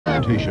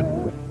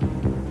adaptation.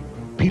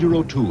 Peter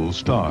O'Toole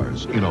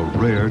stars in a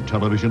rare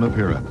television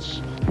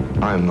appearance.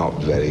 I'm not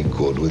very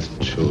good with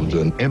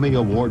children. Emmy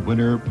Award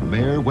winner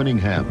Mayor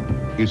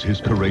Winningham is his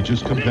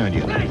courageous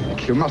companion.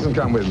 You mustn't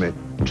come with me.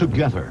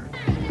 Together,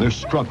 they're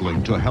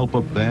struggling to help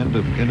a band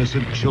of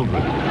innocent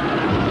children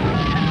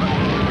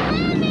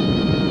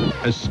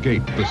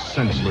escape the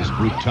senseless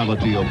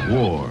brutality of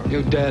war.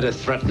 You dare to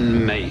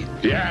threaten me?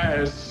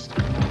 Yes!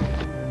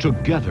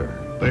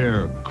 Together,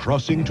 they're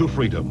Crossing to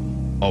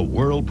Freedom, a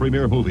world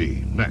premiere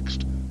movie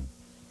next.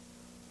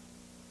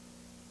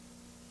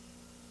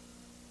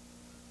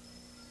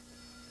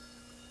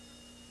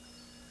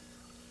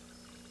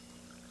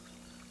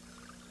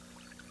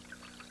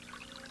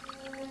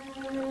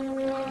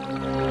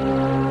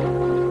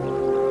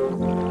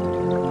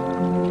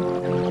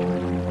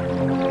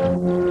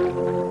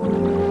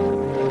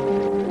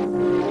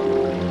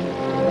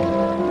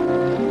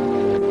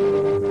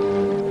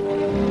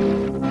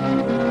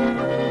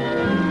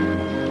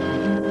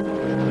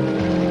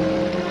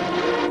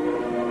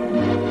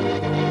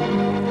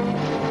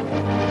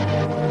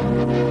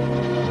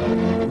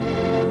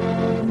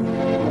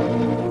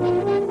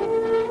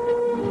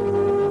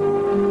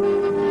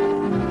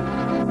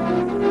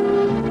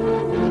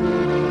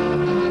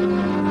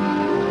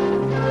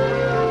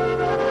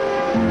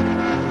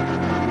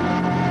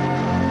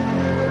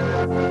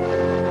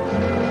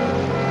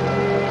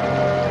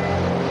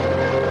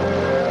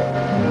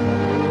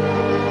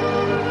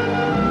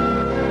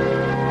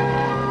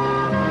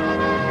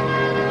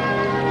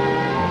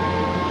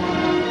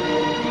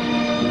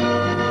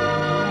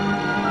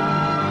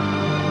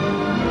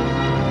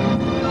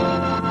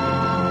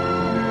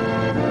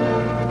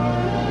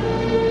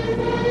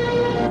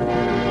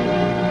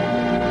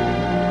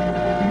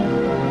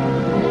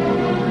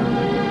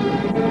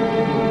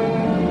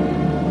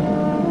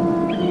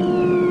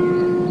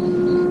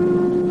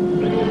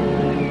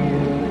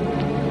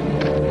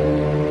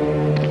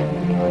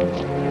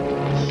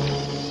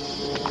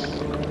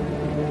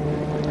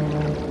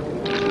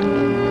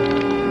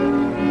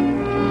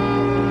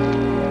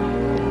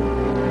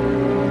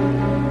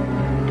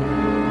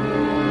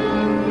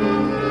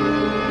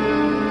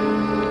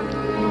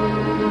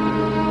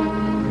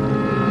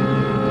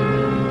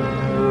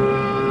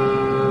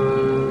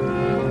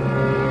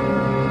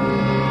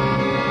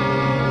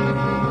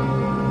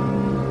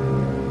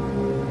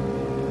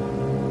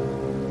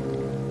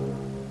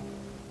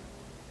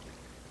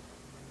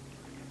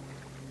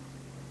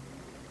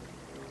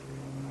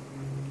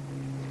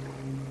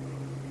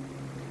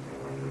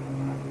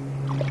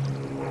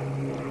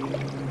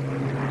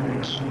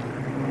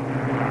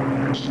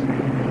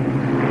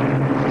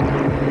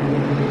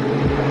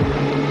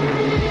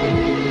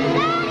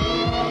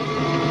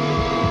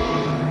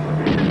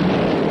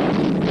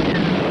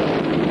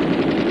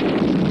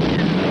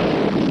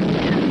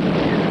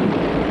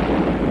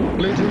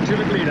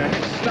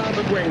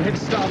 Hit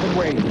starboard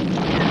wing.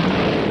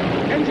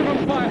 Engine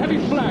on fire, heavy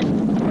flag.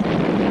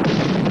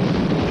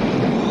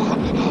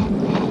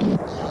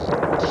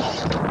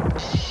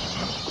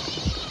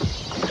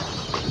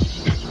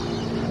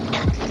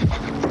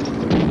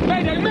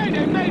 Mayday,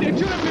 mayday, mayday,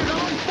 tulip leader,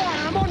 on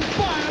fire, I'm on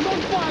fire, I'm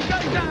on fire,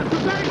 going down,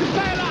 preparing to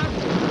bail out.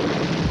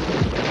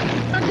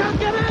 I can't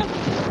get out.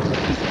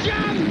 It's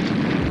jammed.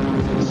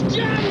 It's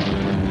jammed.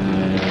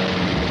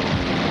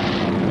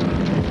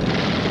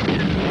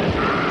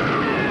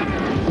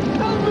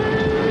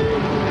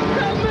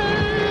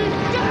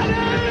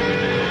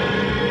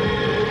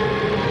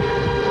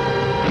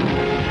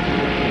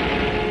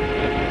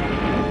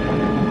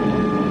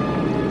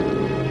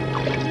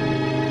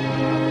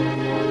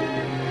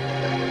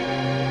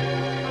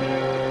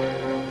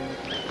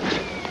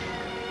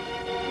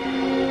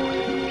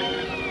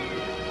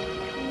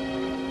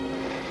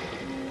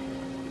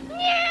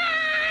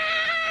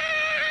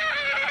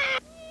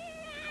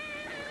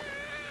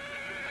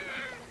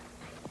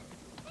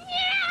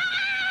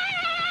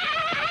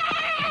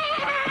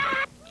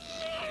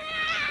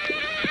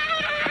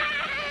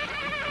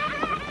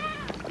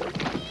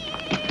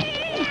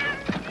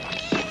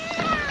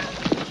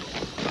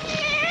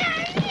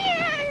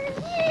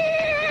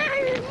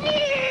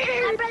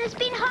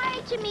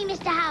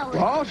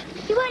 What?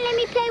 You won't let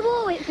me play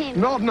war with him.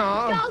 Not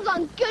now.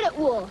 Doggone good at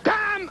war.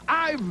 Damn,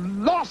 I've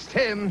lost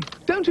him.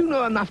 Don't you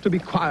know enough to be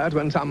quiet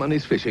when someone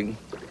is fishing?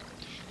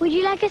 Would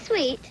you like a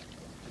sweet?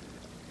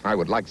 I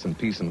would like some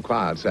peace and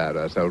quiet,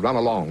 Sarah, so run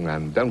along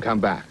and don't come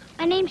back.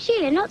 My name's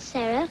Sheila, not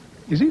Sarah.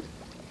 Is it?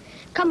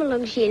 Come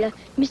along, Sheila.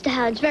 Mr.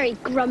 Howard's very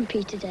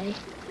grumpy today.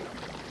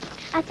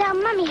 I tell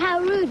Mummy how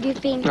rude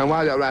you've been. Now,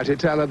 while you're at it,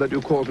 tell her that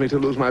you caused me to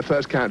lose my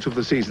first catch of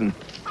the season.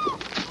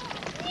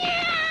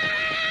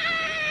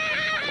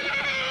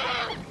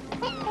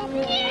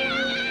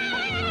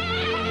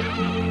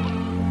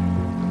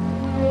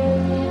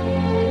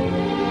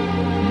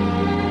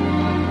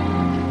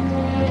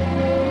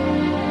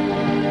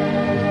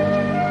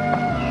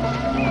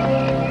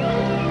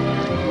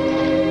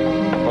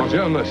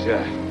 Bonjour,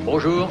 monsieur.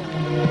 Bonjour.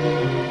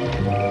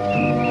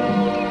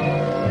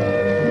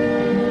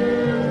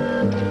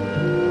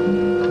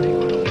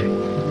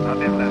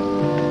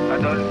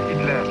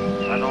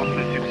 dénonce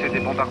le succès des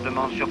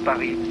bombardements sur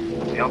Paris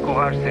et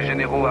encourage ses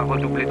généraux à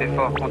redoubler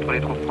d'efforts contre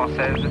les troupes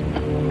françaises,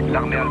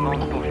 l'armée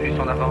allemande poursuit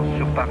son avance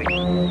sur Paris.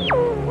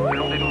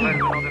 Selon des nouvelles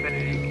venant de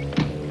Belgique,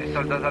 les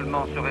soldats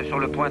allemands seraient sur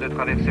le point de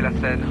traverser la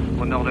Seine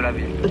au nord de la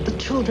ville.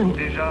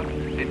 Déjà,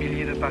 des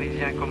milliers de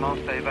Parisiens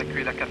commencent à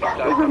évacuer la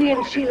capitale. Ronnie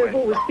and Sheila have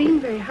always been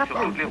very happy.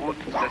 Sur toutes les routes,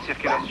 la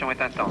circulation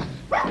est intense.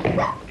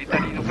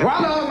 L'Italie nous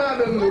Voilà,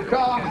 Madame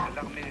Lucas.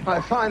 I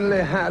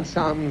finally had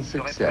some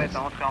serait success. prête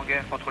à entrer en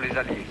guerre contre les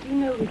Alliés. You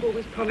know we've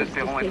always Nous promised to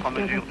espérons stay être en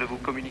together. mesure de vous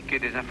communiquer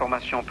des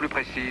informations plus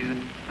précises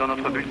dans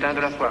notre bulletin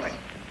de la soirée.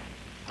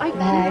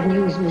 Bad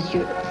news,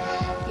 monsieur.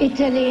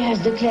 Italy has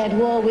declared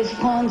war with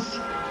France.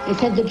 They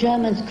said the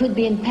Germans could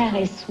be in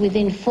Paris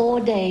within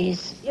 4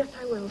 days. Yes,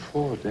 I will.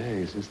 4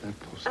 days, is that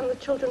possible? And the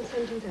children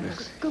send you there.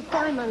 Yes.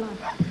 Goodbye, my love.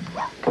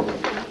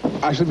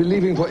 I shall be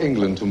leaving for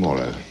England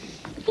tomorrow.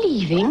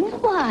 Leaving?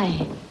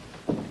 Why?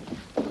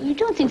 You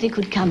don't think they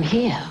could come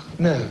here?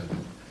 No.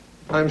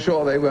 I'm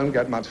sure they won't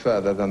get much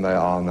further than they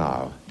are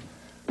now.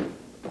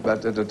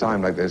 But at a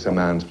time like this, a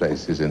man's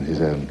place is in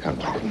his own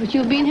country. But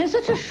you've been here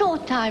such a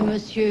short time,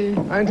 monsieur.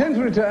 I intend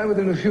to return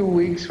within a few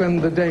weeks when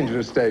the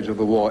dangerous stage of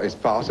the war is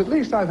past. At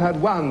least I've had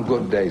one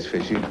good day's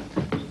fishing.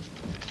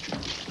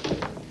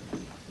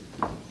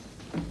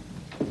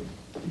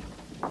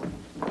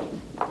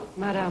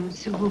 Madame,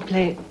 s'il vous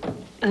plaît,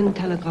 un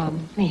télégramme.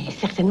 Oui,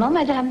 certainement,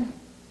 madame.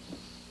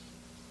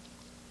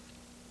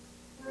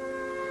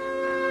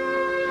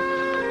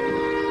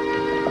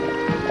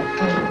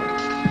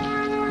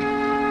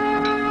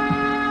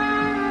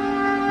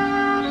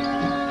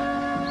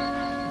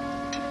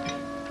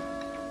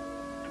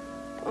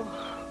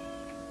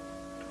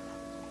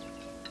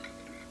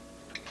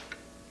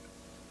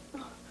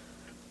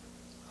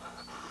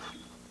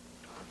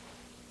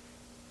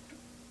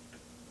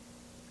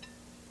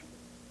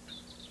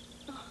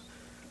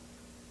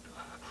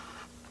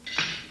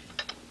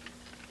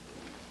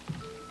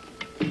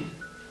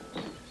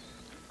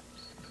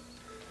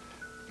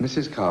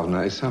 Mrs.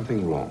 Carvener, is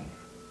something wrong?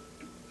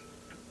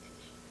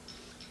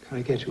 Can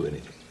I get you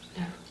anything?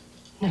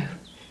 No.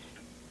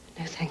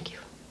 No, thank you.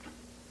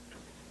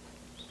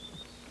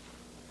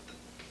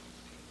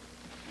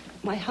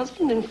 My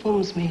husband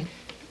informs me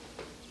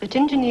that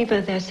in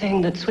Geneva they're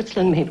saying that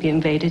Switzerland may be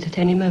invaded at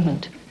any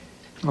moment.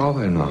 Are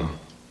they now?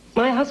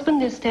 My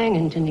husband is staying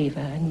in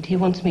Geneva and he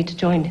wants me to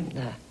join him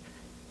there.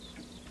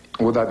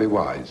 Would that be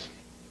wise?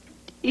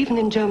 Even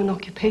in German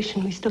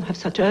occupation, we still have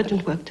such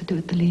urgent work to do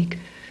at the League.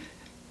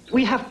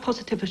 We have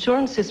positive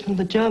assurances from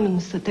the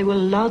Germans that they will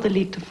allow the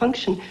League to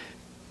function.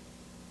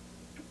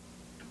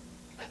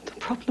 But the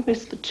problem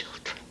is the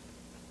children.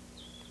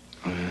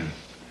 Oh, yeah.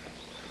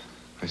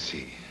 I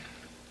see.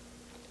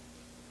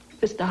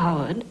 Mr.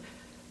 Howard,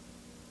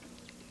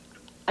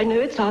 I know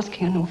it's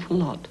asking an awful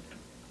lot.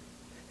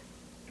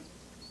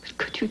 But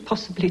could you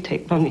possibly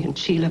take Ronnie and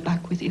Sheila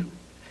back with you?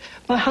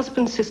 My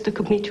husband's sister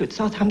could meet you at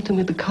Southampton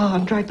with a car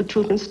and drive the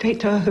children straight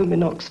to her home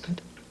in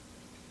Oxford.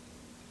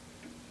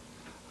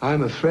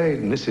 I'm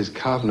afraid, Mrs.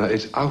 Carvener,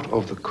 it's out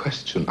of the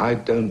question. I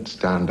don't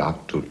stand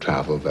up to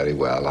travel very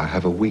well. I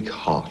have a weak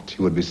heart.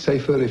 You would be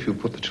safer if you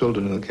put the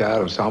children in the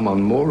care of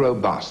someone more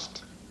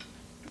robust.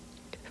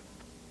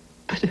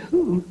 But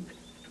who?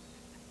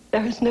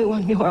 There is no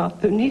one. You are our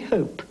only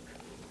hope.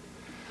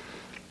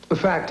 The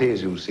fact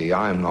is, you see,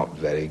 I'm not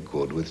very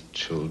good with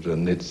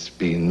children. It's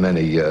been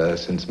many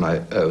years since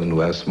my own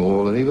were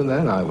small, and even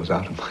then I was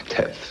out of my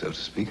depth, so to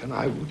speak, and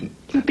I wouldn't...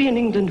 You'd be in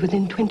England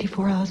within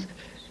 24 hours.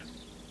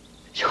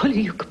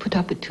 Surely you could put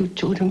up with 2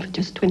 children for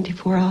just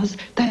 24 hours.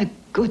 They're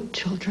good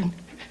children.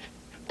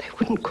 They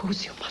wouldn't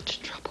cause you much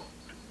trouble.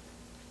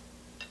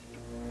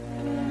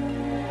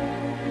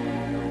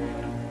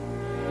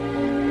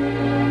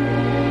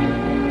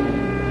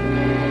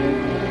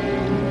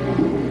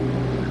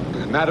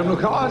 Madame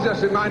Lucas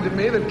just reminded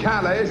me that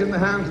Calais is in the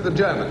hands of the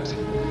Germans.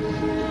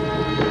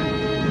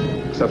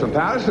 So from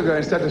Paris, we're going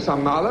instead to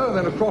St. Malo and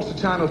then across the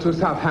Channel to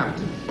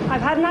Southampton.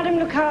 I've had Madame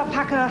Lucas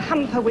pack a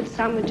hamper with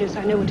sandwiches.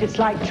 I know what it's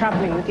like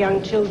traveling with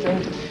young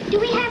children. Do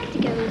we have to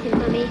go with him,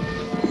 Mummy?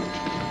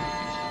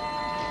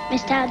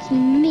 Mr. Howard's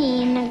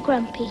mean and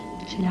grumpy.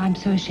 Sheila, I'm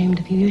so ashamed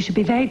of you. You should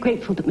be very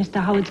grateful that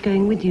Mr. Howard's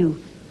going with you.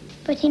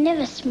 But he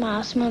never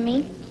smiles,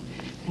 Mummy.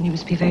 And you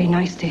must be very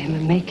nice to him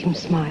and make him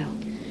smile.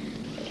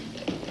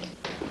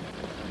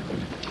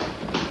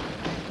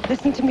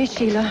 Listen to me,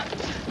 Sheila.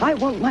 I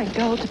want my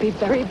girl to be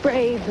very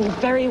brave and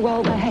very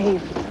well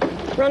behaved.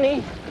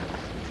 Ronnie.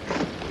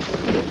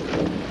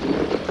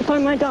 Goodbye,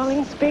 my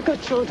darlings. Be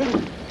good children.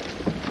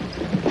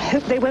 I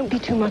hope they won't be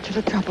too much of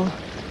a trouble.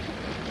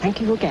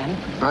 Thank you again.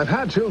 I've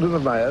had children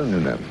of my own, you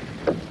know.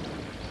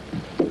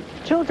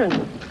 Children?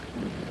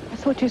 I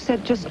thought you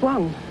said just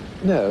one.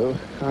 No,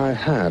 I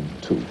had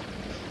 2.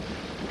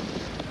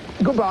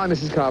 Goodbye,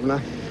 Mrs.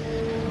 Carvener.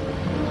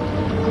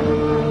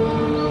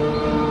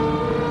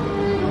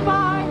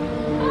 Goodbye.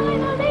 Bye,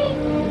 Mummy.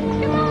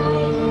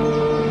 Goodbye.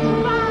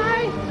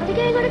 Goodbye. Are we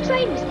going on a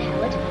train, Mr.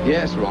 Howard?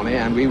 Yes, Ronnie,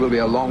 and we will be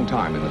a long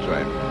time in the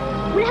train.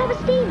 Will it have a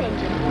steam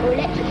engine or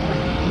electric one?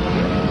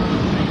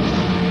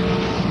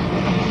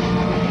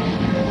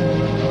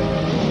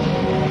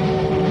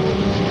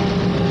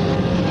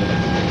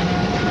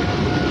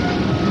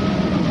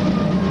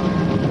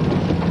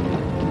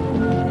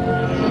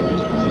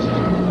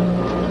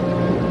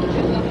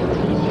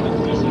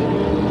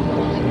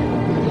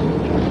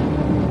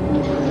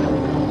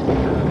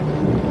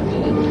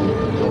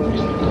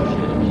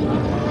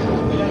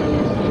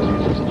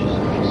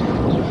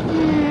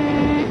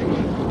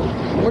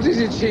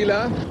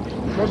 Sheila?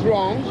 What's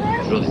wrong?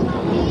 Where's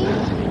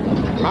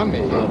Mummy?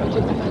 Mummy?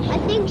 I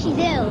think she's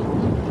ill.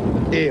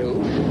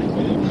 Ill?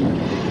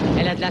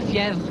 Elle a de la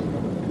fièvre.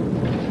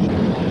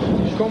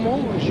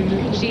 Comment?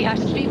 She has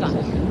fever.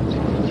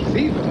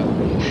 Fever?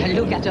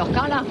 Look at her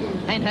color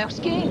and her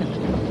skin.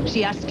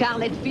 She has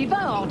scarlet fever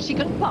or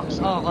chickenpox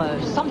or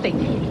something.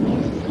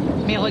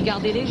 Mais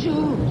regardez les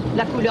joues,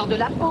 la couleur de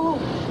la peau.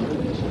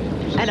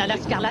 Elle a la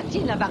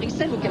scarlatine, la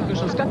varicelle ou quelque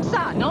chose comme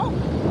ça, non?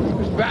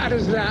 As bad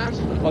as that?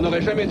 On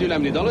n'aurait jamais dû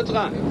l'amener dans le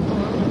train.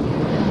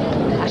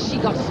 Has she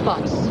got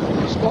spots?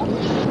 Spots?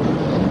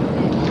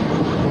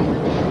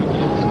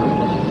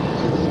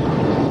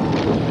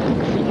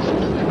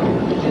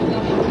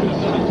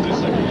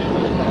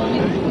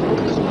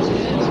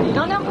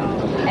 Non, non,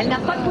 elle n'a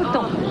pas de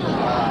boutons.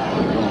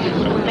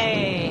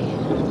 Mais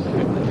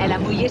elle a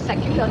mouillé sa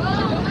culotte.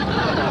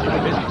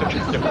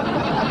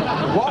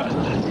 What?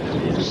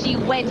 She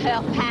wet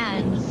her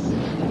pants.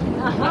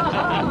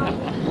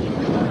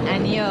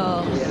 And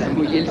yours. Elle a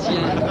mouillé le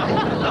sien.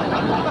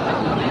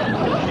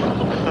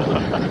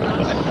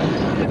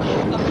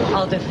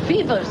 Oh, the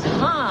fever's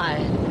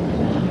high.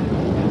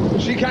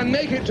 She can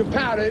make it to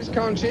Paris,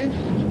 can't she?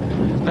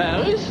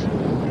 Paris?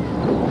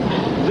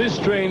 This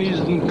train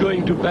isn't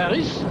going to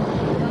Paris.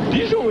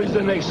 Dijon is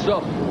the next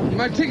stop.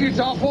 My tickets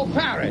are for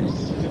Paris.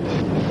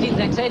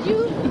 Didn't I tell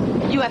you?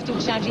 You have to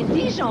change in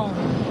Dijon.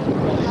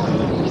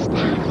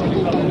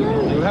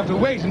 You'll have to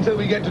wait until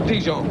we get to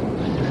Dijon.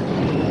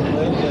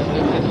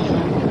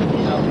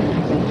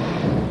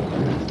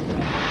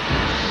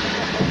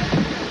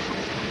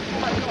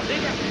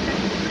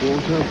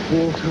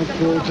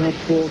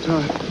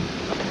 Porter.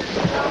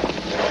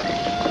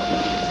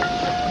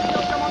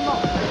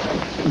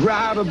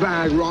 Grab a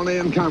bag, Ronnie,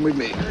 and come with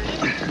me. A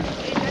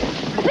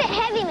bit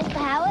heavy, Mr.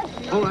 Howard.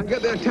 All right,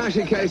 get the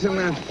attaché case in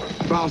the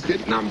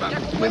basket number.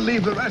 We'll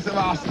leave the rest of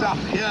our stuff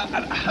here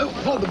and hope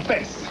for the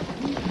best.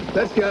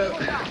 Let's go.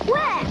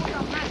 Where?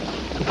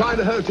 Find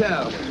a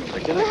hotel.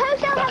 Will the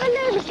hotel have a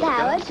loo, Mr.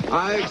 Howard?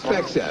 I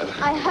expect so.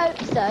 I hope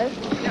so.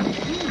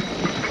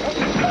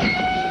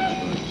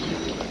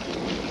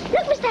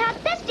 Look, Mr.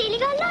 Howard, they're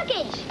stealing our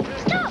luggage.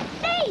 Stop,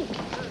 thief!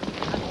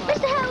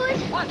 Mr. Howard.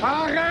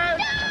 Arrête!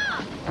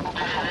 Stop!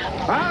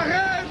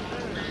 Arrête!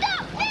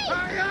 Stop, thief!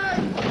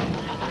 Arrête!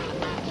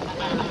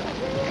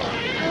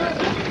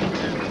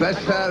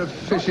 Best pair of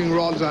fishing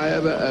rods I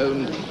ever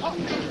owned.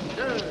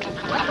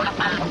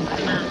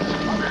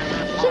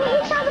 Shouldn't we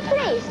tell the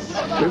police?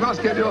 We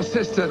must get your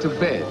sister to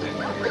bed.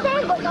 But they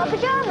ain't got no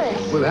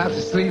pyjamas. We'll have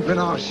to sleep in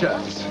our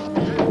shirts. But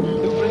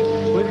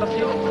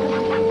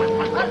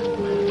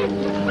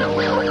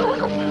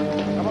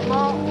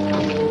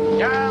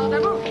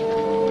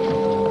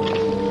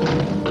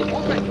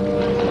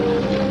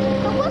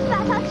what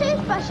about our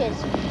toothbrushes?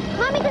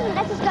 Mummy doesn't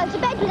let us go to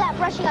bed without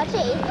brushing our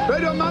teeth.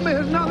 But your mummy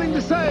has nothing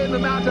to say in the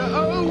matter.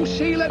 Oh,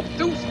 Sheila,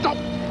 do stop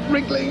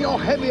wriggling. You're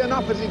heavy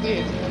enough as it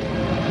is.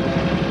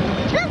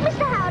 Look,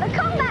 Mr. Howard, a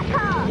combat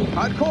car.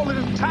 I'd call it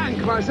a tank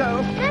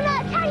myself. No,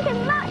 a tank is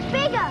much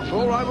bigger.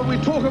 All right, well, we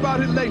talk about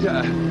it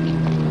later.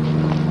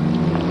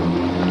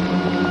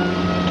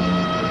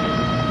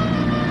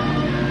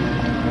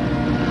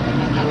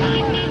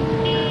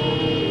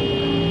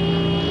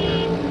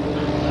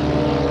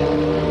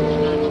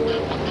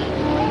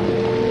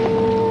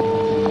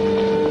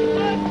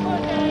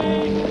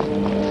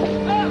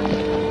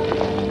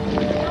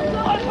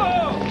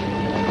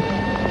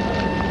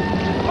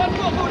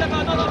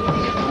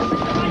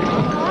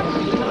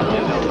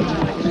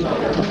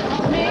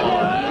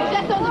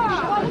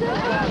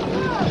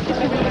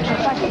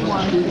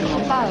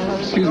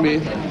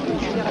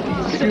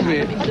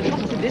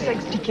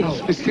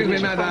 Excuse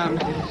me, madame.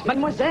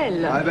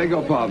 Mademoiselle. I beg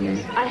your pardon.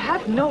 I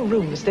have no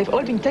rooms. They've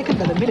all been taken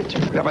by the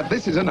military. Yeah, but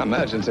this is an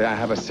emergency. I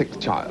have a sick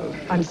child.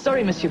 I'm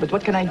sorry, monsieur, but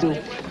what can I do?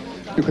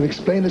 You can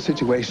explain the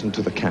situation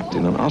to the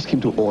captain and ask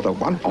him to order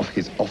one of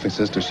his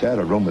officers to share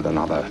a room with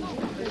another.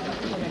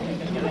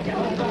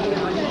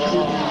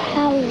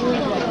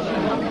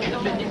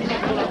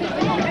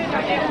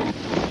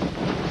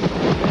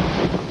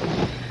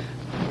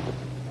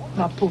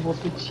 Ma pauvre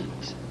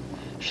petite.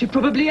 She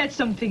probably had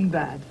something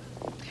bad.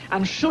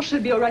 I'm sure she'll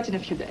be all right in a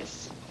few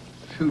days.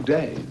 Few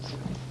days?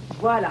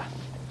 Voila.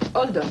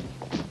 All done.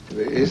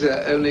 Is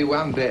there only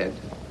one bed?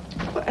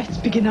 Well, it's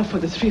big enough for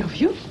the three of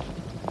you.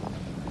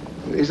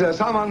 Is there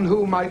someone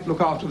who might look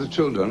after the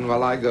children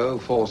while I go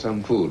for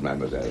some food,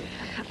 mademoiselle?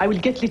 I will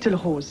get little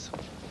Rose.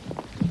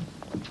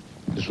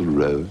 Little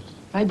Rose?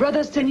 My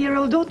brother's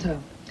 10-year-old daughter.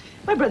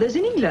 My brother's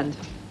in England.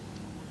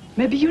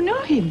 Maybe you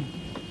know him.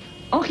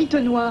 Henri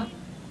Tenois.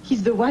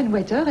 He's the wine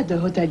waiter at the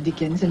Hotel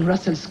Dickens in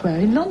Russell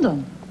Square in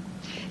London.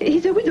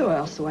 He's a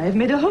widower, so I have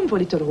made a home for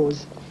little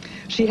Rose.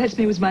 She helps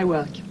me with my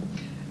work.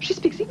 She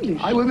speaks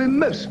English. I will be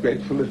most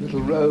grateful if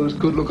little Rose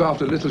could look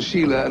after little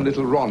Sheila and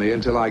little Ronnie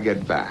until I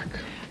get back.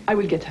 I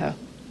will get her.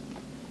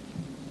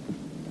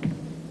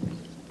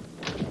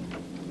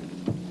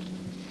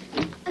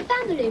 I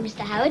found the loo, Mr.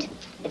 Howard.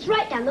 It's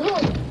right down the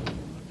hall.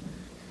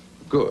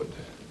 Good.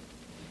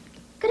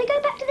 Could I go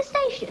back to the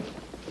station?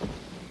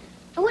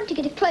 I want to go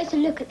get a closer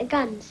look at the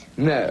guns.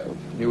 No,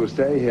 you will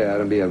stay here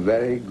and be a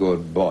very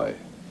good boy.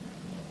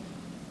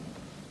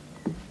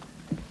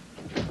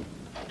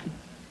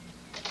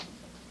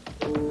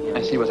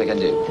 I see what I can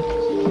do.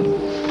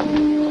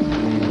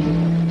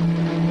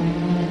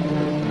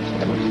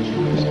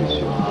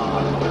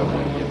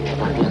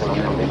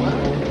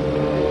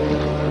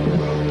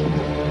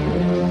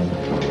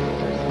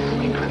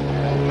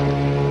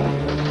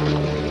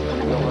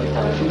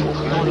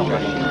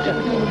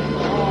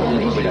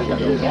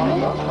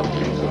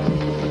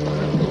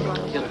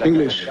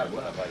 English.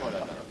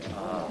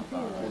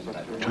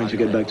 Trying to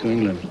get back to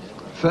England.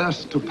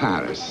 First to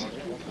Paris,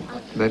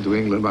 then to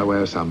England by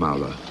way of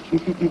Saint-Malo.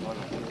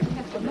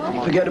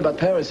 Forget about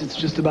Paris, it's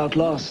just about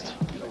lost.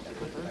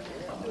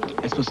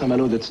 It's for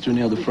Saint-Malo that's too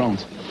near the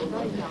front.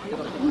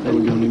 There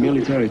will be only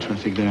military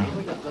traffic there.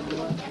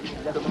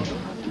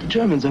 The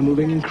Germans are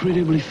moving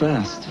incredibly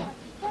fast.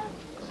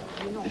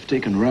 They've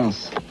taken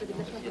Reims.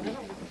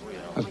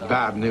 That's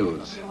bad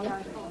news.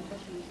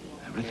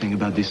 Everything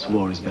about this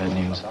war is bad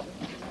news.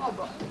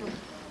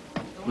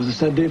 It was a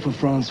sad day for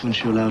France when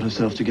she allowed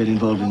herself to get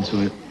involved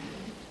into it.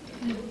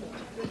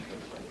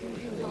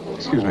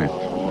 Excuse me.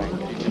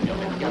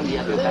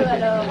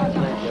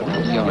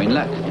 You're in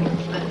luck.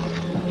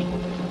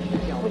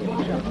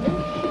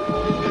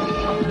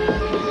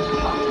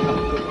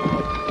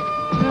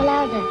 Now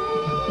louder.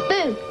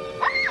 Boo!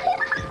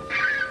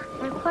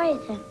 Now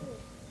quieter.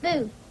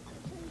 Boo!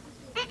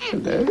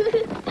 Hello.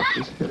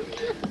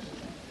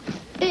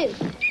 Boo!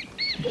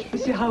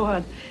 Monsieur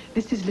Howard,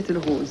 this is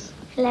little Rose.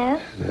 Hello?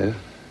 Hello.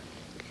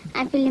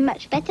 I'm feeling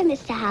much better,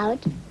 Mr. Howard.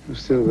 You're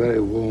still very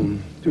warm.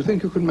 Do you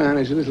think you could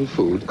manage a little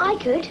food? I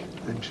could.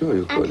 I'm sure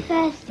you could.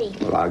 I'm thirsty.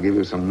 Well, I'll give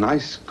you some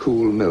nice,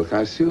 cool milk.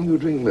 I assume you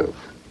drink milk.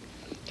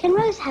 Can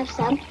Rose have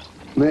some?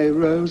 May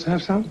Rose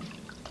have some?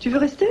 Tu veux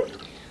rester?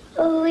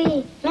 Oh,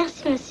 oui.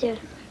 Merci, monsieur.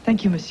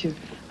 Thank you, monsieur.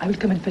 I will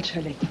come and fetch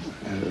her later.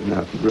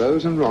 Now,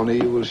 Rose and Ronnie,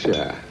 you will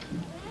share.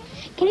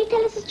 Can you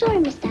tell us a story,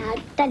 Mr.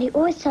 Howard? Daddy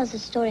always tells a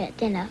story at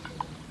dinner.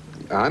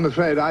 I'm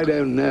afraid I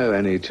don't know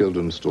any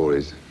children's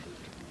stories.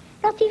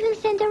 Not even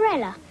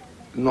Cinderella?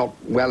 Not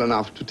well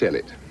enough to tell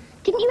it.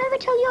 Didn't you ever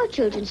tell your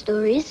children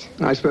stories?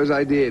 I suppose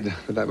I did,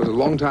 but that was a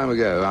long time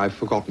ago. I've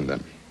forgotten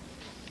them.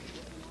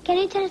 Can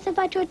you tell us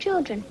about your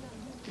children?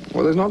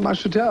 Well, there's not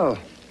much to tell.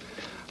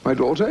 My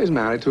daughter is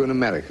married to an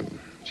American.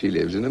 She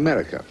lives in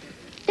America.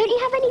 Don't you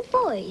have any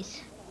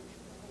boys?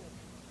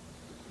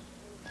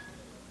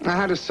 I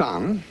had a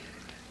son.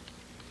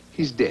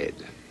 He's dead.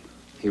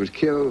 He was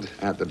killed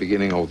at the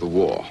beginning of the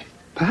war.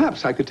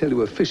 Perhaps I could tell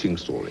you a fishing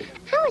story.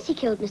 How was he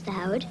killed, Mr.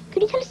 Howard?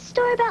 Could you tell us a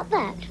story about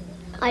that?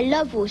 I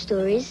love war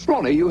stories.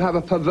 Ronnie, you have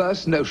a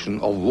perverse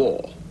notion of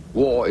war.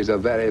 War is a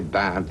very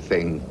bad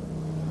thing.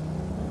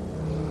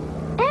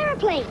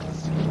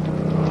 Aeroplanes!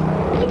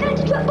 Are you going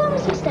to drop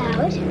bombs, Mr.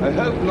 Howard? I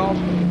hope not.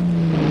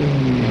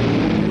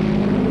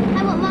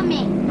 I want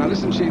Mummy. Now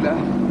listen, Sheila.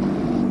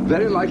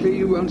 Very likely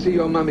you won't see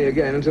your mummy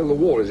again until the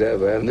war is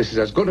over, and this is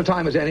as good a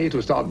time as any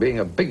to start being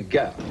a big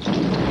girl.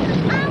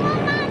 I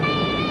want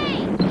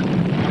Mummy! I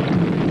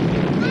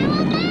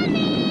want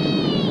Mummy!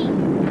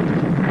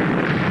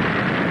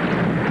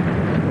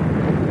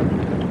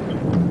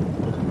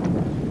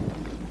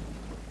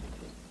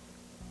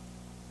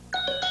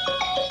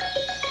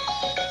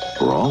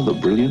 For all the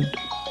brilliant,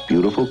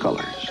 beautiful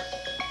colors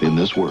in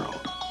this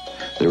world,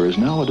 there is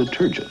now a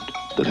detergent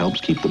that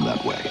helps keep them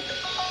that way.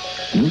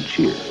 New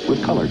Cheer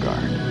with Color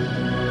Guard.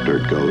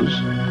 Dirt goes,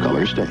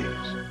 color stays.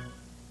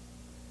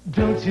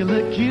 Don't you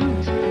look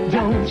cute?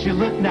 Don't you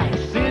look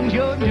nice in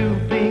your new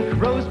pink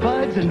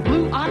rosebuds and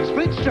blue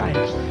Oxford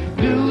stripes?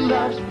 New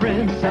Love's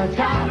prints are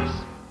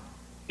tops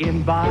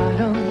in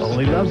bottoms.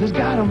 Only Love's has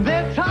got them.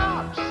 They're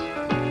tops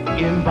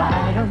in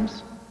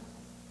bottoms.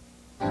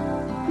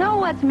 Know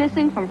what's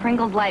missing from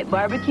Pringles Light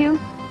Barbecue?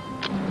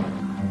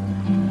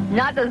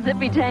 Not the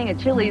zippy tang of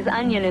Chili's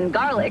onion and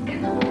garlic.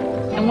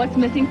 And what's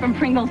missing from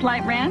Pringles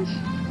Light Ranch?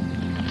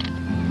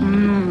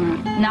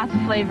 Not the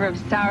flavor of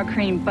sour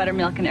cream,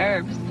 buttermilk, and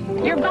herbs.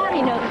 Your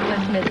body knows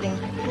what's missing.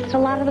 It's a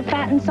lot of the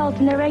fat and salt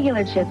in their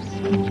regular chips.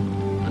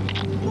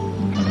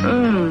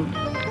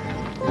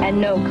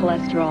 And no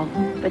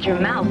cholesterol. But your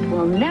mouth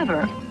will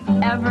never,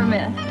 ever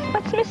miss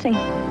what's missing.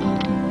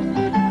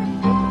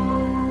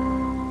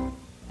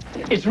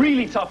 It's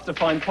really tough to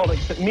find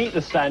products that meet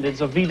the standards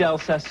of Vidal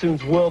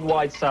Sassoon's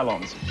worldwide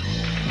salons.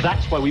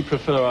 That's why we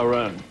prefer our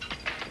own.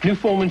 New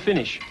form and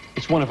finish.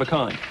 It's one of a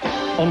kind.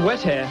 On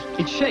wet hair,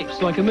 it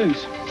shapes like a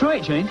mousse. Try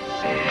it, Jane.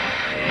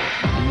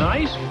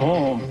 Nice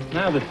form.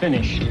 Now the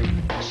finish.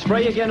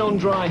 Spray again on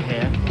dry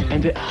hair,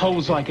 and it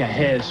holds like a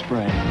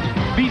hairspray.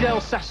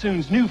 Vidal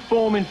Sassoon's new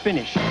form and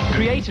finish.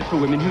 Created for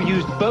women who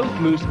used both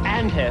mousse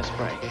and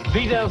hairspray.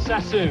 Vidal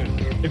Sassoon.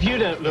 If you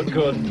don't look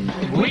good,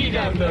 we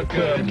don't look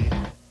good.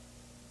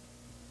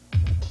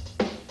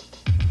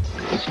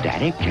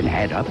 Static can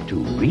add up to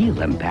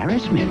real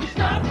embarrassment.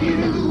 Stop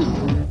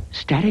you!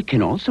 Static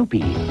can also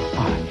be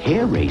a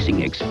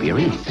hair-raising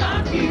experience.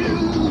 Stop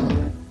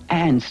you!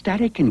 And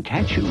static can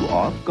catch you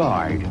off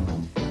guard.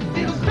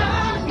 They'll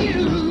stop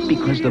you.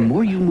 Because the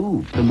more you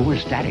move, the more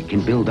static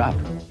can build up.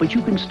 But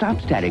you can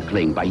stop static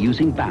cling by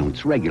using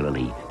Bounce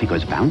regularly,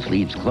 because Bounce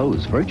leaves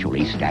clothes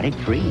virtually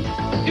static-free.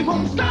 It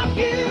won't stop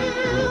you.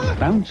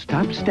 Bounce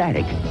stops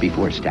static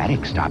before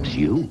static stops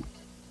you.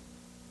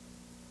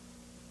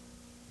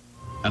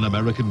 An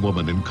American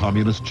woman in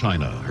communist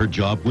China, her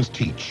job was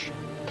teach,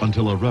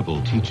 until a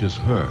rebel teaches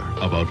her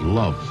about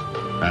love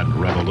and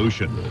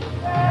revolution.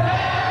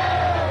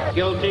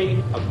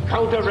 Guilty of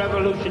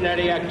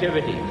counter-revolutionary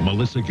activity.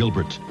 Melissa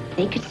Gilbert.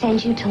 They could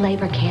send you to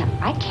labor camp.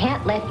 I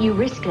can't let you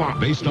risk that.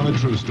 Based on a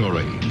true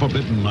story.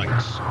 Forbidden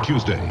Nights,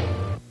 Tuesday.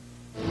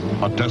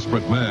 A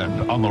desperate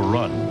man on the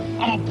run.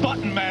 I'm a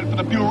button man for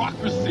the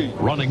bureaucracy.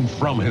 Running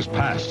from his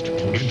past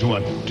into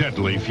a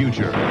deadly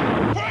future.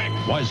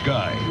 Wise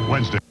Guy,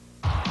 Wednesday.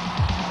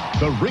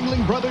 The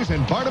Ringling Brothers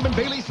and Barnum and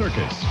Bailey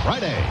Circus,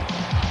 Friday.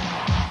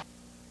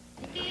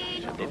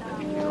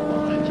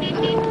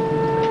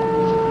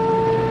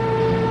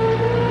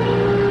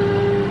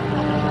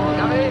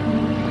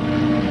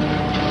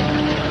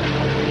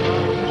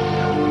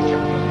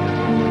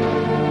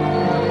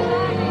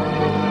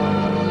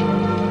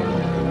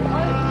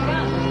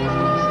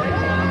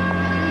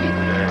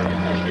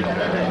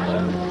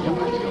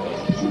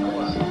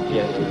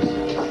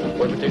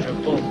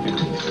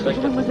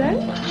 Bonjour, mademoiselle.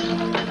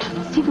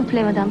 S'il vous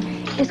plaît, madame,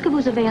 est-ce que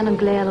vous avez un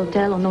anglais à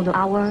l'hôtel au nom de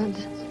Howard?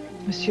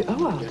 Monsieur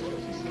Howard?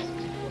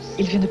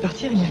 Il vient de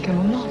partir il n'y a qu'un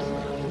moment.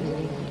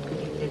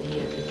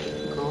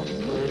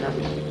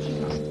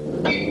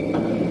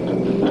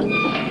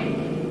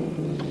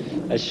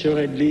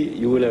 Assuredly,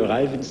 you will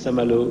arrive in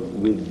Saint-Malo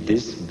with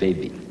this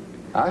baby.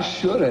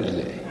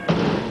 Assuredly.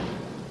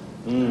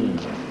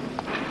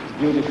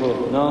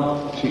 Beautiful,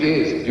 no? She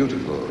is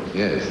beautiful,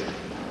 yes.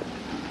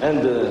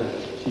 And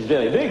she's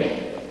very big,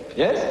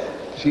 yes?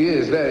 She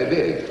is very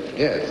big,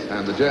 yes.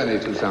 And the journey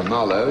to St.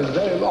 Malo is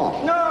very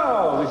long.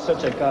 No, with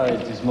such a car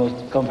it is most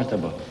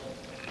comfortable.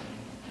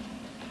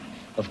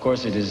 Of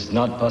course, it is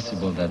not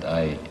possible that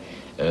I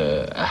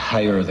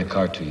hire the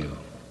car to you.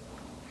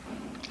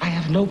 I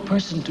have no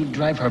person to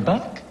drive her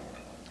back.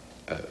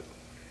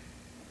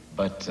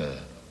 But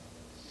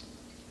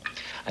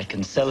I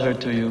can sell her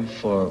to you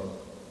for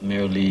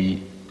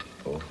merely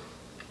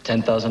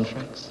 10,000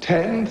 francs.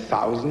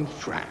 10,000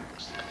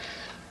 francs?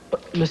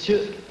 But,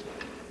 monsieur,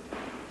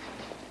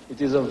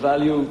 it is of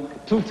value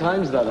 2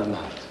 times that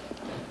amount.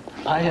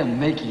 I am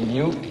making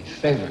you a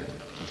favor.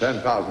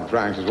 10,000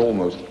 francs is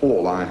almost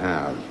all I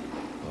have.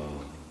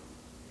 Oh,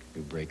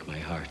 you break my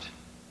heart.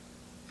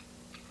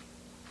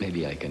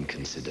 Maybe I can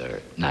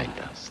consider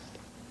 9,000.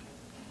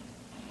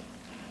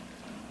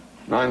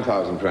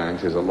 9,000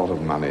 francs is a lot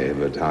of money,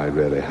 but I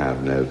really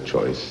have no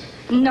choice.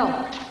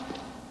 No.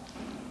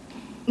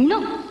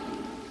 No.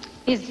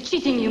 He's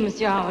cheating you,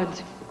 Monsieur Howard.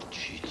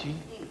 Cheating?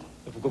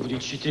 Pourquoi vous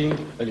dites cheating?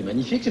 Elle est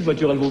magnifique, cette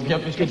voiture, elle vaut bien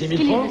plus que 10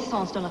 000 francs. Est-ce qu'il y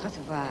a de l'essence dans le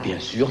réservoir? Bien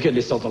sûr qu'il y a de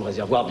l'essence dans le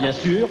réservoir, bien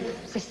sûr.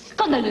 C'est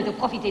scandaleux de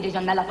profiter des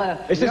jeunes malheureux.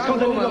 Et c'est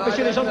scandaleux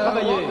d'empêcher les gens de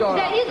travailler.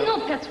 There is no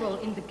petrol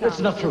in the car. It's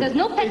not true. There's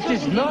no petrol It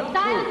is in the not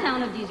entire true.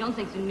 town of Dijon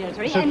thanks to the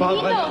military. C'est and pas he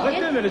vrai. knows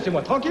Arrêtez, it. mais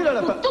laissez-moi tranquille à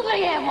la fin. Vous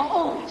devriez avoir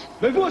honte.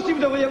 Mais vous aussi,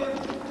 vous devriez avoir...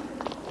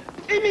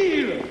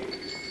 Émile!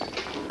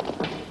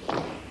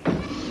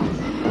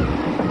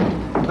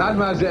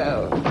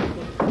 Mademoiselle,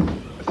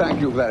 thank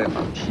you very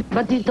much.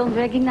 But you don't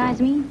recognize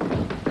me?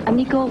 I'm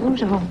Nicole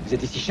Rougeron. Vous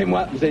êtes ici chez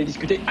moi, vous allez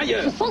discuter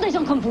ailleurs. Ce sont des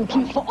gens comme vous qui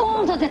me font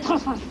honte d'être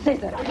française.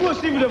 Vous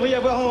aussi, vous devriez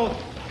avoir honte.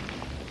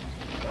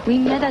 We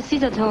met at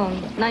Caesar's home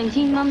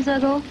 19 months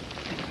ago.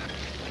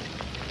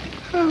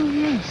 Oh,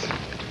 yes.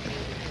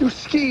 You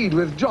skied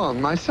with John,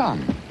 my son.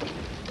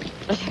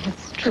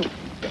 It's true.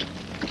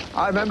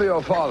 I remember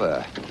your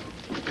father,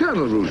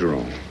 Colonel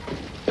Rougeron.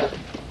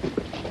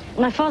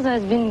 My father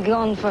has been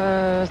gone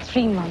for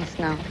 3 months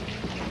now.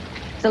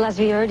 The last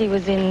we heard, he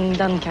was in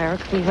Dunkirk.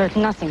 We've heard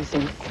nothing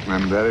since.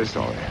 I'm very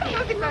sorry.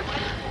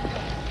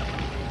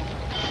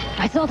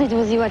 I thought it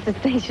was you at the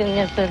station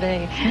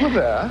yesterday. You were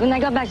there? When I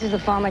got back to the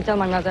farm, I told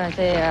my mother,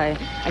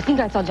 I think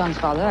I saw John's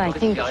father. I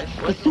think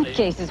the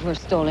suitcases were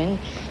stolen.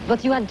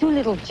 But you had 2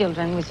 little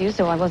children with you,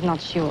 so I was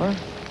not sure.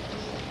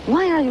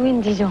 Why are you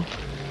in Dijon?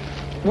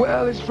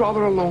 Well, it's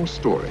rather a long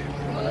story.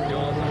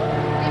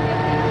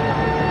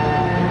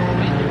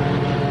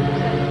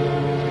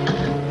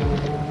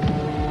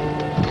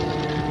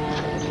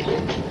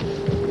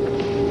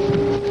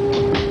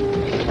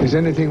 Is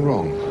anything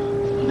wrong?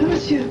 No,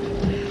 monsieur.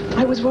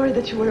 I was worried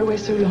that you were away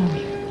so long.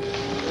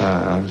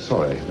 I'm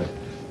sorry, but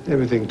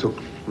everything took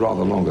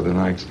rather longer than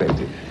I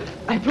expected.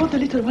 I brought the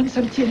little one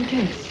some tea and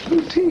cakes.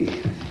 Oh,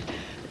 tea?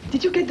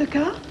 Did you get the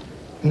car?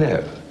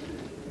 No.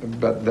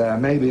 But there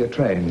may be a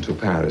train to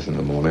Paris in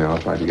the morning. I'll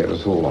try to get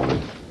us all on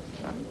it.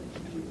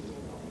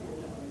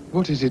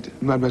 What is it,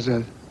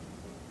 mademoiselle?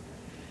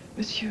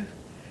 Monsieur,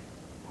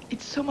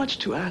 it's so much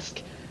to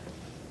ask.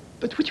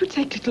 But would you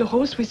take little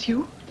Rose with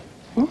you?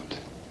 What?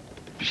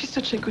 She's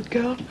such a good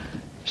girl.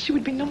 She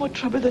would be no more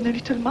trouble than a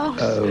little mouse.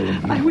 Oh.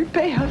 I will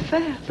pay her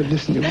fare. But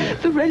listen, you...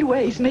 The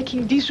railway is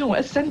making Dijon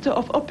a center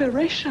of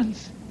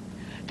operations.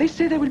 They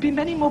say there will be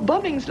many more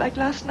bombings like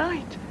last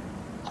night.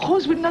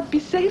 Rose would not be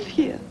safe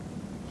here.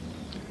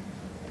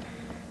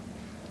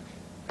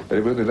 But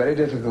it will be very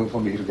difficult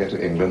for me to get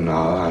to England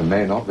now. I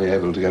may not be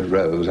able to get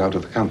Rose out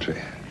of the country.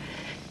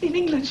 In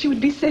England, she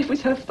would be safe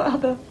with her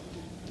father.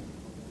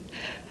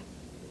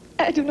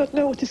 I do not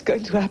know what is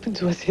going to happen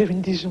to us here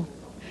in Dijon.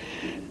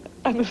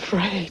 I'm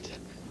afraid.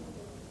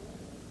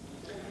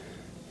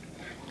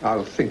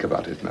 I'll think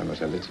about it,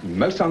 mademoiselle. It's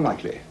most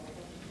unlikely.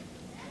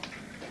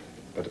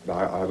 But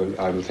I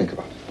will think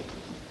about it.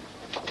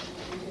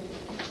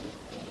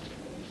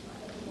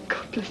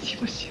 God bless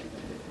you, monsieur.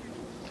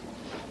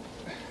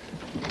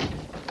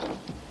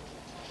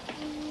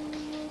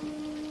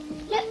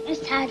 Look,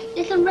 Mr. Howard,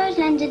 little Rose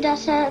lended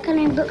us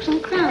colouring books on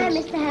crowns.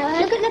 Hello, Mr.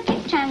 Howard. Look at the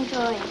picture I'm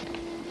drawing.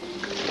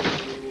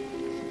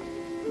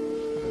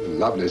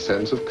 Lovely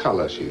sense of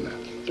colour, Sheila.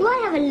 Do I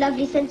have a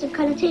lovely sense of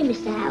colour too,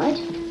 Mr. Howard?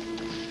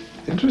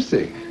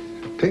 Interesting.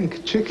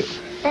 Pink chicken.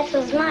 That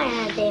was my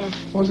idea.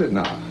 Was it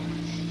now?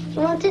 He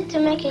wanted to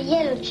make a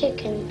yellow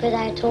chicken, but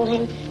I told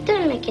him,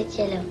 don't make it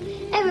yellow.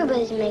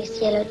 Everybody makes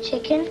yellow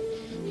chicken.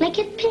 Make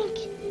it pink.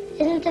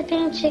 Isn't a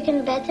pink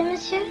chicken better,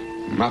 monsieur?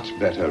 Much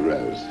better,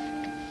 Rose.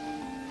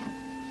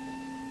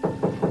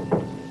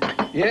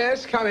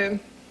 Yes, come in.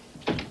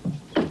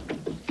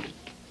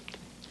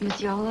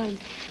 Monsieur Howard.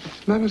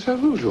 Mademoiselle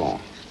Rougon.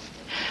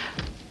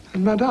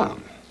 And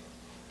Madame.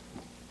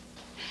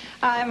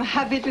 I'm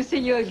happy to see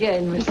you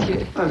again,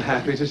 monsieur. I'm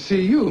happy to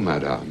see you,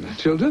 Madame.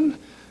 Children,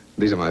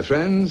 these are my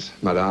friends,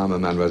 Madame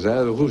and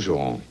Mademoiselle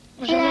Rougon.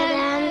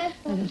 Hello,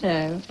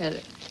 Madame. Hello.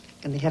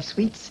 Can they have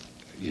sweets?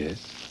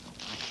 Yes.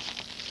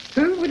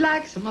 Who would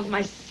like some of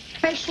my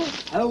special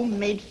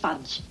homemade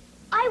fudge?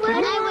 I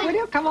will. Will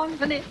you? Come on,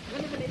 venez.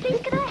 Please,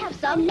 can I have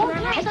some? Can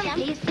I have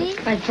some, please?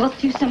 I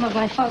brought you some of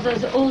my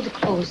father's old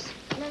clothes.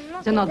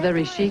 They're not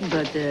very chic,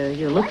 but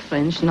you look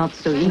French, not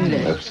so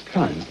English. Most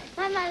kind.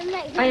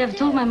 I have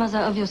told my mother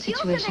of your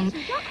situation,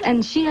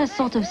 and she has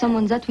thought of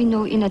someone that we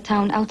know in a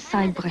town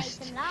outside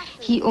Brest.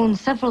 He owns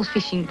several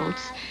fishing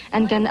boats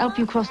and can help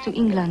you cross to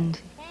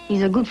England.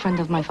 He's a good friend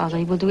of my father.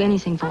 He will do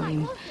anything for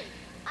him.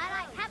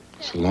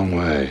 It's a long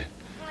way.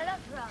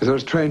 Is there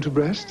a train to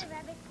Brest?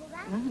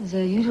 Well,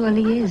 there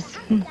usually is.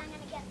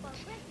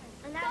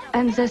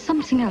 And there's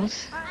something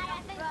else.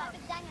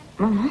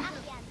 Mama?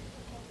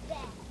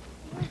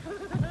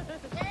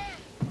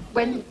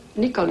 When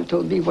Nicole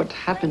told me what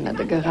happened at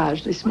the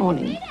garage this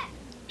morning,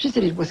 she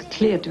said it was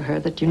clear to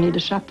her that you need a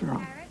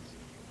chaperone.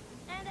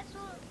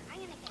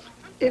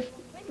 If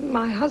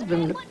my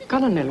husband, the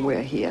colonel,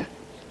 were here,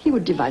 he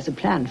would devise a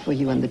plan for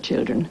you and the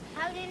children.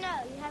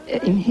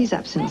 In his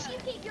absence,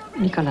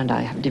 Nicole and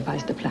I have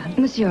devised a plan.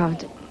 Monsieur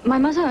Howard, my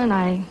mother and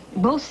I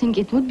both think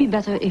it would be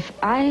better if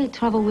I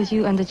travel with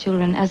you and the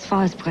children as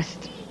far as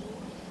Brest.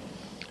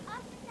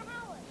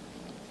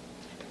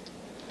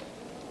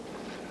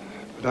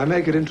 But I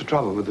may get into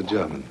trouble with the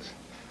Germans.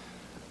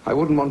 I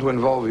wouldn't want to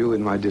involve you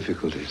in my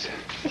difficulties.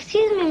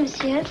 Excuse me,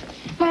 monsieur.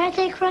 May I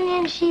take Ronnie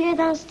and Sheila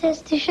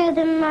downstairs to show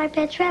them my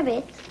pet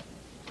rabbits?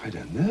 I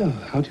don't know.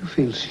 How do you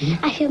feel, Sheila?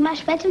 I feel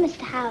much better,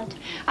 Mr. Howard.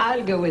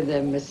 I'll go with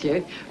them,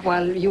 monsieur,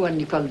 while you and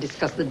Nicole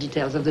discuss the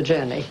details of the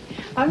journey.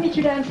 I'll meet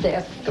you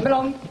downstairs. Come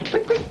along.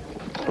 Quick, quick.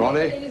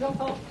 Ronnie,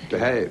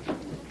 behave.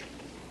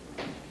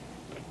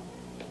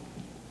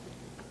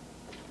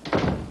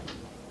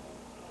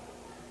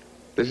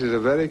 This is a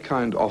very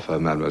kind offer,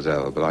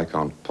 mademoiselle, but I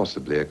can't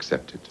possibly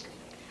accept it.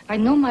 I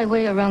know my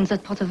way around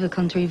that part of the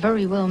country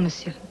very well,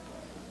 monsieur.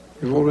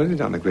 You've already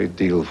done a great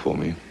deal for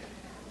me.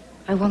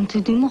 I want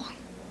to do more.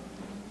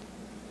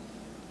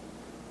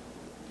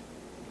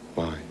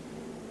 Why?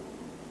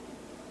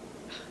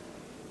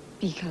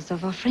 Because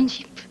of our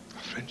friendship.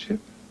 Our friendship?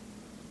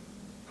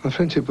 Our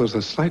friendship was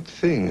a slight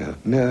thing, a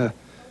mere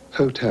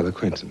hotel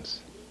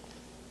acquaintance.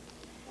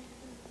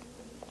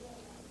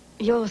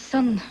 Your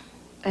son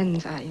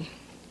and I,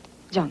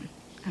 John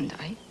and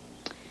I,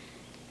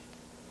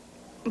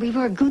 we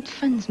were good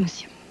friends,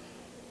 monsieur.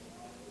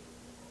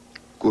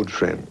 Good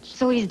friends.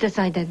 So it's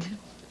decided.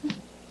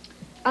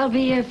 I'll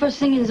be here first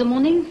thing in the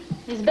morning.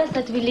 It's best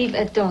that we leave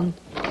at dawn.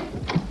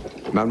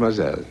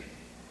 Mademoiselle.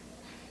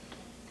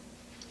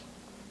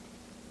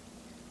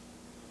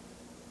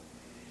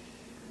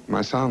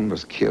 My son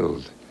was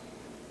killed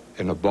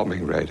in a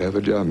bombing raid over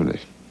Germany.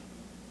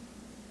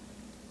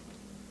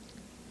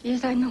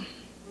 Yes, I know.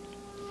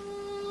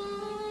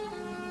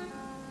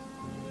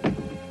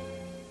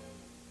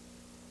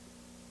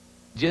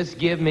 Just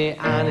give me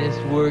honest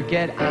work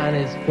at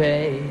honest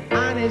pay.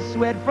 Honest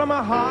sweat from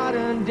a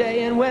hard-earned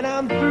day. And when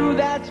I'm through,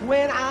 that's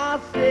when I'll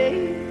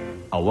say,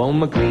 I want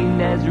my clean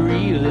as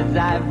real as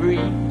ivory.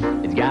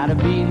 It's gotta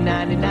be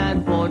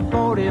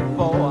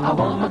 99.44. I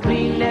want my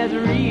clean as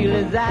real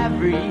as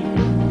ivory.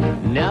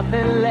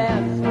 Nothing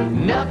less,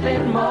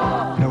 nothing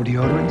more. No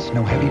deodorants,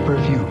 no heavy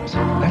perfumes.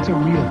 That's a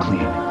real clean.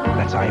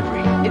 That's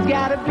ivory. It's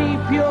gotta be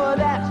pure,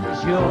 that's for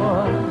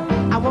sure.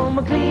 I want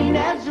my clean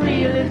as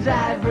real as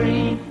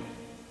ivory.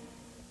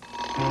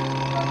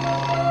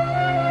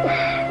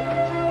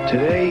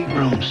 Today,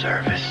 room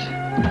service.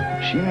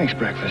 She makes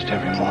breakfast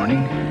every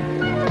morning.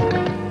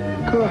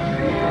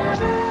 Coffee.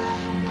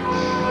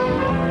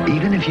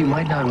 Even if you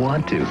might not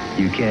want to,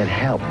 you can't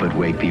help but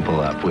wake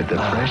people up with the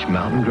fresh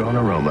mountain-grown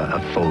aroma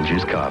of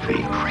Folgers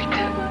coffee. Great.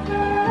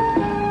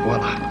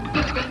 Voila.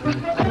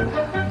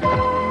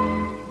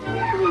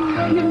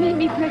 You made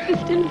me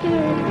breakfast in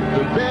bed.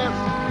 The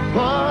best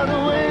part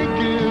of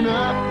waking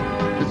up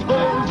is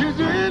Folgers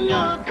in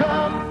your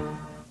cup.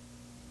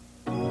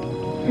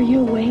 Are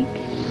you awake?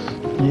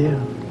 Yeah.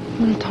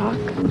 Want to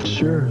talk?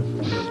 Sure.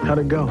 How'd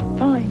it go?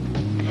 Fine.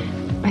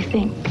 I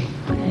think.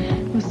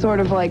 It was sort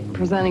of like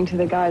presenting to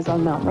the guys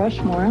on Mount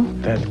Rushmore.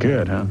 That's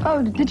good, huh?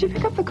 Oh, did you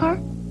pick up the car?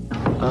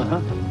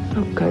 Uh-huh.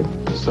 Oh, good.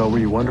 So were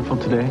you wonderful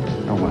today,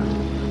 or what?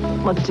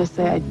 Let's just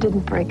say I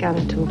didn't break out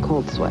into a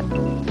cold sweat.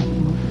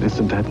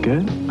 Isn't that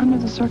good? Under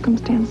the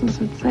circumstances,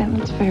 I'd say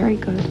that's very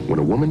good. When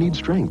a woman needs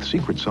strength,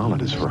 Secret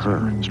Solid is for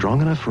her.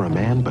 Strong enough for a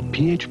man, but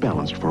pH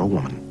balanced for a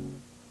woman.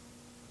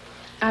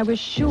 I was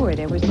sure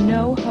there was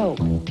no hope.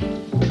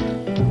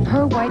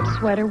 Her white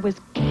sweater was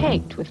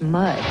caked with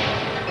mud.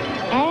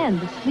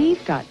 And the sleeve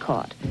got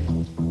caught.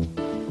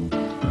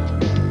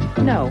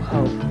 No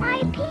hope. My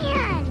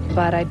pen!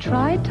 But I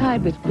tried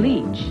Tide with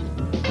bleach.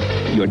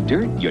 Your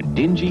dirt, your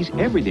dingies,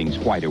 everything's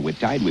whiter with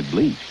Tide with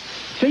bleach.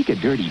 Take a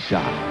dirty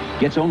sock.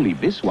 Gets only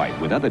this white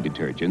with other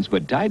detergents,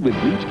 but Tide with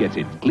bleach gets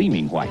it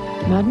gleaming white.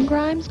 Mud and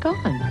grime's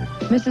gone.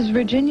 Mrs.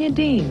 Virginia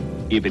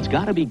Dean. If it's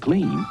gotta be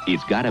clean,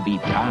 it's gotta be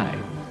Tide.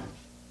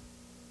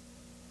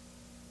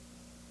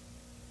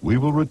 We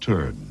will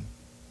return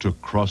to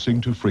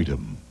Crossing to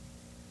Freedom.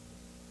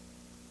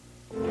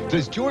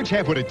 Does George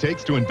have what it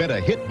takes to invent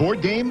a hit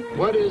board game?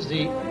 What is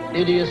the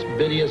ittiest,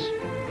 bittiest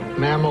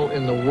mammal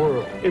in the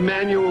world?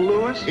 Emmanuel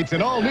Lewis? It's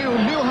an all-new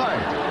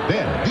Newhart.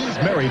 Then, these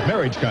married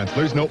marriage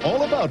counselors know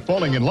all about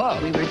falling in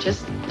love. We were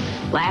just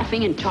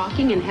laughing and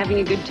talking and having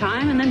a good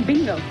time, and then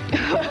bingo.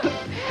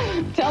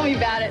 Tell me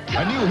about it.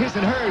 A new His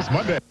and Hers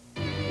Monday.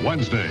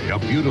 Wednesday, a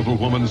beautiful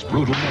woman's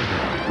brutal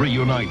murder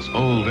reunites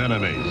old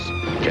enemies.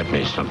 Get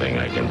me something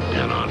I can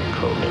pin on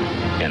Conan.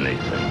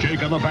 Anything.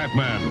 Jake and the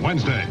Batman,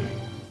 Wednesday.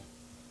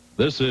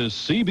 This is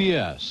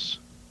CBS.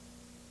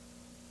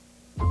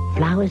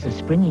 Flowers are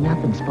springing up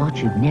in spots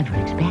you'd never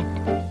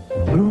expect.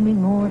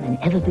 Blooming more than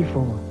ever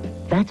before.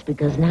 That's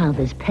because now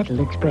there's Petal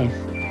Express,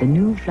 the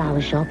new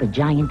flower shop at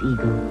Giant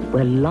Eagle,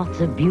 where lots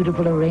of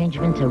beautiful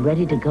arrangements are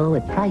ready to go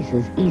at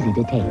prices easy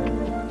to take.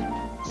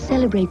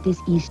 Celebrate this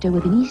Easter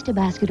with an Easter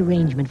basket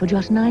arrangement for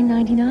just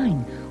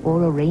 $9.99,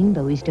 or a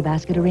rainbow Easter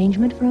basket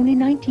arrangement for only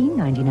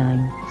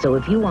 $19.99. So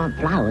if you want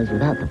flowers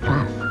without the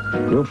fuss,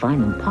 you'll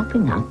find them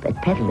popping up at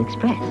Petal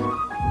Express,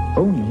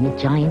 only at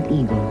Giant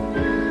Eagle.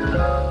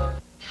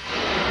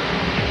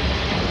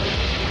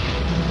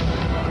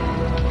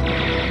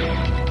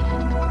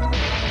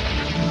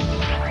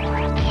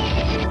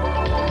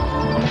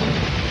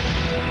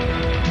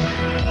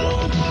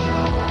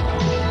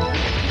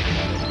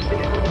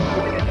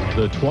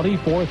 The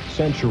 24th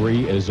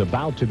century is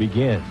about to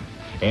begin,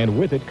 and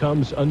with it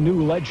comes a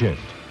new legend.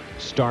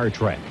 Star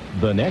Trek,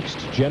 The Next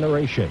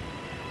Generation.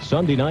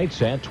 Sunday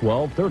nights at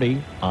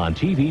 12:30 on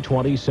TV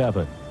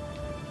 27.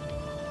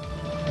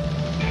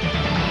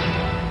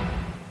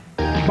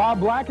 Bob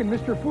Black and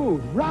Mr.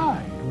 Food.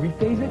 Right.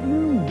 Weekdays at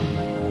noon.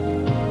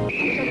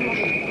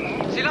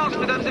 Silence,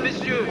 mesdames et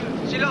messieurs.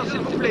 Silence,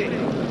 s'il vous plaît.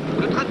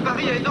 Le train de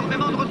Paris a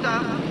énormément de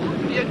retard.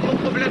 Il y a de gros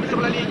problèmes sur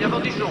la ligne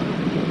avant Dijon.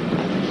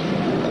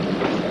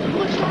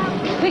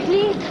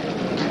 Quickly!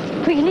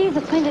 Quickly,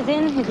 the train is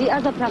in with the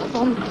other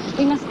platform.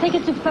 We must take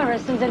it to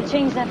Paris and then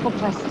change that for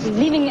Brest. He's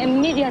leaving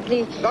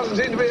immediately. Doesn't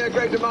seem to be a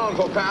great demand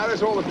for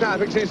Paris. All the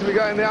traffic seems to be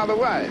going the other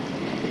way.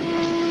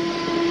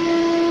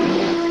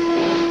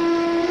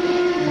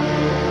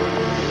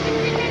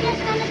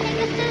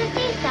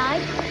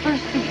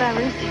 First to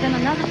Paris, then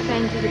another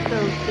train to the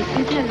coast. It's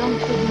simply a long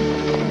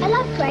journey. I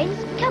love trains.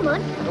 Come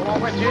on.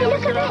 Hey,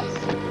 look at this.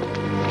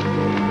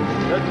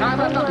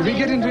 If we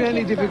get into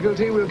any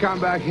difficulty, we'll come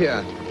back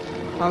here.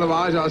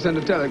 Otherwise, I'll send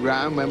a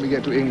telegram when we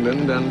get to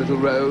England and little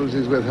Rose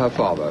is with her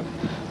father.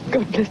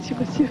 God bless you,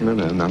 monsieur. No,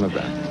 none of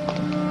that.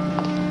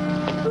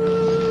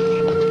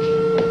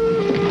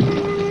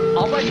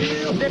 En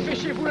voiture,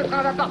 dépêchez-vous, le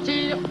train va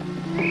partir.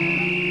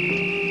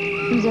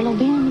 Nous allons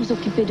bien nous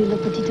occuper de la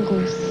petite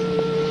Rose.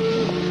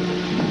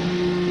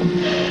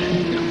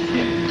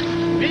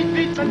 Vite,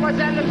 vite,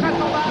 mademoiselle, le train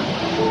s'en va.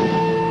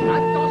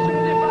 Attention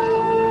au départ.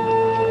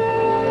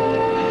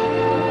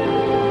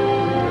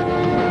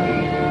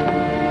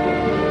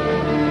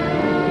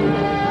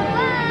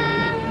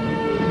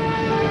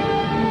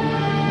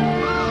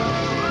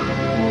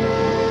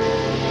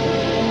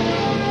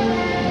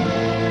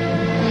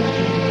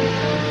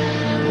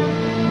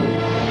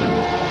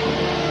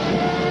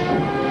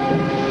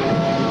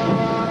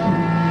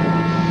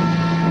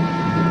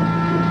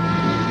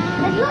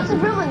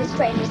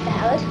 Mr.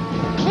 Howard.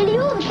 Nearly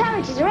all the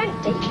carriages are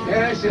empty.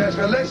 Yes,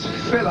 well, let's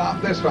fill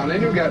up this one.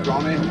 In you get,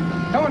 Ronnie.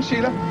 Come on,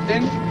 Sheila.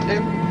 In.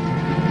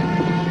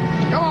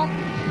 Come on.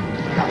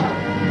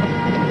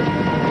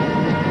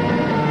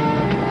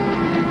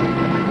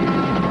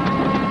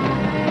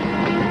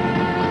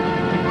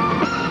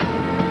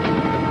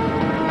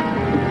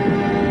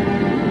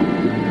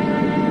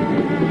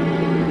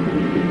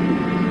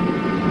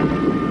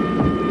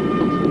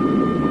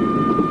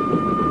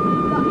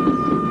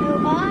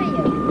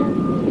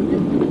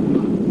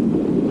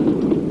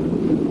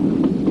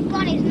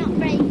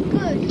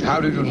 How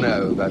did you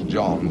know that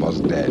John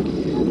was dead?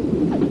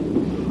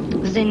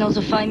 They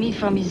notify me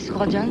from his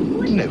squadron.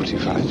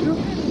 Notified you?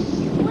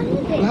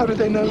 Well, how did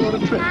they know your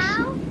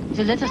address?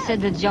 The letter said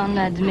that John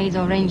had made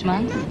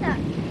arrangements.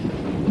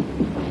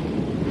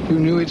 You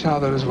knew each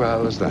other as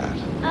well as that?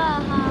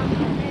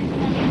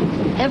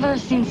 Ever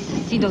since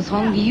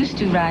Sidotron, we used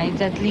to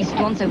ride at least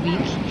once a week.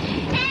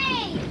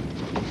 Hey!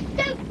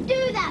 Don't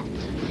do that!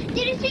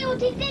 Did you see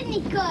what he did,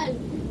 Nicole?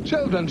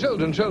 Children,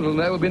 children, children,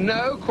 there will be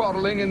no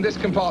quarrelling in this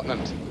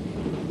compartment.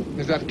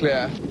 Is that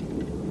clear?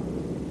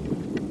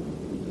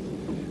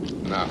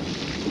 Now.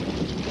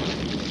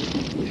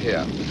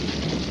 Here.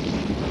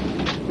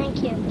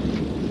 Thank you.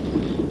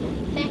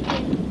 Thank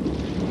you.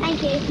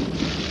 Thank you.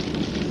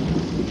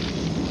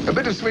 A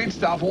bit of sweet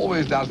stuff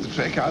always does the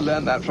trick. I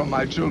learned that from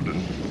my children,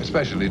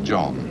 especially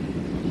John.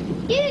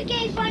 You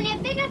gave Bonnie a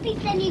bigger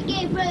piece than you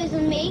gave Rose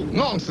and me.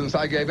 Nonsense,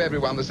 I gave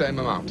everyone the same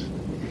amount.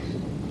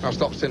 Now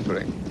stop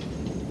simpering.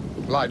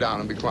 Lie down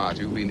and be quiet,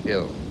 you've been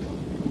ill.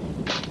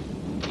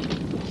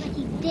 But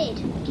he did.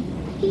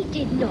 He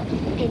did not.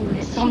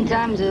 Anyway.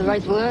 Sometimes the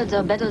right words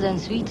are better than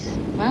sweets,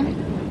 huh?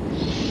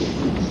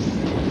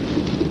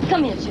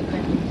 Come here,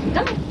 children.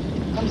 Come.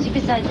 Come sit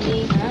beside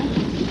me, huh?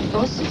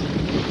 Toast.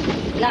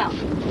 Now, I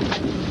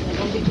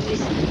want you to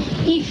listen.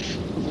 If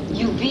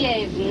you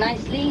behave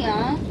nicely,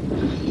 huh,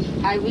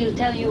 I will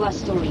tell you a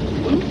story.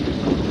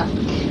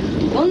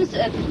 Once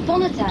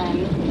upon a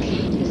time,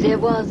 there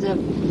was a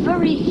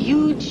very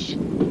huge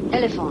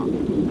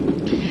elephant.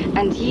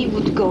 And he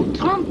would go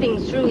tromping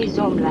through his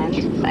homeland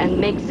and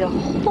make the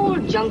whole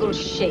jungle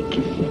shake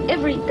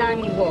every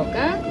time he walked,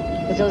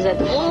 huh? So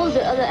that all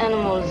the other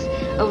animals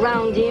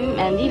around him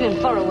and even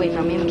far away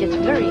from him get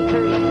very,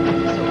 very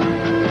angry.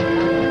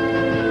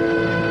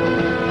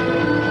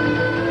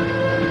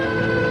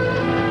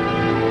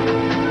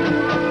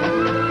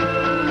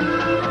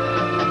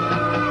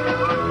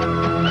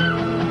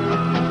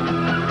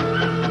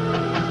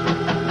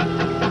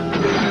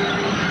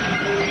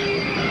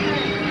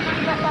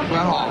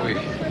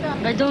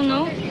 I don't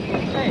know.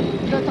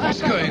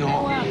 What's going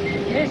on?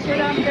 What's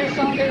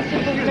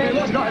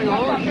going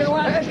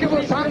on? Est-ce que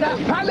vous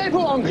parlez-vous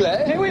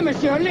anglais? Eh oui,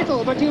 monsieur, a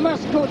little, but you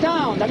must go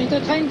down. I mean, the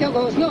train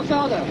goes no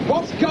further.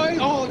 What's going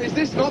on? Is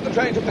this not the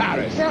train to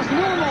Paris? There's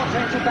no more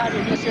train to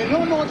Paris, monsieur.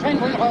 No more train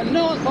will run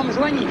north from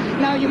Joigny.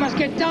 Now you must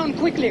get down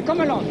quickly.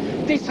 Come along.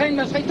 This train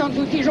must return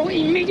to Dijon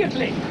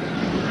immediately.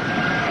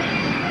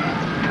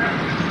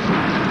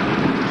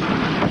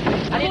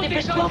 Allez,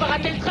 dépêche-toi, on va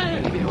rater le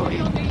train.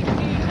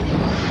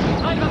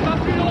 Il va pas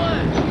plus loin.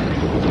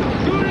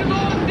 Tout le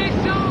monde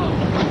descend.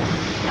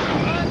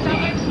 On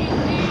s'arrête ici.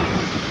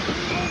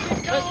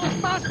 Qu'est-ce qui se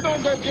passe, nom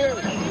de Dieu?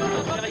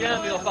 Rien,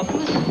 mais enfin...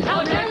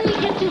 How can we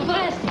get to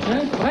Brest?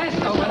 Brest?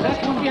 Oh, well,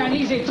 that won't be an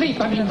easy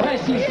trip. I mean,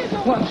 Brest is,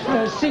 what,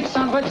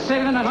 600,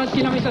 700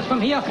 kilometers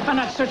from here, and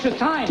at such a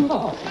time.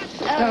 Oh.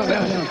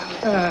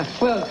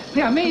 Well,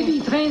 there may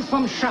be trains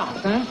from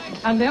Chartres,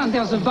 and then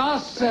there's a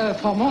bus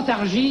for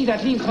Montargis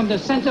that leaves from the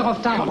center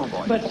of town.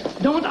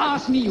 But don't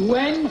ask me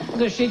when.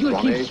 The schedule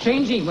keeps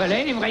changing. Well,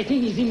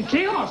 everything is in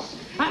chaos.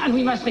 And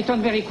we must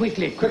return very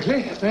quickly.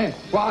 Quickly?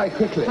 Why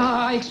quickly?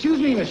 Excuse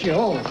me, monsieur.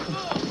 Oh.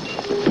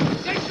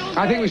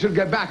 I think we should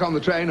get back on the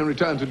train and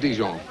return to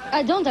Dijon.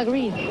 I don't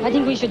agree. I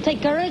think we should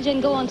take courage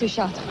and go on to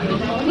Chartres.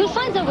 We'll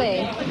find a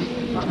way.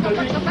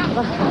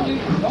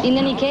 In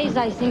any case,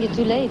 I think it's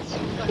too late.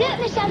 Look,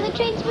 Michelle, the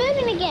train's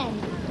moving again.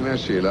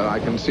 Yes, Sheila, I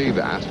can see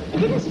that. It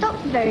didn't stop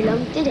for very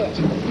long, did it?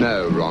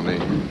 No, Ronnie.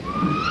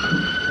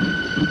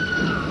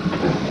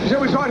 Shall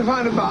we try to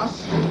find a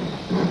bus?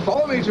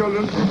 Follow me,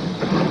 children.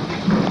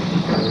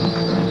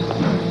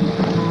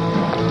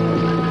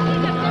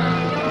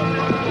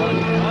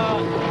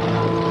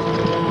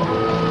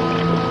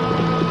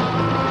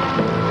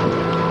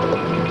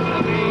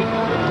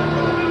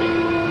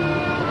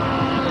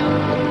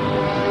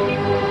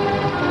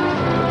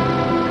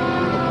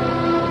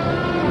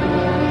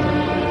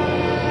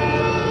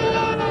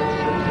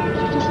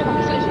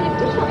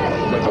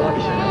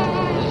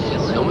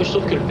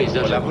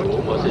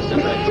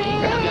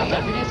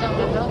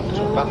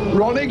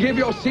 Ronnie, give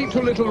your seat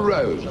to little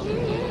Rose.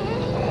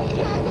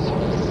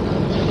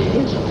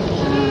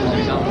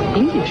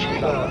 English?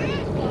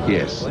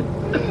 Yes.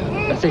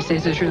 They say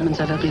the Germans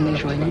are up in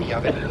Joigny.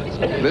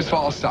 This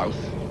far south?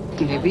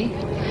 Maybe.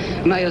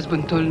 My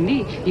husband told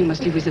me you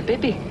must live with a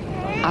baby.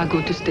 I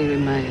go to stay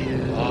with my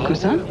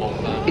cousin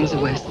in the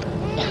west.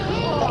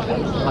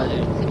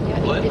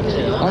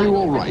 Are you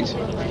all right?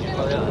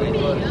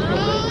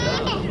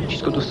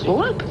 She's going to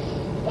throw up.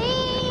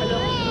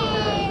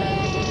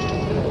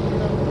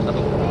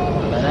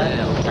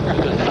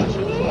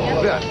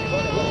 There.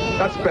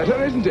 That's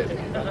better, isn't it?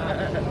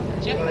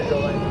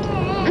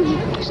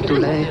 It's too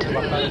late.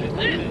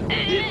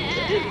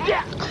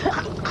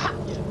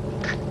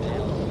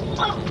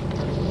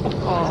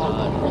 Oh,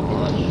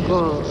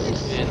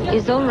 good.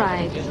 It's all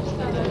right.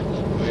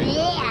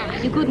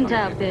 Yeah. You couldn't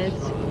help it.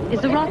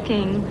 It's the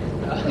rocking.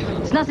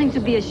 It's nothing to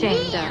be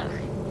ashamed of.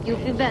 You'll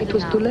feel better now. It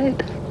was too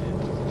late.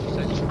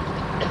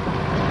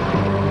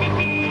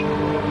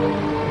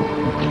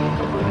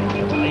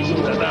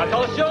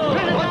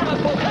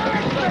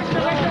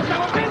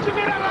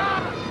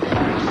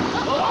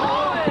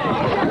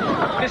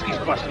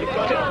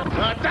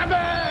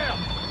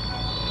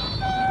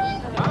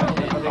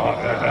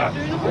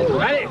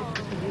 Allez,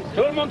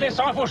 tout le monde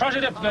descend, faut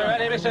changer de pneu.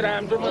 Allez, messieurs,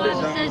 dames, tout le monde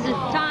descend. Says the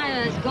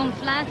tire has gone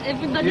flat.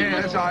 Everybody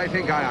Yes, I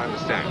think I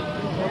understand.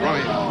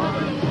 Ronnie.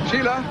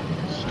 Sheila.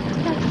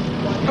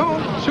 Oh,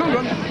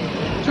 children.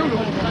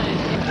 Children.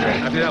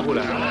 Appelez la roue,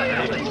 là.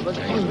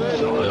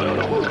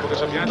 Faut que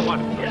ça vienne à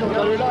droite.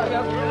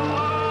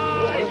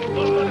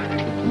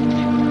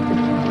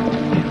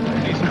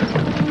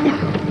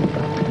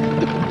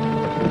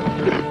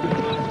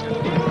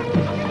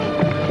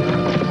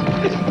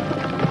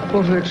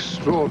 What an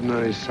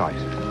extraordinary sight.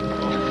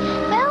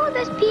 Where are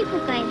those people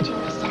going to,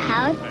 Mr.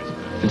 Howard?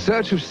 In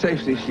search of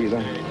safety,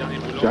 Sheila,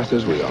 just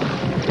as we are.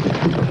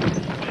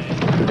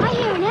 I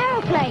hear an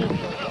aeroplane.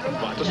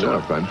 An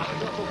aeroplane?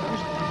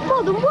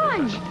 More than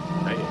one.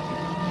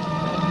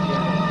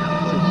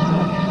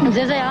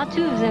 There are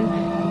two of them.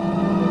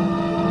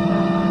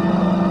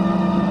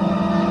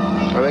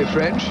 Are they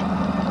French?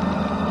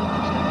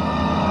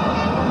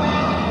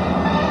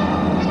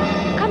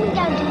 Coming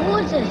down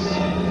towards us.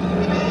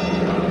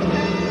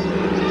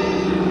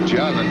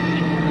 German.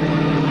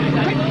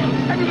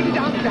 Everybody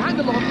down to the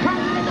handlebar,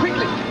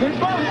 quickly.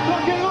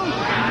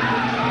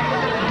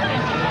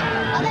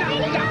 Are they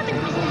really German,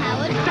 Mr.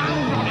 Howard?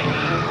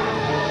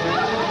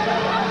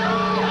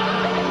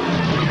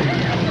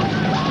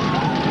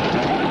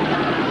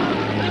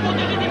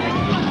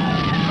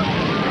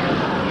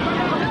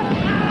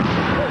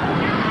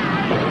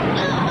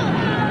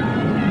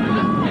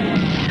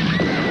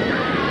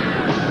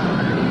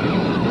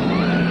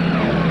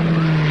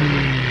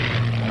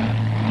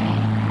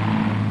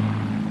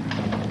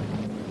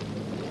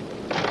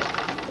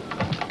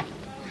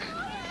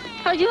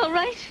 Are you all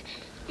right?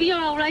 You're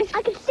all right.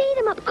 I could see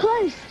them up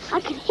close. I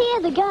could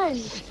hear the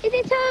guns. Is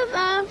it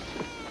over?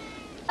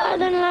 I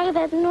don't like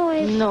that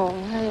noise. No,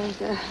 I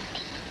don't.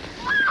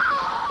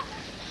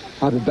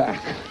 I'll be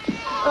back.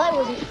 I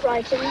wasn't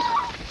frightened.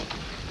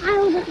 I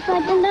wasn't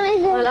frightened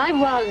either. Well, I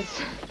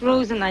was.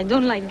 Rose and I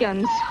don't like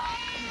guns.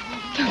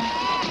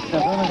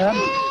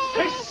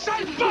 Les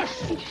sales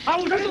boches! Ah,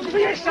 vous allez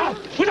payer ça!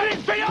 Vous allez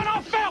payer en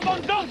enfer,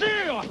 bande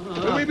d'ordures!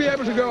 Will we be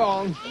able to go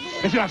on?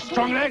 If you have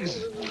strong legs.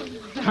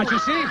 Can't you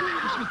see?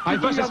 My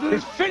bus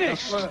is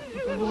finished. Allez,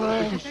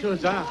 tout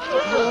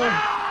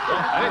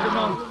le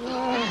monde.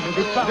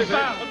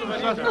 Départ.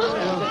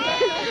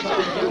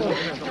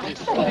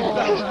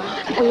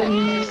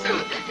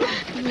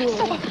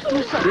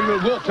 We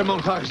will walk to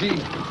Montargis.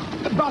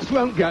 The bus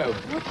won't go.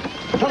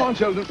 Come on,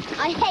 children.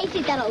 I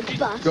hated that old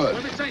bus. Good.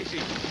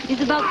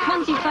 It's about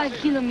 25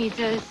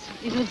 kilometers.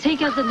 It will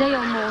take us a day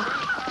or more.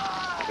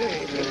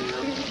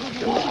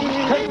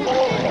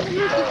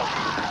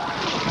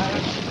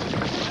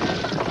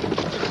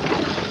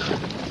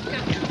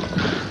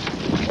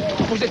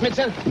 Vous êtes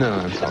médecin? No,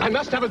 I'm sorry. I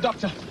must have a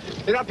doctor.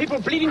 There are people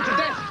bleeding to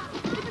death.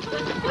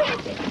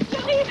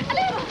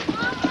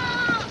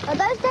 Are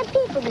those dead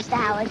people, Mr.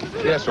 Howard?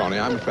 Yes, Ronnie,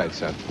 I'm afraid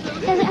so.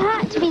 Does it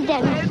hurt to be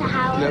dead, Mr.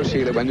 Howard? No,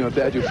 Sheila, when you're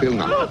dead, you feel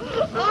nothing.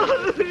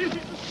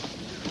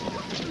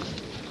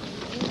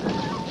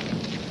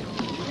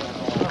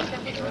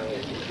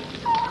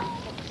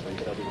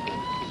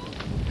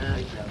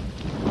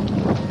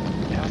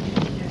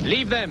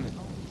 Leave them.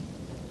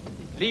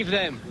 Leave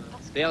them.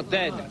 They are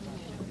dead.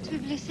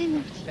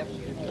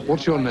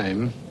 What's your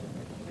name?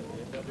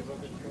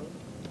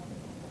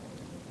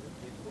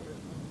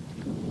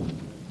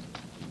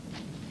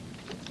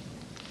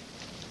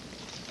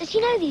 Does he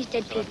know these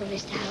dead people,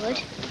 Mr. Howard?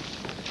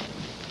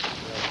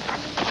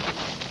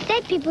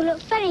 Dead people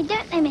look funny,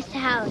 don't they, Mr.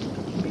 Howard?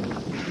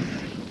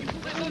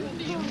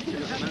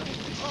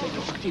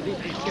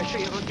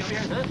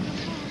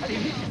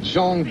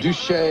 Jean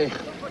Duchet,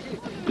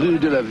 rue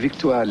de la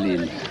Victoire,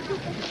 Lille.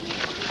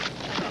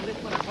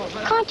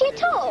 Can't you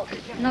talk?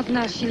 Not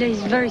now. Sheila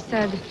is very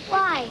sad.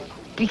 Why?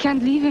 We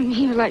can't leave him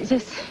here like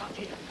this.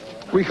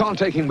 We can't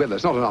take him with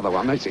us, not another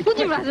one. It's... Would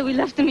you rather we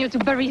left him here to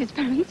bury his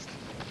parents?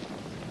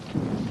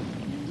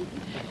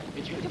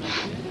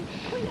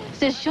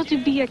 There's sure to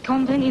be a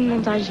convent in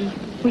Montargis.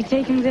 We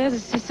take him there, the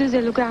sisters,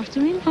 they look after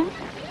him, huh?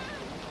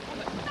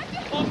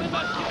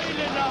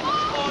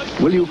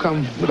 Will you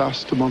come with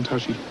us to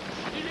Montargis?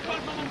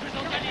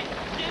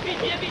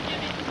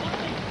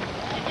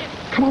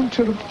 Come on,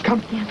 children,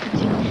 come.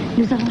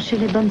 Nous allons chez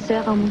les bonnes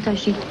sœurs à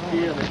Montargis.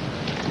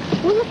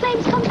 Will the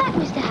flames come back,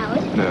 Mr.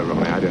 Howard? No,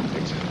 Ronnie, I don't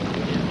think so.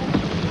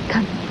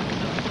 Come.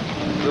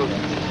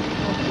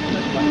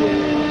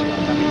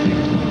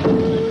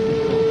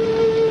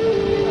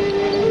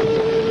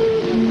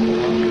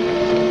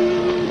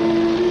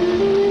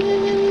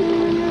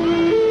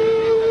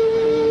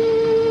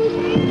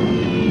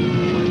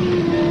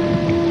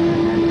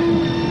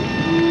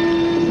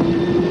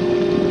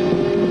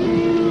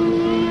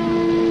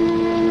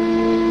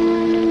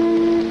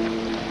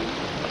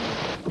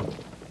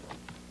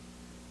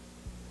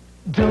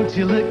 Don't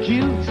you look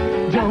cute?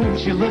 Don't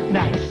you look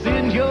nice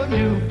in your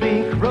new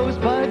pink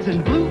rosebuds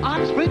and blue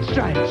Oxford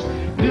stripes?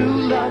 New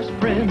Love's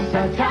prints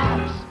are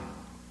tops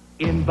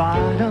in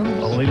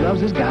bottoms. Only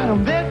Love's has got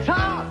them. They're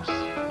tops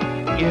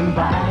in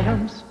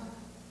bottoms.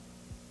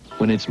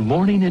 When it's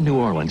morning in New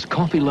Orleans,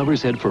 coffee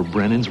lovers head for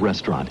Brennan's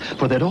Restaurant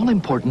for that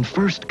all-important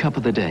first cup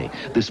of the day.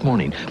 This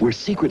morning, we're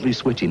secretly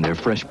switching their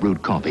fresh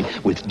brewed coffee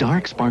with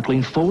dark,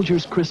 sparkling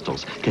Folgers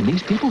crystals. Can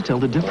these people tell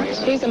the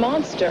difference? He's a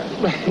monster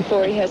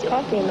before he has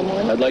coffee in the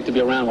morning. I'd like to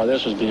be around while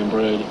this was being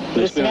brewed.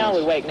 The smell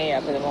would wake me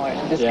up in the morning.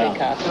 This big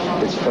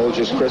coffee. It's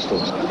Folgers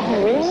crystals.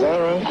 Oh, really?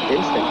 Thorough,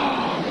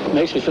 instant.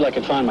 Makes me feel like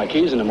I'd find my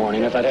keys in the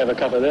morning if I'd have a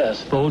cup of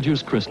this.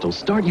 Folgers crystals.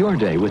 Start your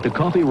day with the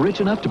coffee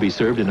rich enough to be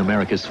served in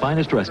America's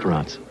finest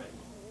restaurants.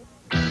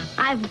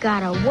 I've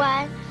got a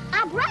what?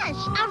 A brush.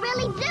 I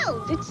really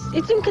do.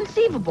 It's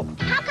inconceivable.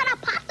 How could I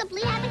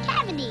possibly have a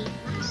cavity?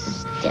 This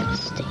is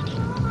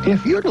devastating.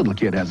 If your little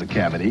kid has a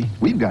cavity,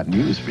 we've got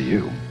news for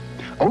you.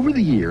 Over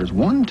the years,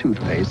 one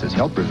toothpaste has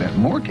helped prevent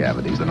more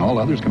cavities than all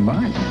others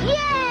combined.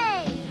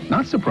 Yay!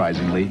 Not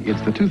surprisingly,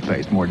 it's the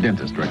toothpaste more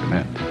dentists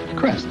recommend.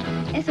 Crest.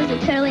 This was a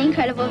totally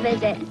incredible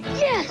visit.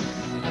 Yes!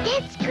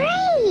 It's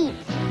great!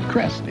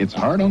 Crest. It's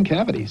hard on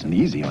cavities and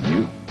easy on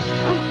you.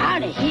 I'm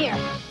out of here.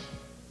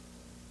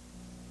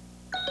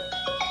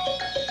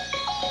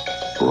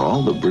 For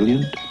all the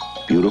brilliant,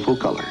 beautiful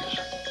colors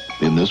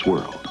in this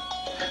world,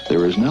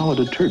 there is now a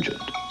detergent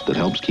that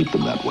helps keep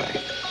them that way.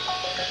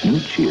 New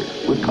Cheer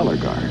with Color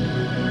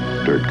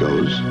Guard. Dirt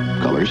goes,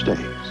 color stays.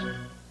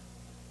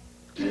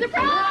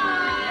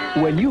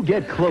 When you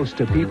get close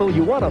to people,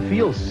 you want to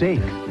feel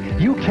safe.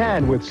 You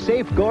can with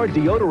Safeguard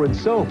deodorant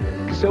soap.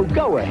 So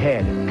go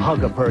ahead,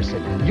 hug a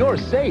person. You're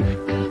safe.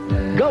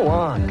 Go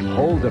on,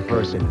 hold a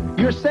person.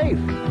 You're safe,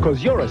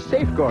 because you're a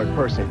Safeguard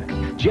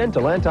person.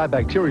 Gentle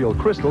antibacterial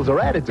crystals are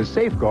added to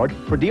Safeguard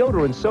for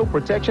deodorant soap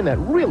protection that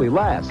really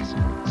lasts.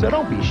 So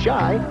don't be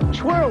shy.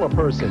 Twirl a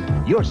person.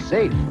 You're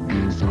safe.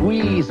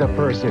 Squeeze a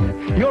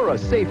person. You're a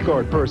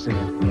Safeguard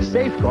person.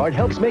 Safeguard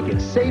helps make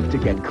it safe to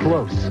get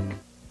close.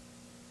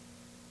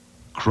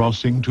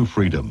 Crossing to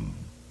Freedom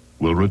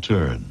will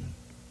return.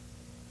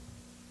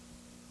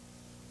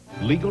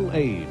 Legal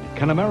aid.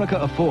 Can America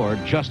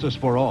afford justice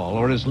for all,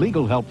 or is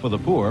legal help for the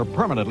poor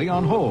permanently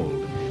on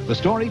hold? The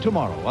story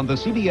tomorrow on the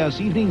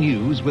CBS Evening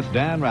News with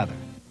Dan Rather.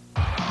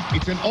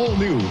 It's an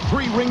all-new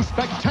three-ring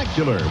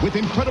spectacular with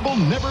incredible,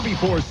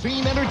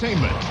 never-before-seen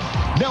entertainment.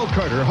 Nell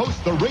Carter hosts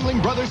the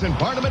Ringling Brothers and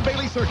Barnum and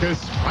Bailey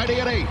Circus Friday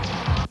at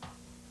 8.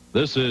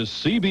 This is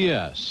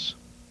CBS.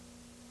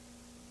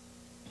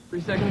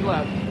 3 seconds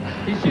left.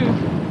 He shoots.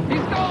 He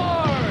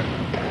scores!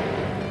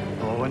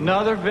 Oh,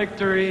 another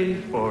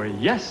victory for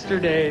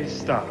yesterday's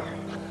star.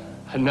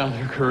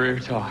 Another career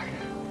talk.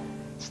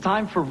 It's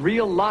time for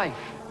real life.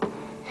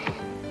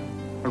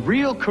 A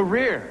real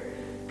career.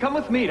 Come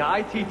with me to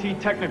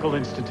ITT Technical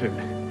Institute.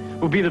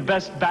 We'll be the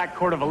best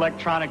backcourt of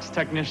electronics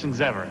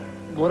technicians ever.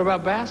 What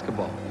about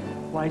basketball?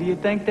 Why do you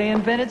think they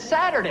invented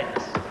Saturdays?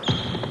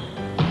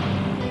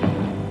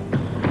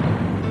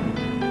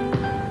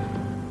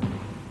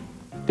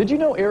 Did you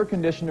know air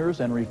conditioners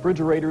and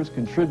refrigerators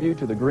contribute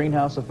to the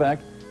greenhouse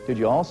effect? Did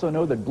you also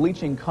know that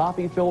bleaching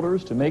coffee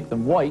filters to make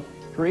them white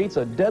creates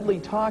a deadly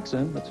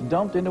toxin that's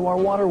dumped into our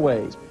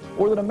waterways?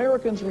 Or that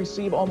Americans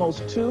receive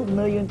almost 2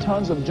 million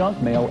tons of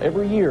junk mail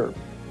every year?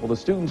 Well, the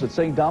students at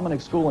St.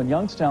 Dominic's School in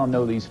Youngstown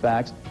know these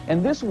facts,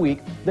 and this week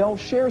they'll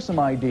share some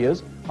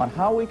ideas on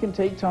how we can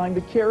take time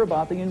to care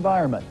about the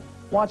environment.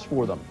 Watch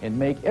for them and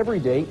make every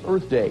day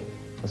Earth Day,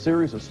 a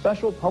series of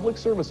special public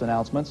service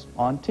announcements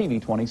on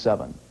TV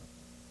 27.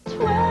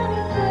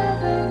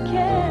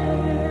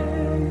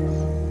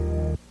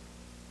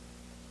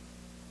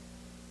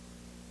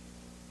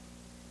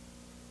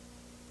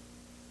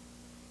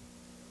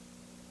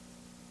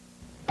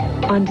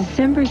 On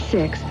December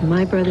 6th,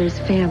 my brother's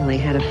family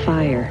had a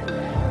fire.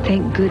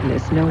 Thank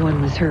goodness no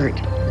one was hurt.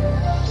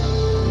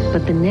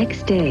 But the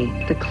next day,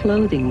 the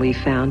clothing we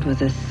found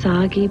was a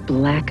soggy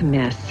black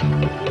mess.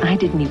 I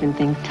didn't even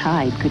think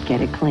Tide could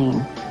get it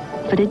clean.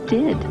 But it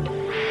did.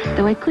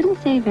 Though I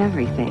couldn't save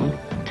everything,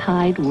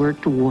 Tide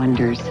worked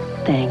wonders.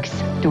 Thanks,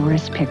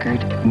 Doris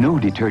Pickard. No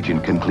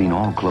detergent can clean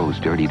all clothes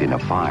dirtied in a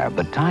fire,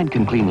 but Tide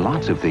can clean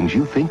lots of things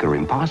you think are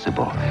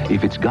impossible.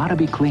 If it's gotta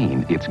be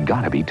clean, it's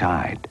gotta be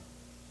Tide.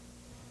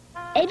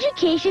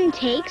 Education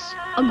takes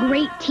a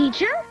great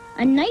teacher,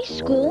 a nice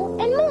school,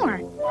 and more.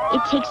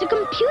 It takes a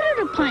computer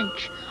to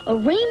punch, a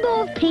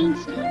rainbow of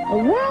paints, a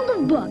world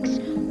of books,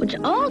 which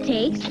all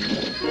takes...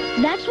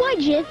 That's why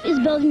Jif is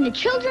building the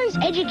Children's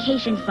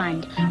Education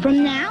Fund.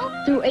 From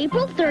now through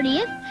April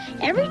 30th,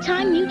 every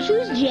time you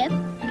choose Jif,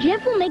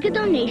 Jif will make a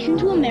donation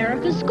to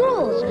America's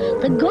schools.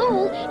 The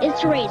goal is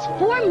to raise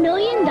 $4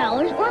 million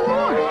or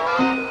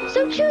more.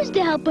 So choose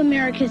to help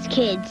America's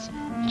kids.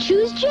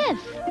 Choose Jif.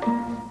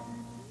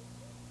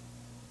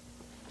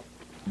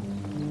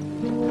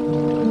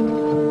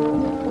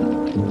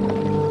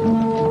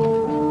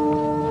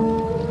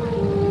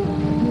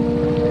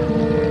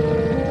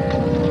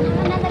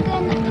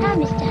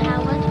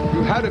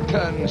 Had a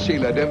turn,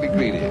 Sheila, don't be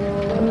greedy.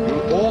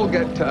 You'll all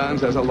get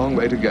turns, there's a long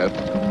way to go.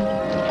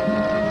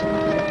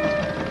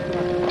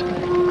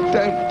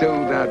 Don't do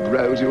that,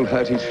 Rose, you'll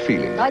hurt his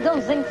feelings. I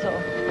don't think so.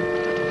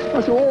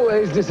 But you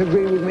always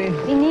disagree with me.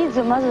 He needs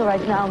a mother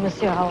right now,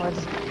 Monsieur Howard.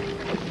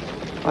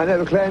 I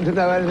never claimed to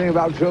know anything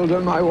about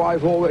children. My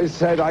wife always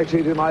said I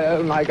treated my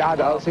own like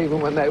adults,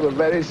 even when they were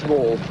very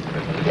small. Look,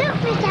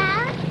 Mr.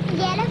 Howard,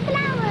 yellow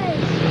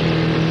flowers.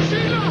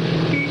 Sheila!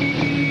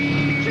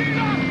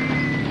 Sheila!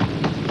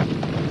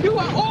 You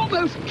are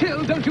almost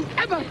killed. Don't you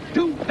ever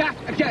do that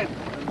again.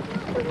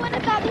 But what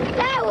about the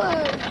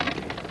flowers?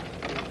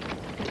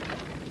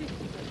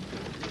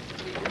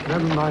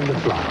 Never mind the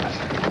flowers.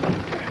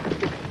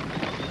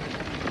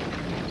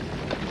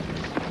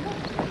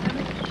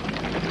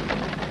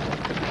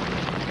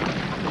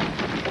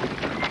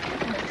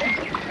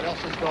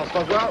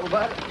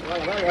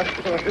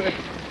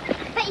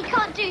 But you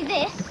can't do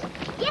this.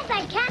 Yes,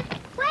 I can.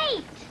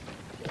 Wait.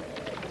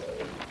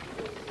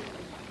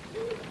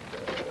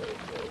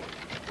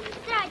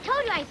 There, I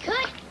told you I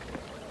could.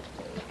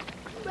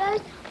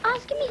 Rose,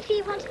 ask him if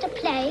he wants to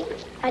play.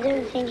 I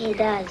don't think he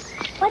does.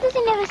 Why does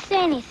he never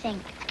say anything?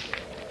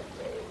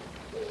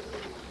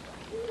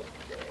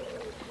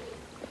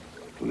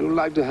 Would you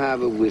like to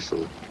have a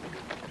whistle?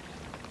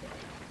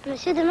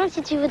 Monsieur demande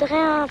si tu voudrais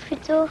un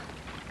flûteau.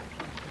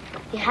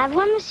 You have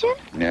one, monsieur?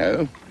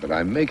 No, but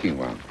I'm making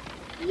one.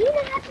 You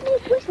know how to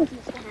make whistles,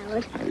 Mr.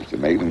 Howard. I used to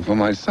make them for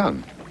my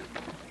son.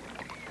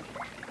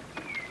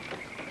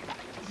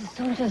 The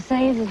soldiers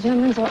say the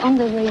Germans are on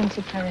their way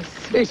into Paris.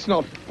 It's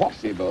not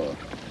possible.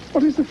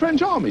 What is the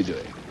French army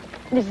doing?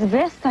 It's the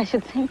best, I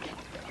should think.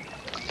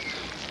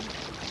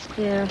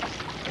 Here,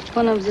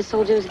 one of the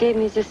soldiers gave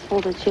me this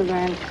for the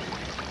children.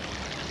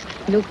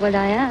 Look what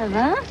I have,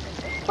 huh?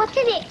 What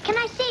is it? Can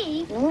I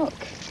see? Look.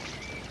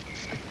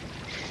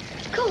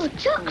 Cool,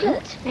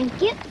 chocolate. Thank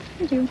you.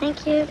 Thank you.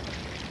 Thank you.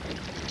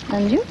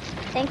 And you?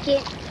 Thank you.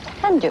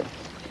 And you.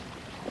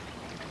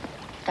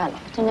 Alors,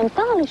 tu n'aimes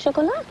pas le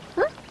chocolat,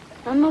 hein?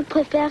 Maman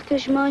préfère que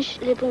je mange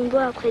les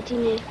bonbons après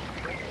dîner.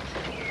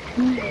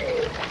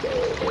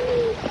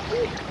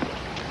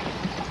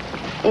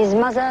 His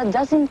mother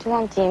doesn't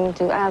want him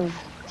to have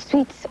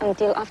sweets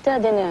until after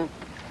dinner.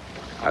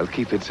 I'll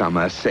keep it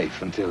somewhere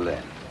safe until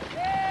then.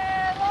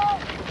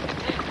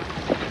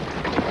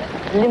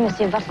 Le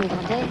monsieur va se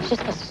garder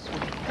jusqu'à ce soir.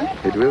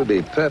 It will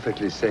be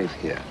perfectly safe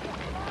here.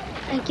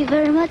 Thank you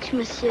very much,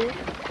 monsieur.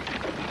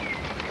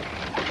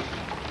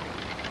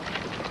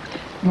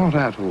 Not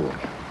at all.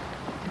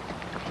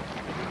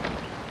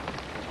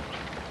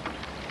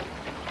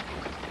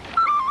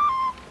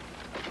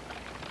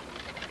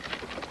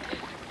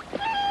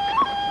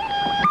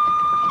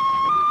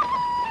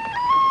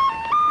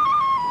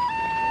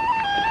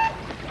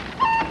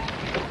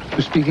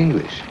 You speak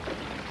English?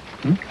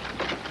 Hmm?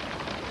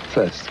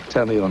 First,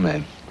 tell me your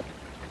name.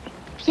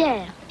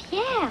 Pierre.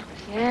 Pierre.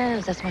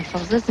 Yes, that's my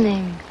father's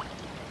name.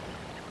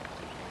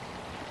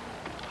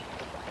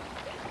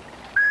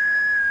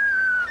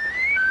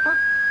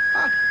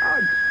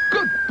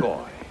 Good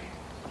boy.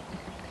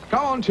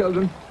 Come on,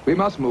 children. We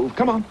must move.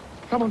 Come on.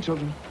 Come on,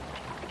 children.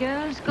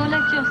 Girls,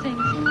 collect your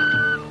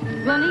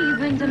things. Ronnie, you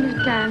bring them in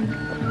the can.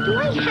 Do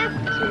I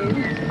have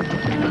to?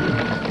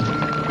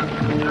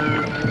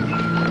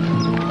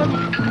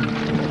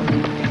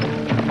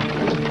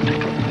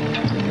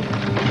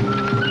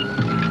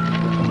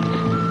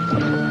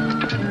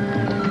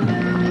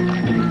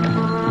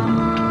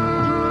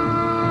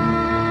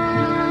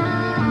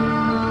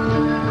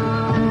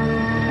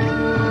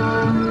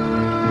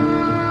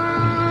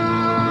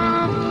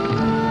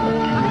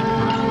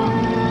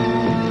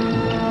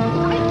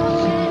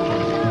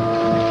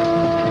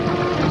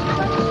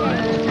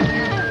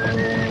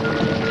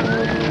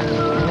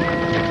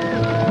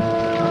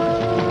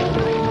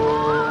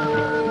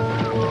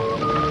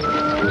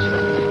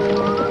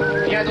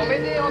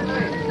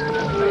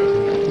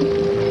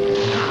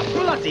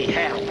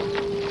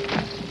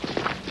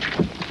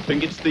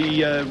 Think it's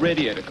the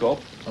radiator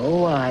corp?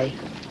 Oh, aye.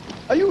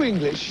 Are you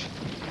English?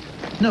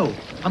 No,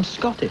 I'm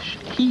Scottish.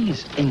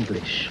 He's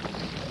English.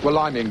 Well,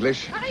 I'm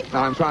English.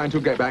 I'm trying to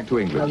get back to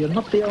England. Well, you're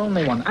not the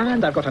only one.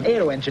 And I've got an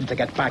aero engine to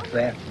get back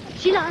there.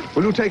 Sheila.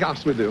 Will you take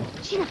us with you?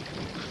 Sheila.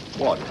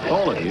 What,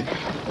 all of you?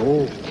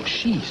 Oh,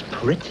 she's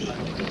pretty.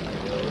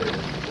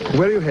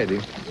 Where are you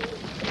heading?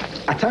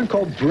 A town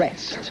called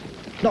Brest.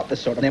 Not the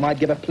sort of name I'd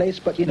give a place,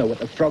 but you know what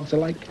the frogs are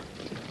like.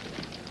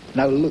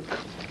 Now look,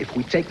 if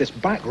we take this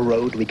back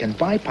road, we can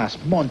bypass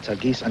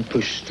Montargis and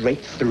push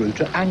straight through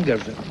to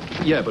Angerville.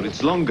 Yeah, but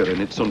it's longer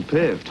and it's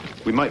unpaved.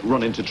 We might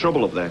run into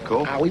trouble up there,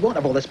 Corp. We won't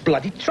have all this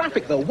bloody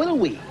traffic, though, will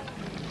we?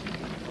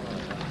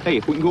 Hey,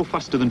 if we can go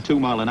faster than 2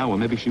 miles an hour,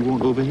 maybe she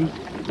won't overheat.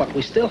 But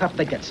we still have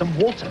to get some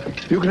water.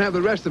 You can have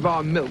the rest of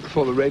our milk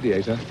for the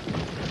radiator.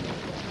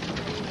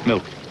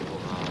 Milk.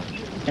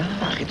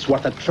 It's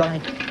worth a try.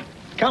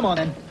 Come on,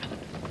 then.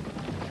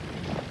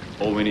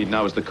 All we need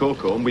now is the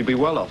cocoa and we'd be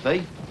well off,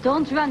 eh?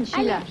 Don't run,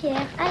 Sheila. Allez,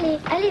 Pierre. Allez,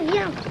 allez,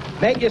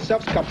 viens. Make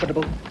yourselves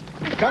comfortable.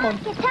 Come on.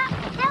 Get up.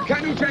 Help.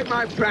 Can you take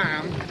my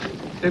pram?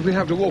 If we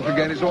have to walk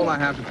again, it's all I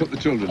have to put the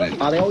children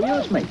in. Are they all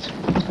yours, mates?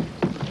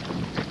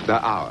 They're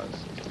ours.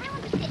 I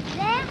want to sit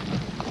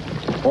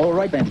there. All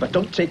right, then, but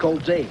don't take all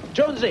day.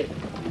 Jonesy!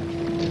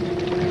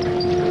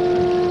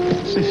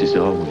 This is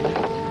all.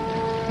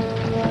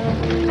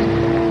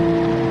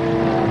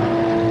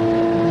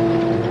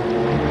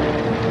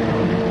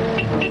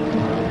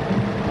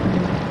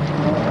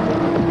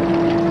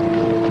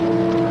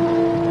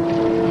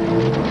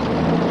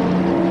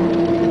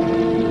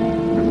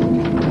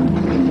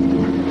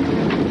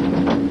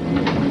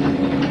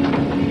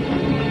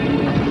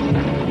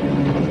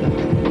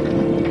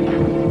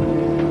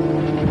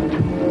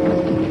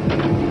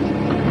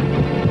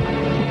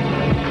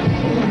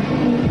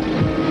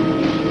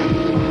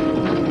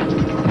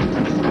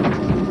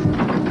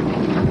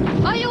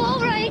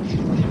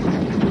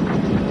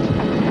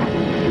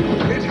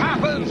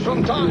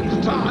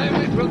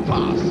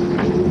 pass.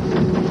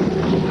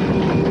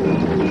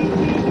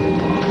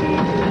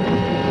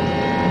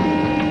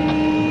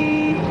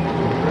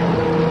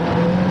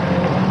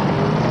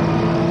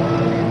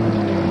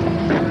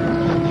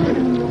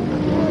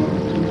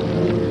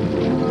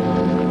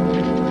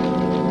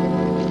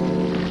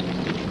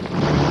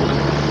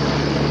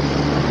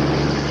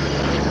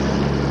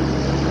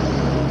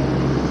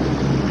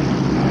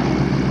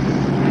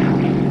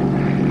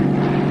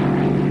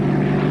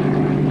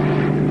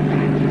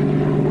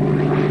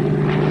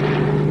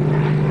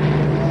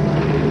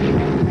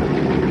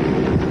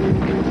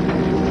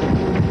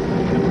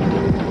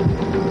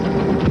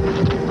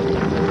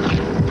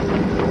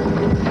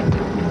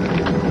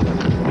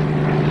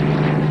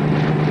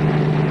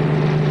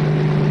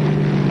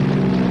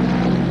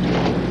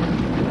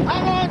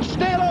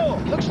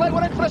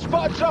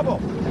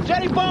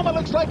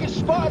 Looks like he's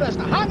spotted us.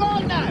 Hang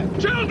on now!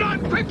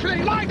 Children,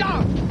 quickly, lie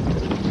down!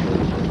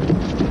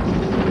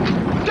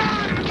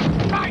 Damn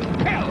my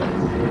pills!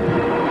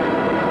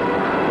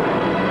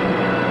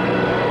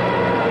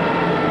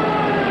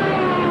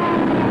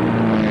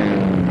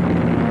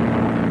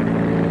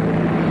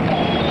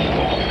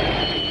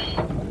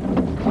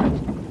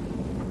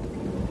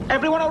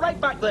 Everyone all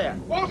right back there?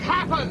 What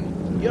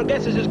happened? Your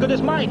guess is as good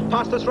as mine.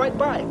 Passed us right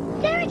by.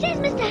 There it is,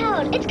 Mr.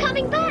 Howard. It's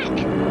coming back.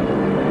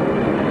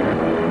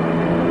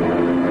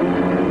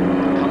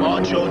 Come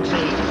on, Jonesy.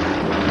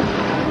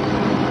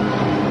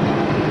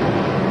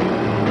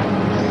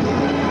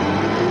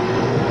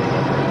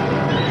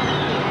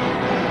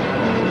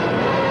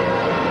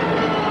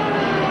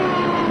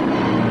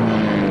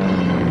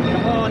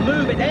 Come on,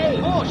 move it, eh?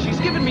 Oh, she's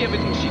given me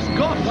everything she's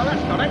got. Well,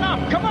 that's not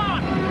enough. Come on!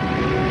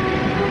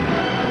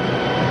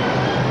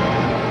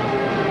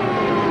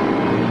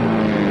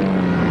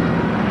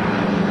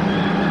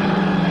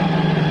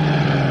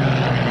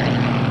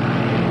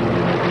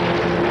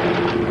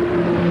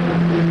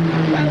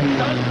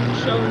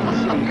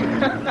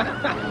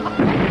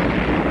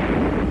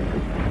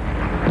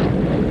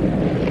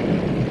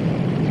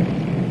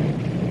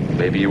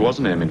 Maybe he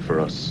wasn't aiming for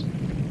us.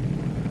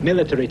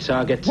 Military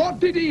target. What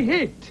did he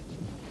hit?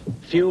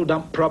 Fuel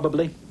dump,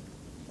 probably.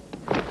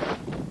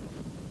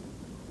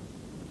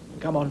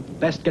 Come on,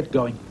 best get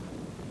going.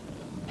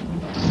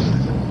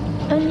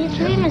 Only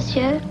 3,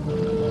 monsieur.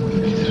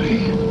 Only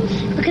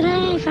 3? We could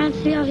only find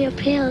 3 of your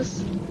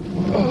pills.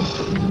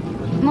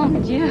 Oh.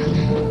 Mon Dieu.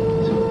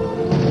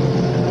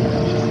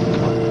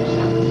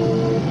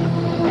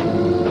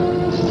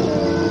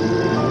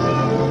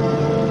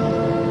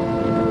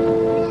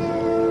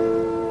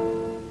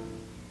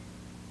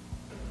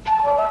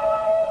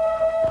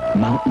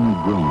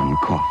 Mountain-grown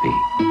coffee.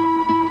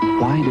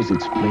 Why does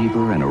its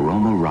flavor and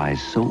aroma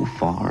rise so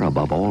far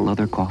above all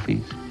other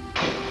coffees?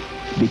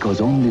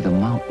 Because only the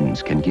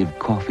mountains can give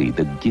coffee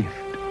the gift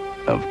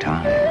of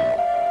time.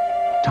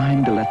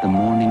 Time to let the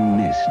morning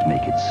mist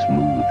make it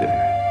smoother.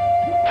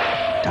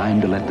 Time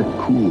to let the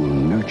cool,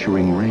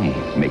 nurturing rain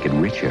make it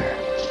richer.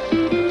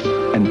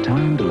 And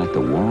time to let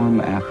the warm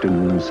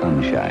afternoon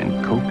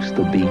sunshine coax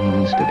the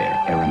beans to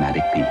their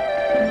aromatic peak.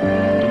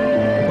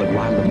 But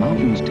while the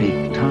mountains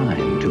take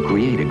time to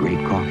create a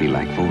great coffee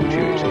like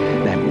Folgers,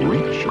 that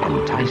rich,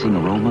 enticing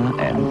aroma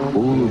and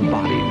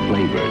full-bodied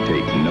flavor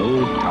take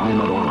no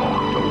time at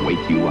all to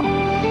wake you up.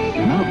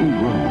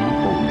 Mountain-grown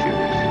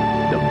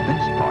Folgers, the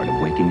best part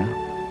of waking up.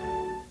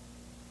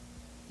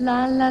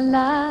 La la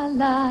la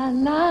la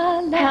la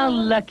la. How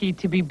lucky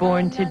to be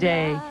born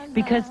today,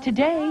 because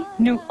today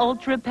new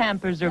Ultra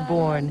Pampers are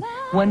born.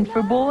 One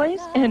for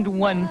boys and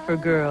one for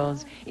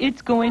girls.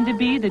 It's going to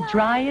be the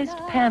driest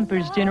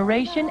Pampers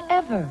generation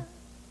ever.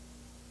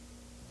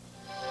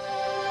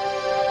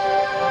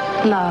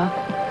 Love.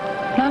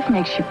 Love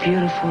makes you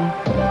beautiful.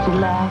 You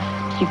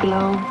laugh, you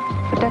glow,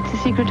 but that's the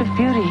secret of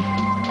beauty.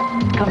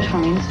 It comes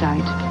from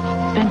inside.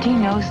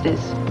 Pantene knows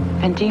this.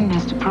 Pantene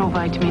has the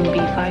Pro-Vitamin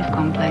B5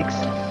 complex.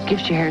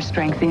 Gives your hair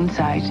strength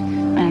inside.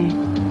 And,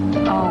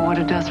 oh, what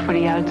it does for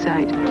the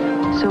outside.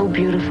 So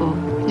beautiful.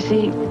 You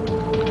see,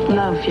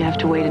 love you have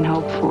to wait and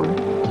hope for.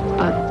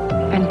 But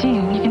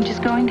Pantene, you can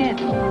just go and get.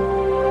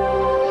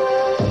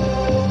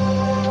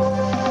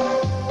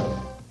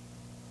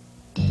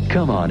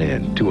 Come on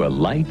in to a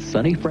light,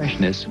 sunny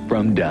freshness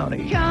from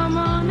Downey. Come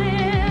on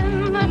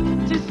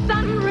in to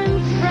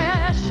Sunrise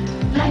Fresh.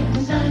 Light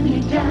and sunny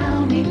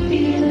Downey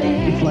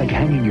feeling. It's like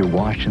hanging your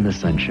wash in the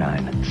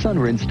sunshine.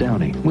 Sunrinse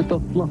Downey with the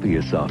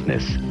fluffiest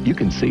softness. You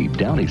can see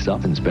Downey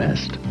softens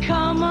best.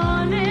 Come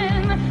on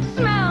in,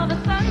 smell the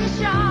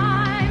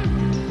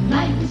sunshine.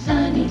 Light and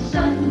sunny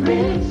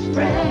Sunrise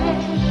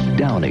Fresh.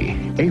 Downey,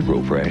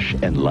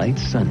 AeroFresh and light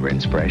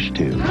Sunrinse Fresh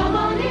too. Come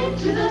on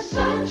into the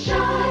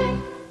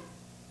sunshine.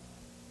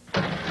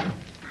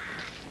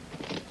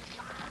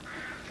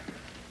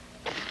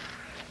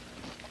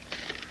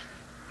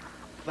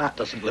 That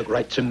doesn't look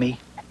right to me.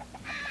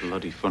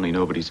 Bloody funny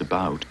nobody's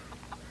about.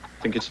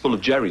 Think it's full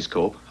of Jerry's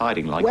Corp,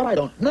 hiding like... Well, I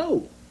don't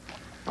know.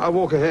 I'll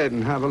walk ahead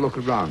and have a look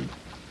around.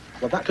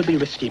 Well, that could be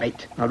risky,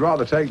 mate. I'd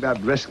rather take that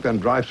risk than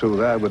drive through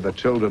there with the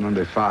children and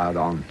be fired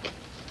on.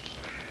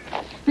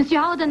 Monsieur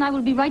Howard and I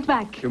will be right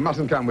back. You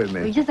mustn't come with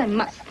me. Yes, I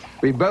must.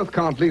 We both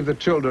can't leave the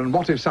children.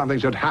 What if something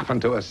should happen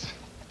to us?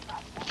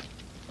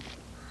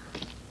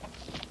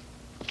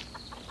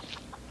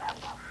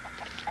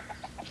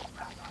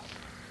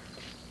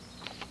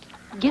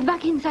 Get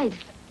back inside.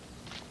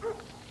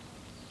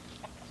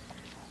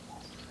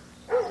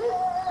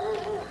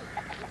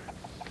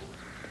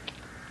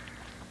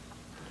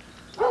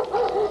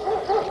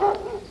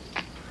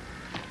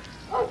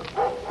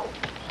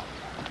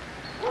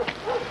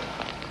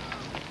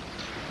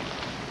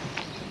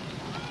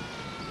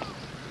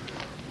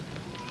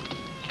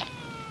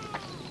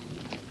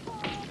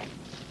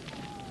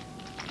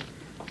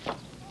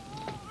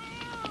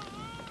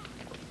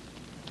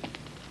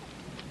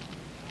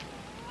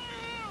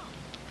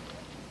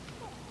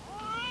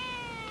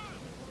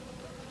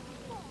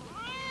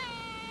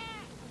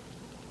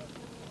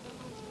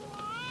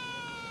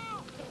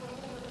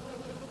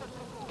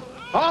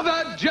 Are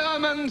there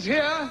Germans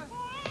here?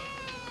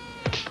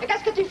 Mais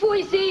qu'est-ce que tu fous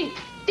ici?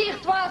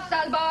 Tire-toi,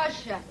 sale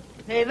boche!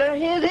 They were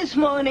here this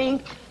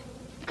morning.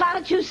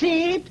 Can't you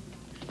see it?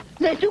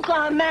 They took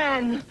our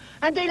man,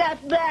 and they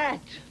left that.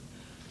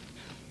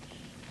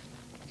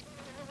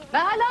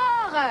 Ben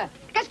alors,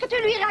 qu'est-ce que tu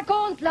lui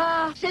racontes,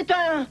 là? C'est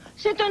un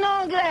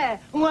Anglais,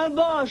 ou un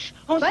Boche,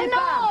 on Ben sait non,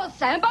 pas.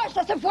 c'est un boche,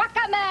 ça se voit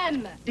quand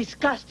même!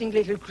 Disgusting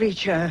little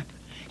creature.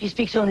 He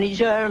speaks only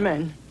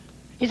German.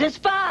 He's a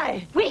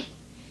spy. Oui,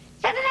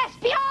 c'est un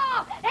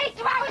espion! Et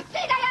toi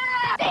aussi,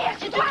 d'ailleurs!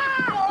 Tire-toi!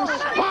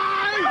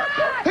 Spy!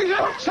 He's a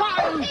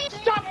child!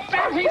 Stop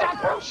backing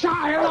up,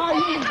 child!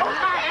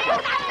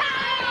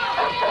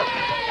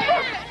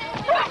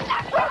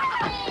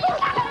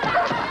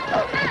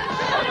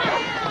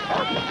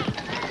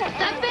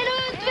 Tapez-le,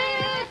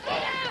 vite!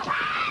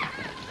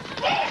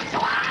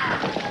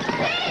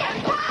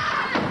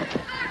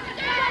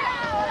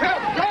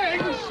 They're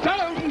throwing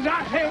stones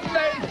at him.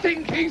 They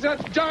think he's a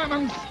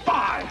German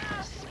spy.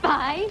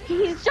 Spy?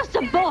 He's just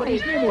a boy.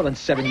 He's no more than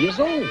 7 years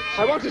old.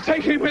 I want to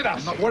take him with us.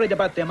 I'm not worried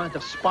about the amount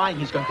of spying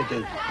he's going to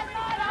do.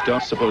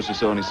 Don't suppose you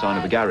saw any sign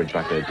of a garage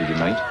back there, did you,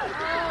 mate?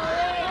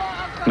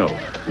 No.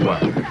 Well,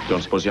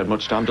 don't suppose you had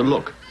much time to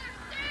look.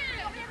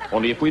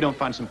 Only if we don't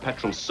find some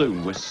petrol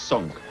soon, we're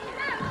sunk.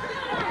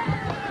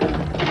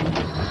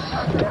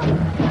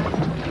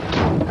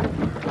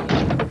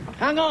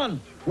 Hang on.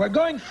 We're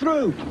going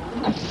through.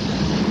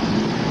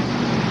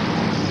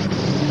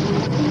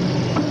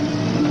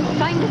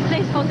 Find a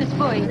place for this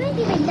boy. Thank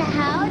you, Mr.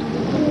 Howard.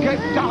 Get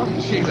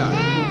down, Sheila.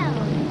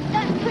 No,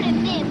 don't put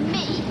him near me.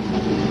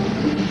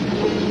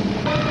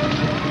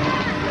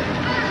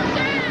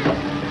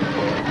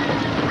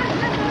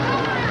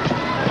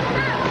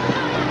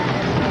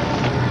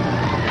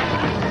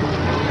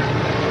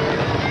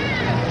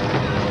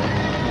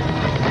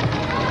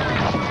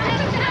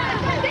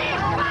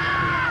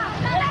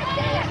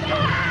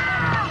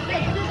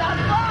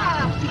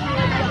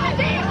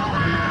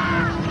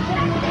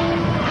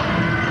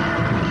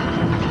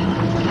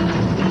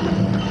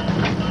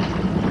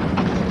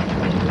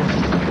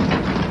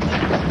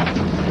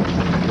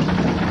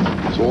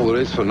 That's all there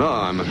is for now,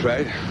 I'm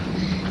afraid.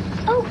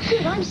 Oh,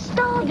 kid, I'm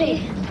starving.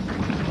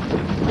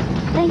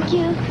 Thank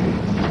you.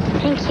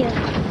 Thank you.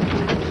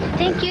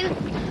 Thank you.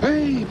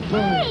 Hey,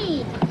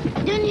 Hey!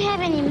 Don't you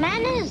have any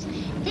manners?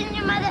 Didn't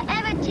your mother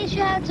ever teach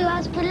you how to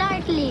ask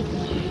politely?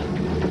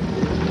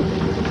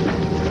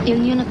 Il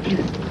n'y en a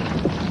plus.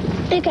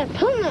 Ik heb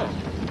Hunger.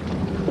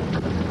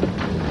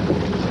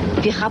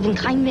 Wir haben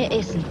kein mehr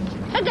Essen.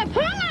 Ik heb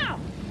Hunger!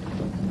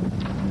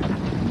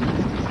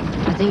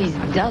 I think he's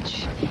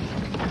Dutch.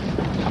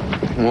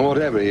 Well,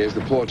 whatever he is,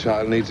 the poor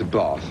child needs a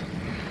bath.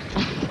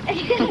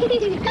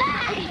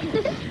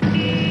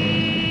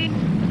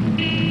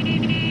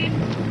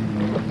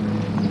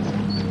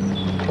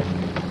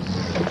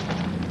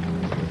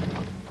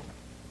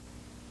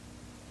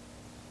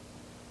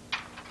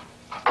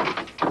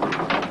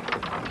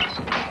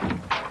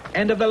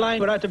 End of the line,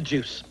 we're out of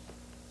juice.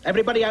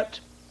 Everybody out.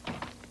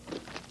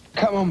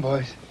 Come on,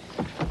 boys.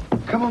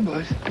 Come on,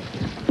 boys.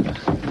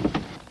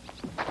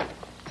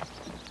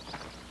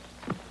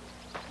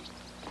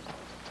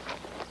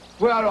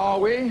 Where are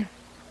we?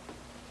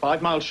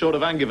 5 miles short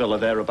of Angeville or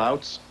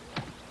thereabouts.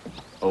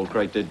 Old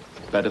Crate did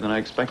better than I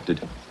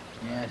expected.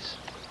 Yes.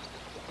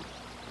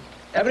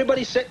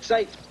 Everybody sit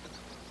tight.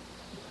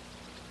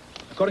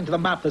 According to the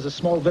map, there's a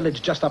small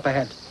village just up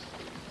ahead.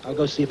 I'll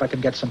go see if I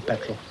can get some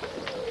petrol.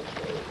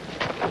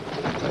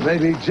 There may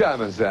be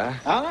Germans there.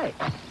 Aye.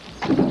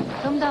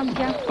 Come down,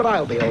 Pierre. But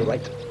I'll be all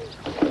right.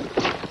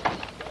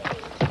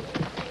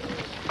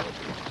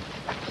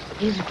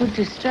 It's good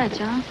to stretch,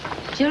 huh?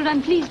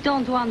 Children, please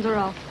don't wander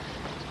off.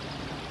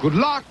 Good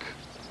luck.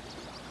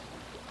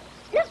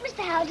 Look,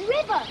 Mr. Howard, the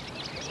river.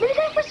 Will you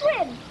go for a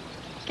swim?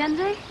 Can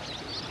they?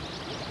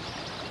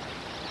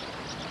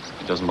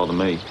 It doesn't bother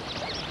me.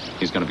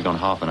 He's going to be gone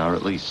half an hour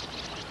at least.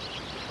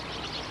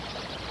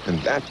 In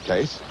that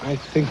case, I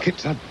think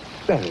it's a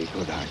very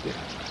good idea.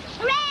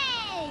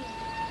 Hooray!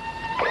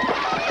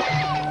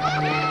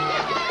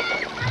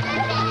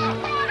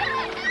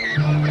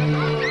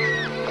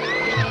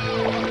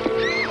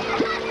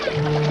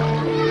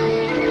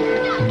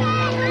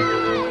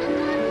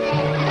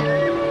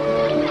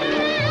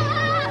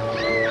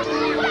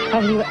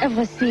 Have you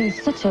ever seen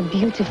such a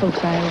beautiful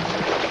child?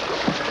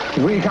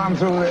 If we come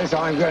through this,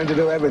 I'm going to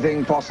do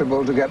everything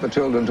possible to get the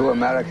children to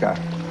America.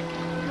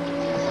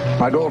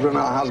 My daughter and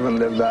her husband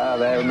live there.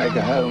 They'll make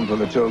a home for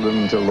the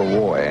children until the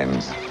war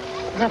ends.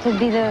 That would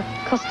be the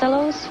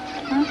Costellos,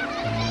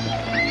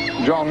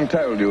 huh? John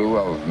told you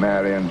of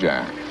Mary and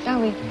Jack. Are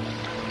we?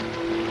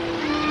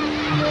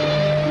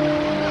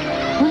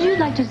 Would you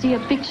like to see a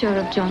picture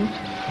of John?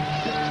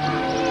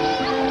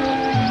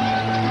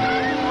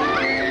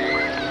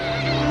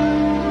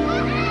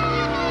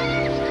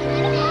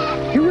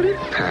 You were in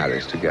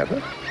Paris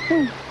together?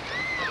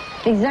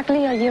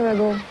 Exactly a year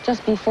ago,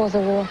 just before the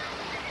war.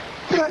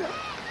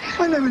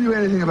 I never knew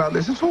anything about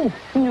this at all.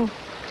 No.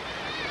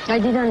 I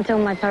didn't tell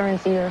my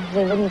parents either.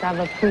 They wouldn't have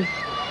a clue.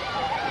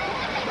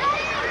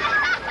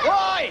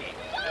 Why?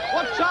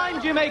 What time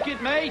do you make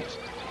it, mate?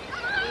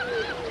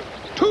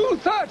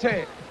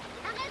 2:30.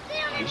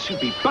 He should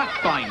be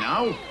back by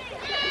now.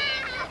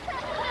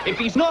 If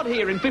he's not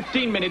here in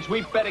 15 minutes,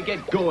 we'd better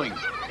get going.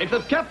 If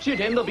they've captured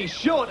him, they'll be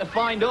sure to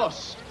find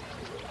us.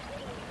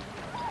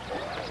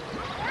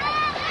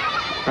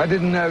 I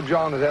didn't know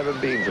John had ever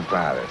been to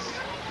Paris.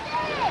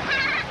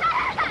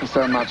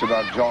 So much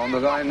about John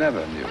that I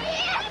never knew.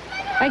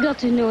 I got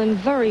to know him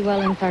very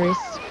well in Paris.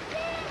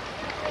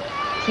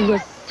 He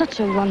was such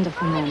a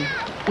wonderful man.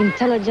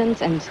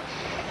 Intelligent and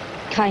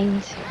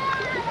kind.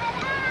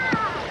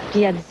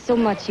 He had so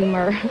much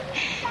humor.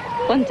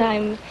 One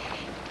time,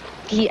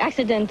 he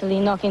accidentally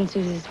knocked into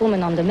this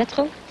woman on the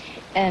metro,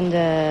 and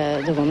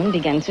the woman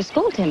began to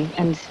scold him.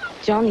 And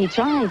John, he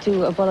tried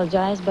to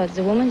apologize, but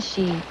the woman,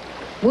 she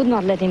would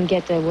not let him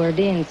get a word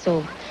in.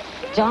 So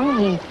John,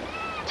 he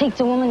takes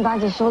the woman by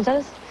the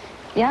shoulders,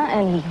 yeah,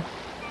 and he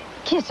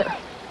kisses her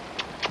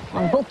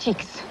on both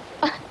cheeks.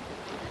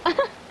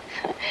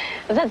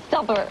 That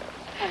stopped her.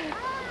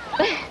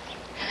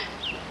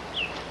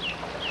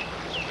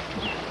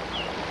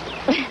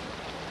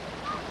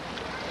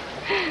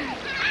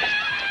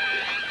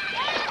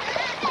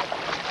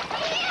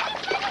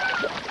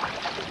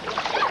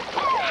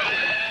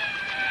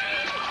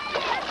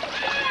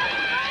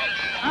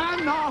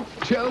 Enough,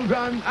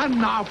 children,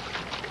 enough.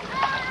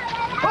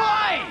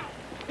 Oi!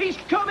 He's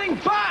coming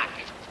back!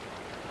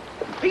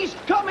 He's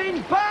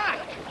coming back!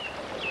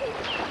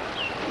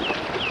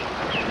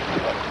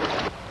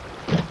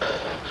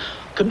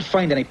 Couldn't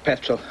find any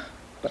petrol.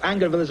 But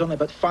Angerville is only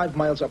about 5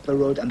 miles up the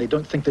road, and they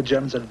don't think the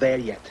Germans are there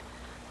yet.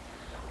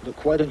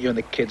 Look, why don't you and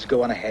the kids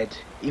go on ahead?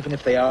 Even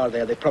if they are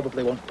there, they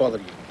probably won't bother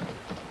you.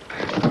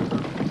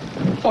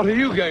 What are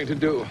you going to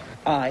do?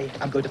 I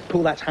am going to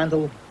pull that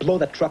handle, blow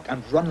the truck,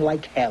 and run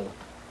like hell.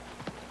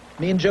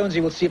 Me and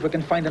Jonesy will see if we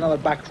can find another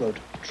back road.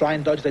 Try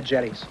and dodge the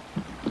jerrys.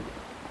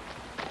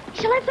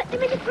 Shall I put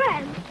them in the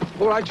ground?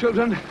 All right,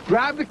 children,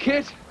 grab the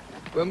kit.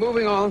 We're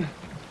moving on.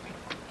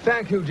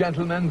 Thank you,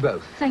 gentlemen,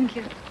 both. Thank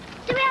you.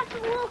 Do we have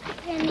to walk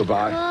again?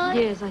 Goodbye.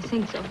 Yes, I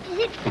think so. Is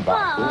it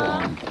Goodbye. Go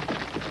far? on.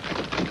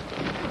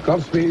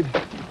 Godspeed.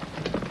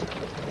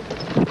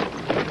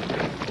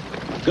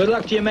 Good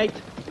luck to you, mate.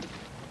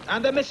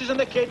 And the missus and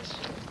the kids.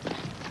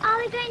 Are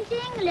we going to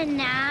England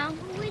now?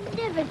 We're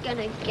never going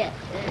to get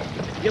there.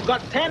 You've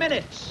got 10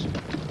 minutes.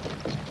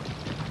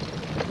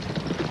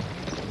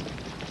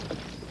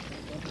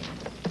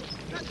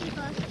 Not too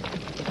fast.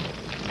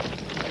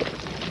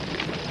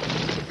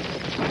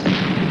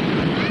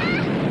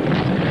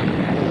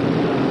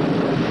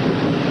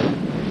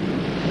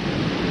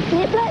 Did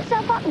it blow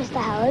itself up,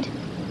 Mr. Howard?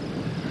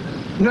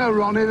 No,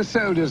 Ronnie, the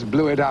soldiers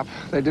blew it up.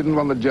 They didn't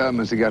want the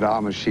Germans to get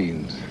our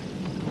machines.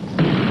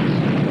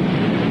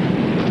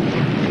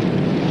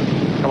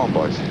 Come on,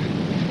 boys.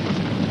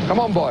 Come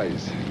on,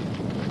 boys.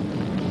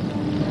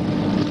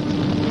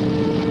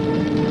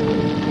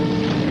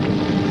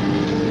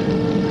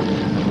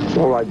 It's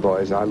all right,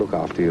 boys. I'll look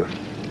after you.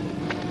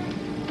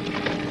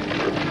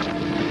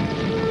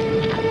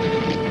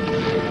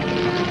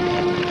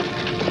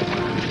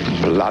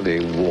 Bloody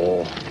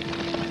war.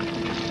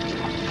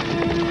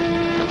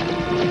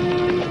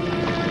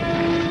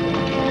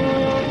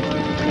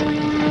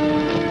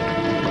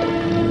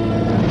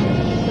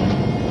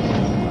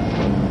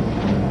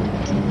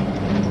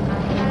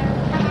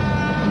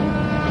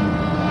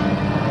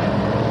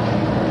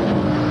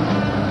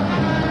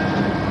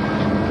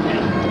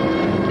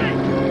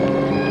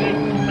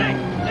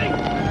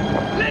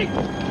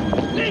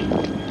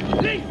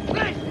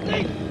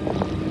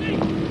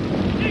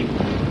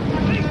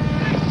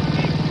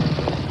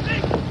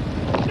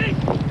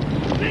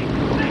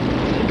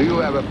 Do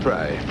you ever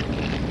pray?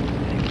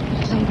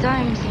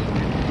 Sometimes.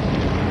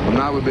 Well,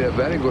 now would be a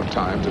very good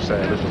time to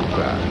say a little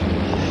prayer.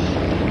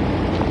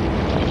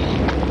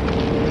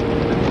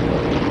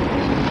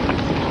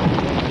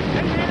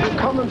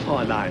 Willkommen,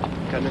 Fräulein.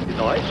 Können Sie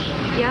Deutsch?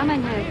 Ja,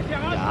 mein Herr.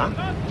 Ja.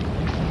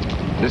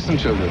 Listen,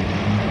 children.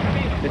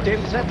 Mit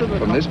dem Zettel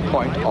From this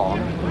point on,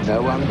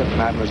 no one but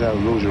Mademoiselle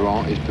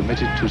Rougeron is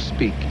permitted to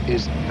speak.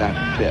 Is that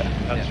clear?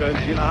 Ganz schön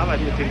viel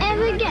Arbeit mit dem...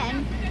 Ever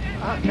again?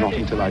 Not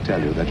until I tell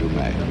you that you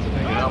may.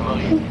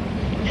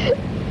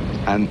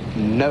 And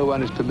no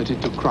one is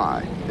permitted to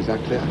cry. Is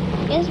that clear?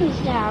 Yes,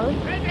 Mr. Howard.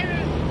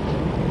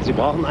 Sie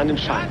brauchen einen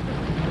Schein.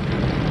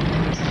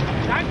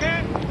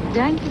 Danke.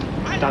 Danke.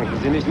 Danken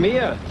Sie nicht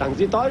mir, danken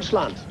Sie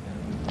Deutschland.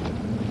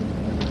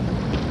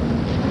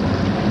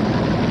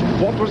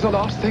 What was the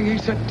last thing he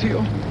said to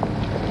you?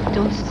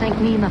 Don't thank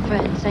me, my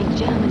friend. Thank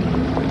Germany.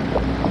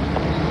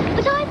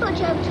 But I thought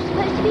Germans were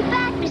supposed to be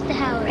bad, Mr.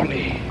 Howard.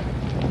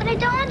 But I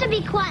don't want to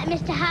be quiet,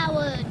 Mr.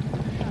 Howard.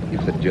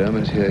 If the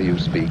Germans hear you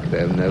speak,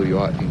 they'll know you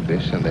are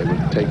English and they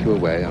will take you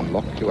away and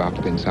lock you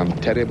up in some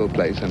terrible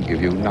place and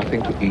give you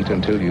nothing to eat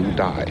until you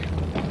die.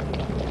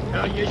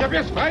 Ich hab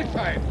jetzt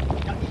Freizeit.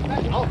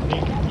 Auch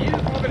nicht.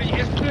 Jedes Mal, wenn ich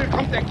essen will,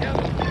 kommt der Kerl.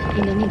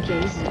 In any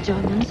case, the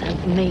Germans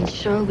have made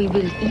sure we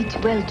will eat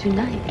well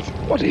tonight.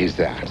 What is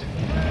that?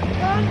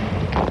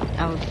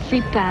 Our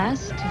free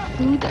pass to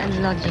food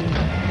and lodging.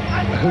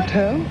 A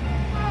hotel?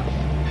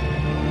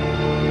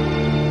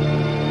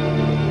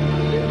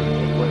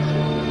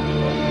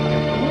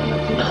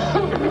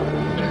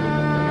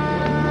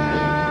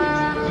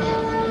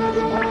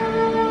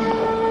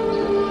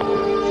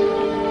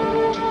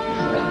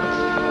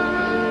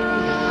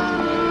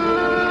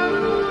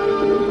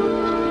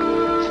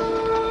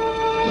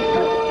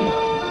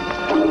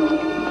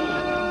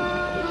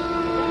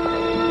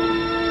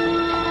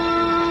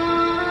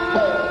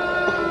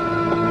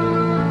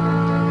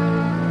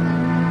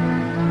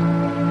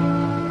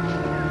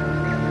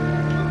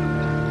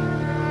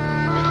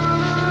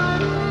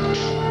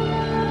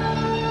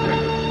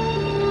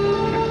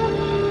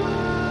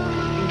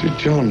 Did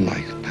John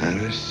like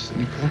Paris,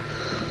 Nicole?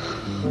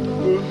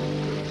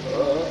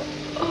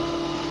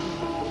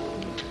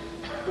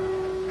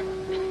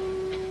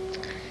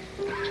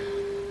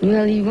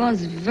 Well, he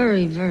was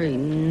very, very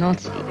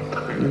naughty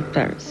in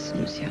Paris,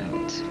 Monsieur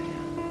Howard.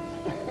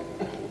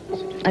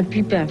 I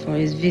prepared for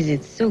his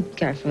visit so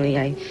carefully.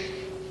 I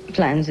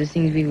planned the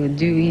things we would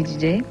do each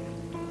day.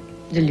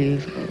 The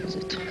Louvre, the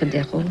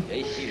Trocadero,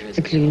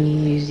 the Cluny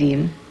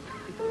Museum.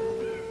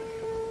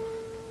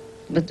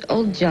 But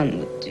all John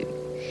would do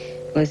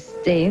was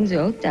stay in the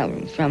hotel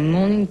room from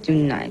morning to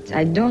night.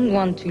 I don't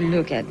want to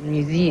look at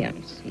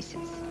museums, he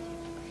says.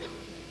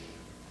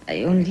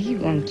 I only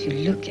want to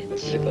look at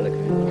you.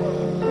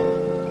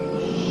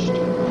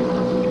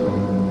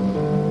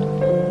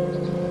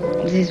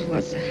 This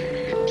was the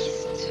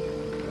happiest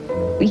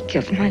week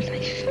of my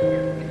life.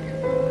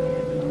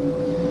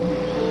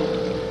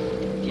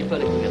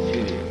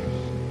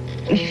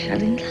 We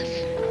fell in love.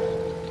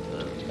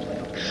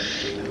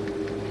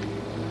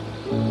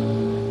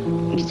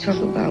 We talk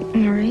about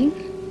marrying.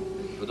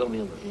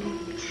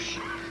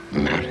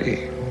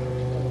 Marry?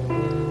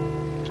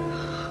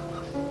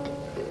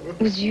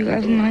 Would you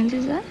have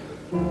minded that?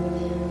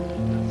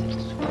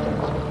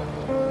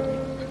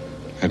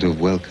 I'd have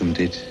welcomed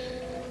it.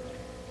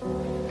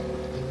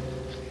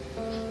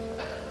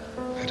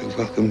 I'd have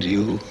welcomed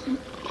you.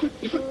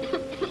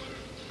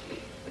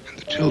 And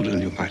the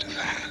children you might have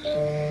had.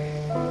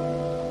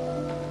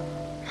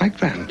 My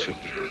grandchildren.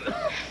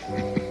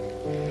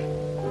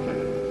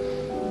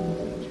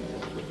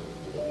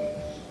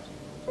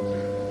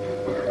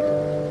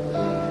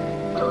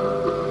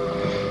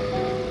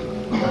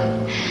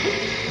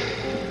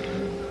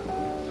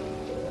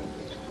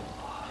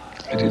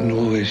 I didn't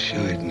always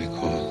show it,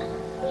 Nicole.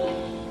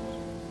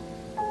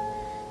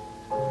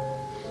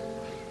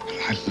 But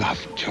I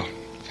loved John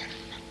very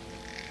much.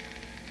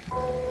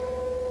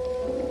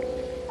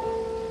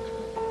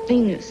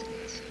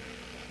 Innocent.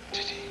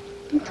 Did he?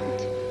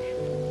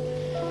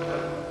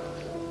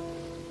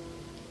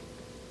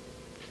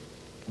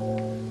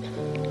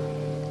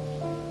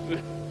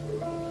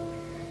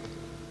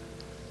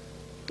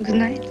 Good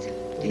night,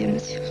 dear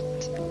Monsieur.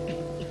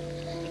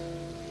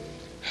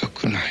 Oh,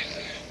 good night.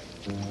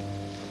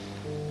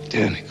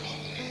 Dear Nicole.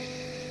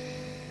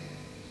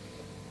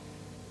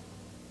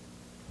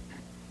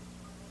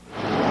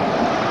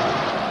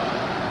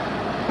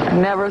 I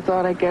never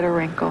thought I'd get a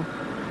wrinkle.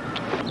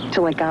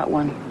 Till I got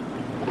one.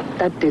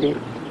 That did it.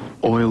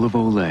 Oil of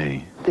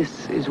Olay.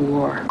 This is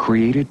war.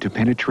 Created to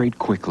penetrate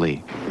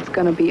quickly. It's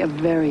gonna be a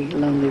very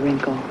lonely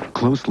wrinkle.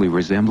 Closely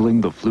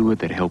resembling the fluid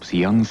that helps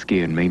young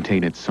skin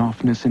maintain its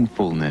softness and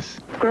fullness.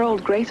 Grow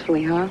old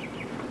gracefully, huh?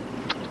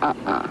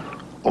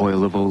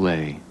 Oil of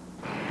Olay.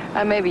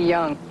 I may be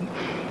young,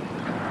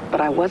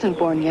 but I wasn't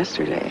born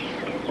yesterday.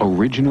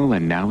 Original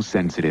and now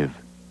sensitive.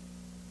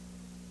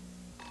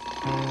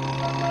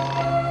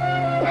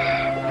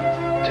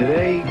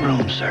 Today,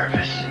 room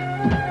service.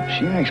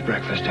 She makes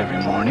breakfast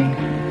every morning.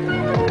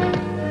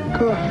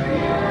 Coffee.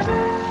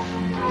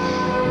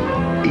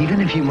 Even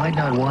if you might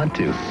not want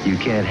to, you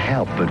can't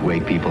help but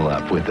wake people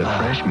up with the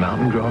fresh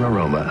mountain-grown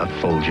aroma of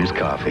Folgers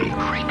coffee.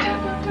 Great.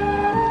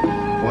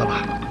 Voila.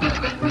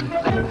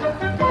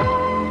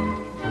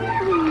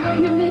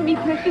 You made me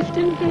breakfast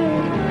in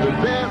bed. The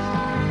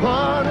best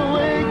part of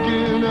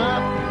waking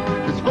up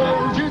is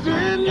Folgers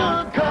in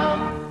your cup.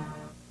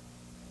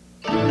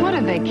 What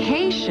a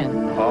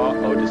vacation.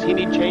 Uh-oh, does he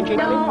need changing?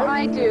 No,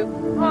 I do.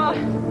 Oh,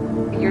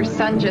 your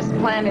son just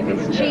planted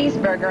his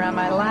cheeseburger on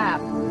my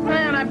lap.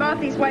 Man, I bought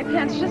these white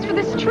pants just for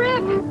this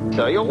trip.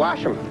 So you'll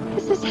wash them.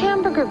 This is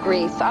hamburger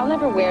grease. I'll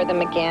never wear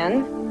them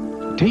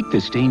again. Take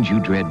the stains you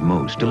dread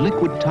most to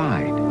liquid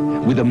Tide.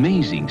 With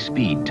amazing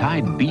speed,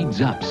 Tide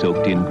beads up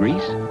soaked in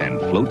grease and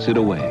floats it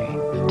away.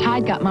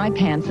 Tide got my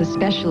pants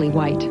especially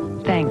white.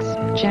 Thanks,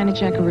 Janet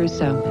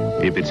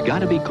Giacaruso. If it's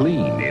gotta be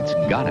clean, it's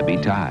gotta be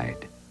Tide.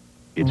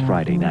 It's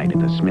Friday night at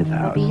the Smith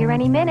house. Be here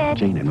any minute.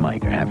 Jane and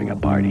Mike are having a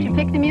party. Did you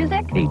pick the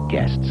music? 8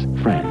 guests,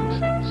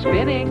 friends.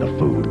 Spinning. The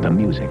food, the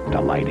music,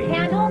 the lighting.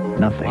 Candles?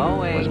 Nothing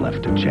was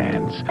left to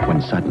chance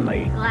when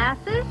suddenly...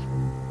 Glasses?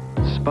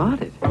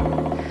 Spotted.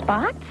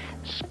 Spots?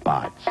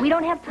 Spots. We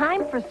don't have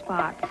time for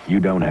spots. You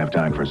don't have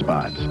time for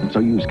spots, so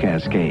use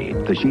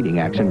Cascade. The sheeting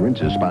action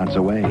rinses spots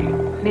away.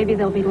 Maybe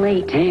they'll be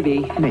late. Maybe.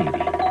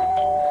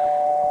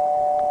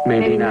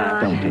 Maybe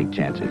not. Don't take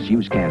chances.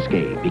 Use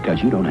Cascade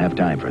because you don't have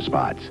time for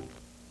spots.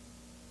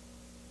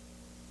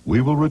 We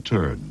will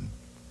return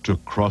to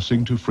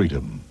Crossing to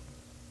Freedom.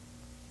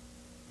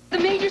 The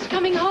Major's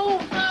coming home.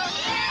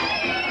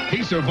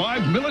 He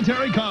survived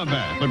military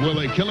combat, but will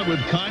they kill him with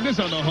kindness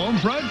on the home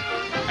front?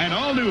 An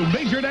all-new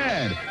Major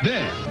Dad.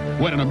 Then,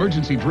 when an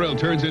emergency drill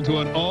turns into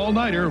an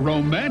all-nighter,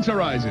 romance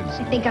arises.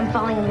 I think I'm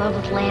falling in love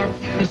with Lance.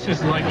 This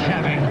is like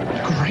having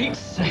great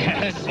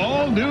sex. An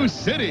all-new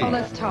city. Oh,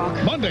 let's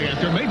talk. Monday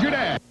after Major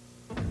Dad.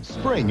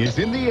 Spring is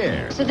in the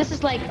air. So this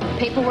is like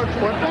paperwork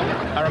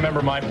foreplay? I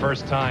remember my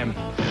first time.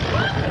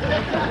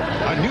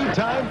 A new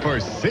time for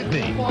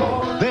Sydney.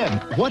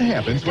 Then, what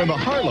happens when the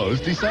Harlows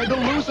decide to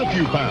lose a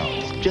few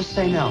pounds? Just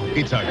say no.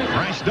 It's a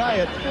crash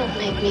diet Don't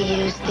make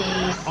me use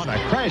these. on a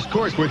crash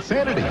course with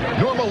sanity.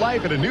 Normal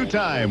life at a new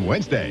time,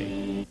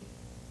 Wednesday.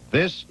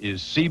 This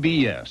is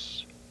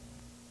CBS.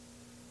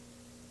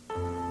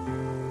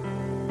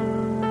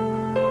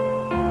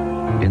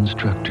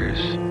 Instructors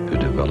who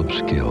develop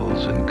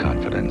skills and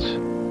confidence.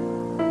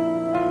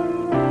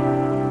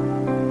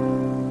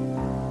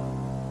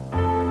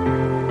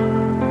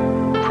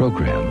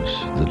 Programs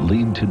that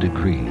lead to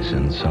degrees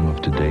in some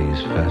of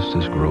today's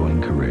fastest-growing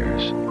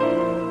careers.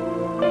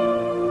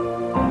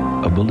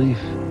 A belief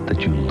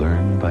that you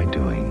learn by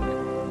doing.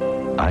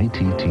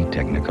 ITT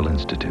Technical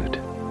Institute.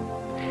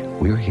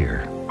 We're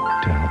here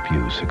to help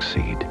you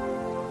succeed.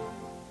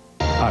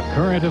 A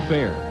Current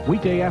Affair,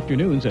 weekday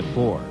afternoons at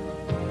 4.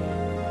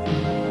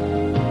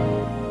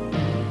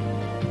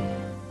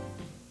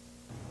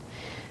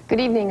 Good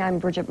evening, I'm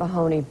Bridget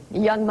Mahoney. A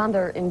young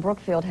mother in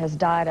Brookfield has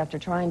died after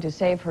trying to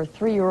save her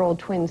 3-year-old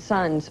twin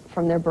sons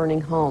from their burning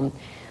home.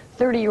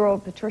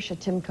 30-year-old Patricia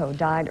Timko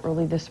died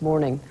early this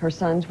morning. Her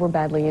sons were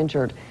badly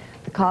injured.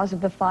 The cause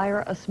of the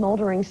fire, a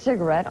smoldering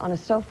cigarette on a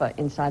sofa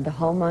inside the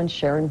home on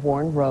Sharon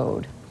Warren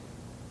Road.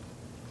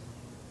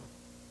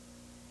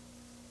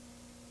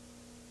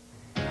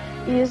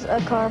 Use a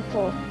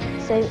carpool.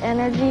 Save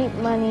energy,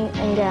 money,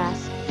 and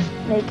gas.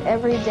 Make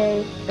every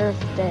day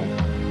Earth Day.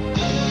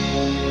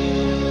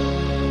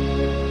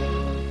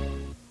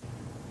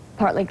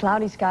 Partly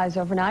cloudy skies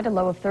overnight, a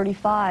low of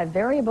 35.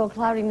 Variable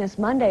cloudiness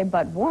Monday,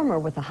 but warmer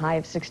with a high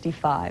of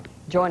 65.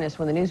 Join us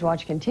when the News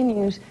Watch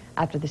continues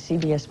after the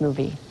CBS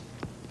movie.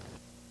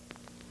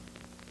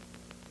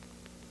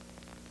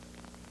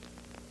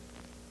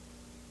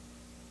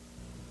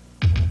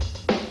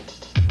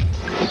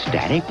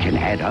 Static can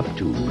add up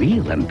to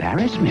real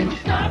embarrassment.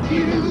 Stop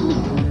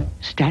you.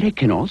 Static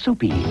can also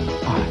be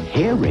a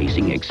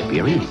hair-raising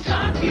experience.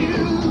 Stop you.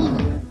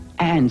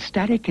 And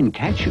static can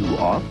catch you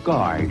off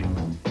guard.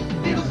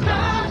 It'll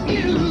stop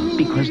you.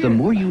 Because the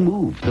more you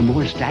move, the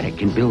more static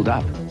can build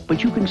up.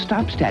 But you can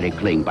stop static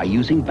cling by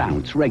using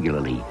Bounce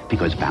regularly,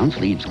 because Bounce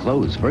leaves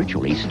clothes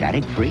virtually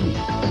static-free.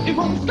 It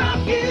won't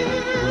stop you.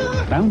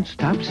 Bounce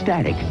stops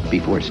static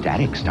before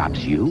static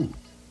stops you.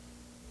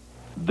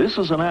 This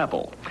is an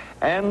apple,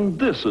 and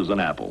this is an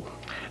apple.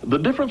 The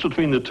difference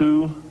between the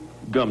two,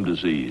 gum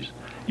disease.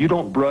 You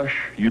don't brush,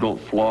 you don't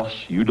floss,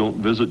 you don't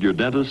visit your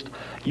dentist,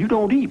 you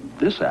don't eat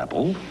this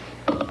apple.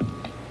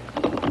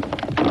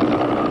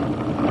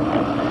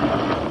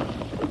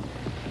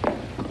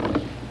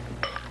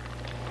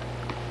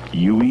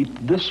 You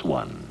eat this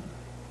one.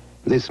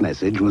 This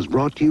message was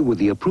brought to you with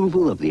the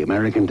approval of the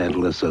American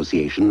Dental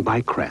Association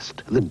by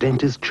Crest, the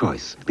dentist's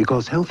choice,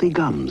 because healthy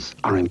gums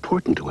are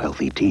important to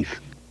healthy teeth.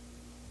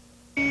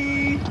 Do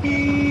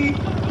you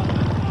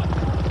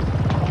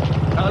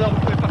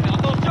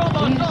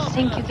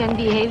think you can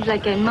behave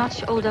like a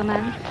much older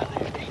man?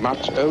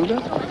 Much older?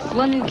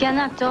 One who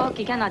cannot talk,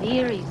 he cannot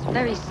hear, he's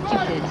very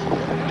stupid.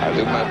 I'll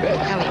do my best.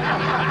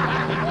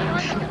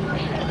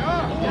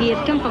 We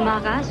have come from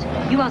Arras.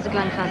 You are the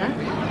grandfather.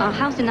 Our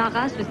house in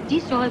Arras was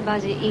destroyed by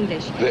the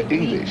English. The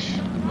English?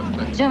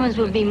 Germans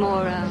will be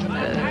more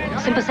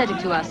sympathetic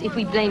to us if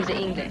we blame the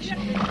English.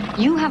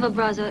 You have a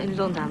brother in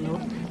Londano.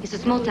 It's a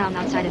small town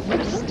outside of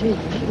Brest.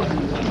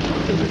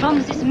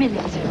 From this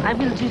minute, I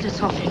will do the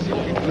talking.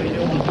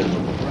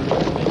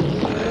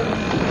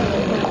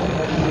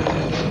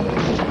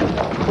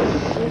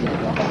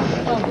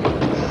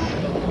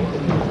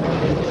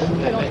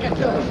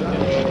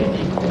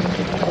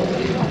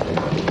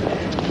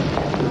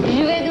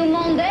 Je vais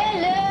demander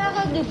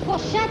l'heure du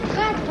prochain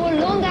train pour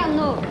Londres.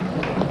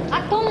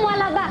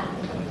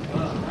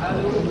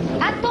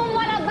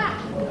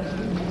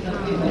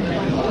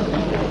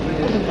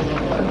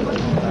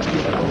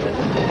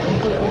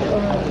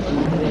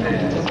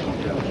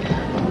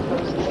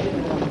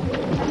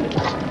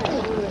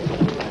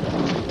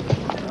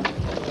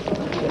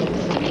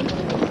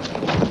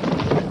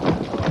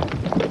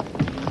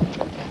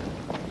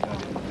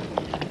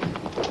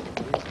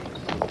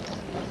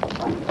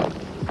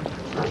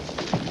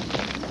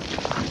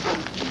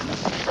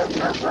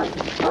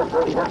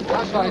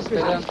 Ausweis,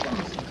 bitte.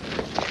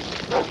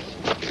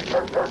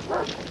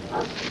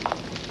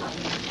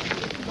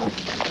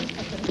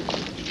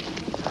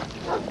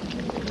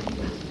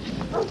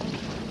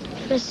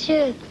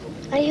 Monsieur,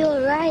 are you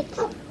all right?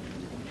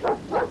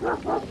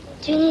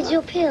 Do you need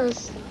your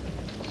pills?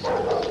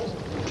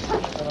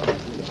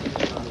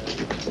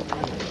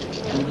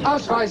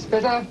 Ausweis,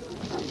 bitte.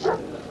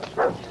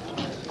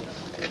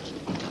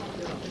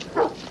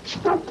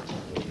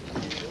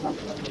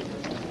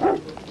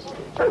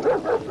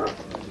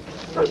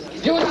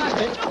 Jonas,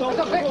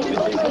 doch weg!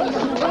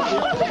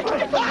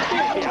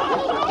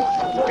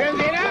 Hören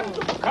Sie ihn ab?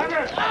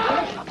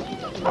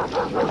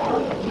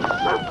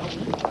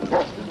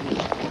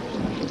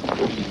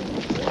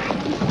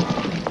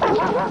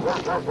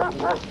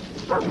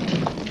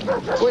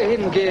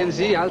 Wohin gehen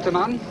Sie, alter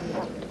Mann?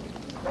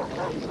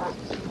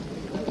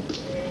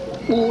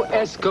 Où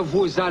est-ce que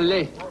vous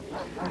allez?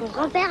 Mon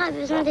grand-père a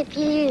besoin des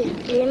pilules.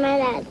 Il est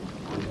malade.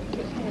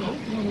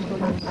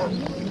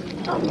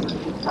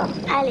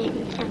 Allez,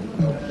 tiens.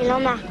 Il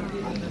en a.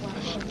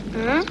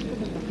 1,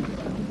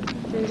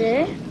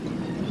 2.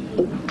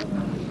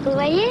 Vous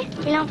voyez?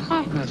 Il en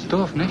prend. Das ist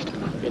doof, nicht?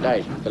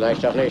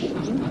 Vielleicht auch nicht.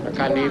 Man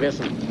kann nie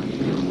wissen.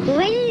 Vous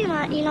voyez,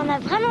 il en a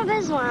vraiment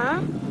besoin,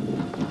 hein?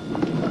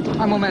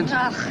 Ein Moment.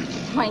 Ach,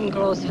 mein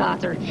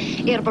Großvater.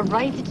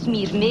 Bereitet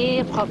mir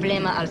mehr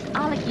Probleme als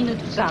alle Kinder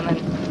zusammen.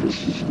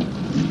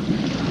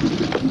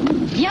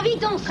 Viens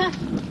vite, on train.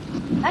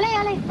 Allez,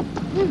 allez.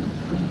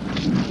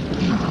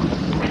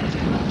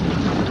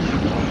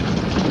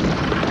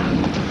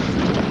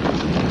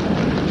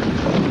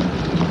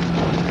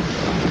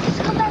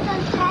 Est-ce qu'on va dans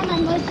le train,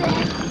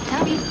 mademoiselle?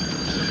 Ah oui.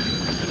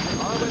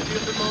 Au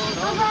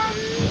revoir.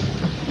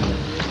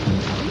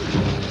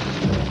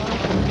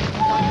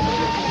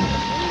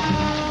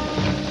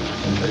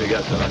 What do you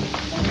got, son?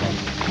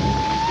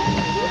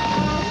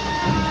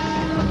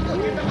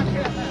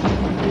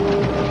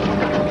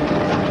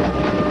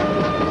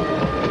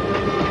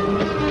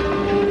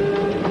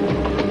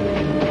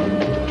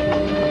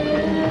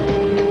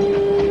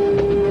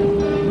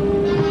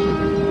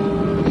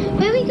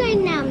 Where are we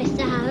going now,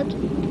 Mr. Howard?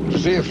 To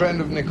see a friend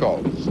of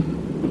Nicole's.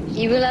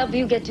 He will help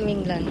you get to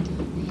England.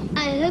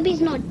 I hope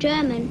he's not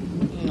German.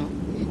 No.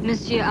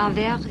 Monsieur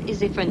Avert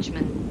is a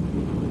Frenchman.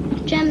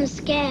 Germans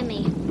scare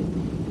me.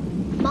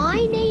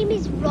 My name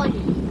is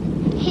Ronnie.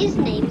 His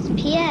name's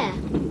Pierre.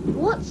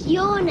 What's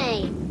your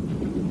name?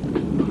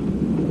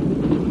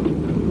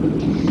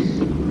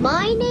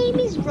 My name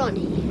is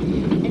Ronnie.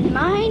 And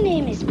my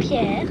name is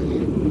Pierre.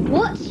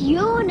 What's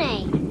your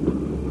name?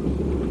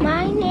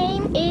 My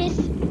name is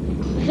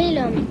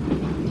Willem.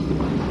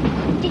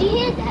 Did you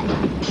hear that?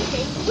 His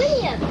name's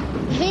William.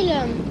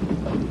 Willem.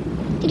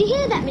 Did you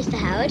hear that, Mr.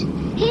 Howard?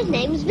 His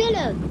name's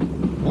Willem.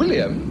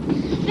 William?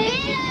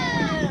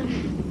 Willem!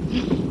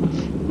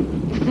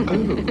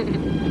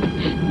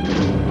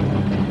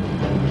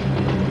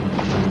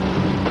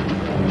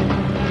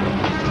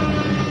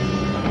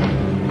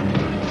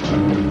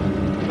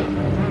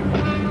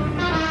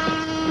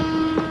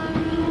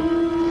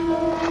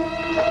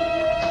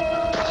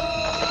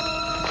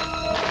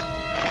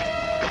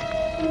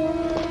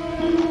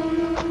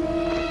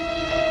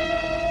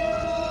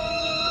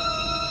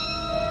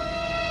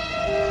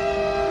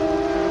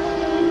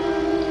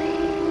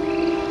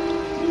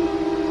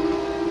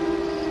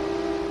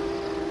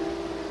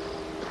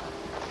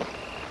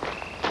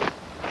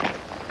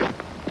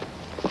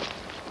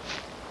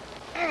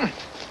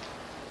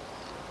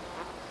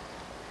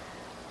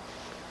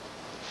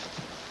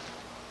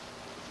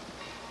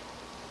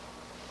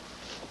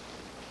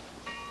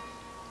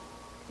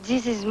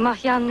 This is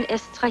Marianne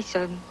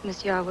Estreiser,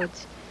 Monsieur Howard.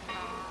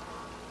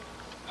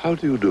 How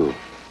do you do?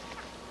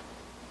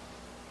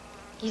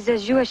 He's a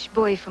Jewish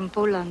boy from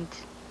Poland.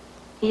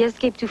 He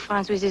escaped to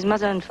France with his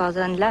mother and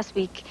father, and last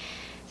week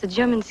the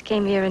Germans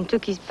came here and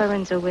took his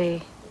parents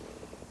away.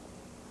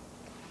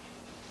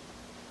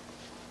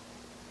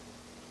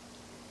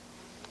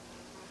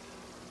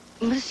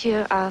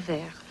 Monsieur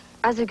Avert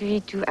has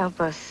agreed to help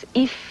us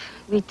if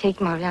we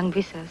take Marianne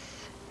with us.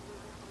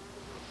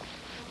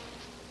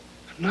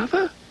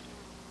 Another?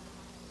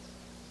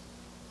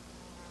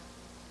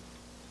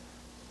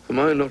 Am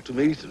I not to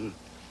meet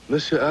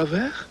Monsieur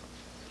Avert?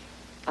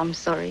 I'm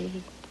sorry.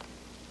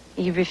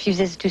 He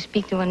refuses to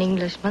speak to an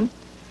Englishman.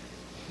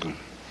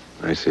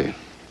 I see.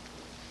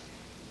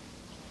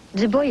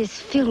 The boy is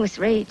filled with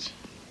rage.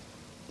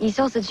 He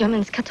saw the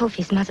Germans cut off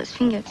his mother's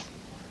fingers.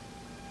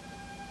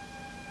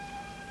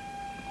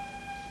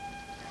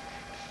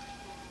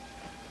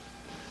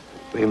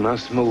 We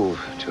must move,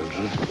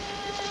 children.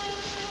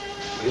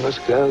 We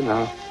must go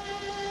now.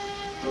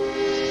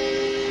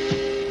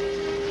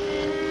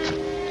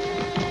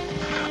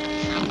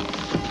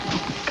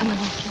 Come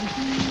along,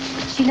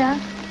 Sheila.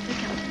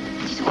 Regarde,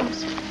 dis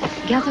rose.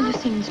 Garde le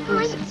signe,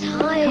 please. I'm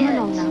tired. Come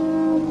along now.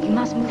 You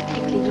must move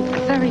quickly. Look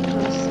very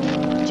close.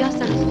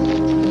 Just a little bit.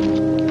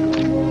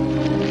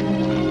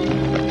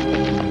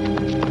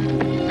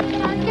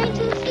 I'm going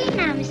to the sea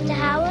now, Mr.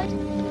 Howard.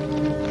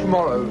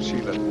 Tomorrow,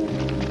 Sheila.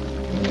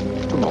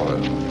 Tomorrow.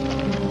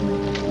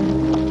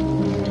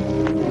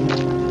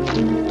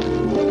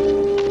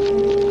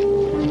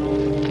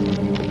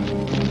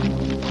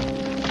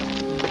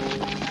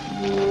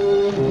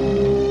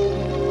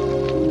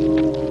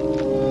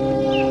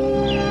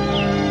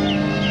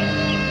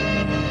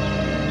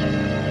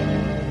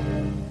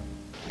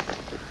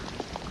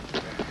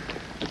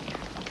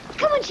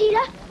 Come on,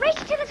 Sheila. Race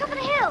to the top of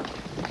the hill.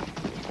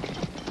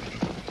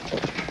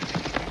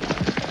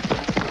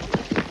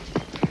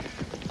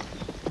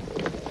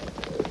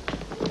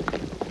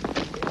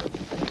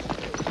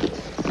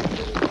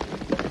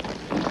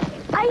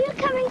 Are you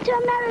coming to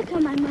America,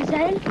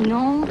 mademoiselle?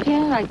 No,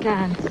 Pierre, I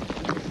can't.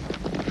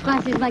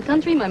 France is my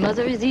country, my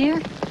mother is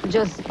here.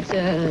 Just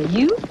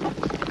you,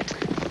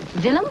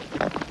 Willem,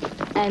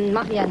 and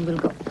Marianne will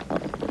go.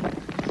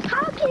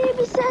 How can you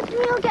be certain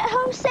we'll get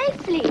home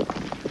safely?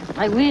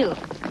 I will.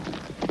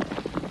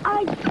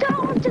 I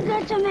don't want to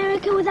go to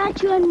America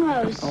without you and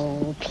Rose.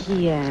 Oh,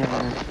 Pierre.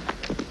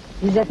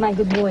 Is that my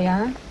good boy,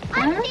 huh?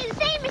 I can say the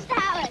same, Mr.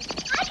 Howard.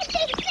 I can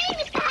say the same,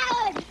 Mr.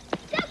 Howard.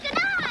 So can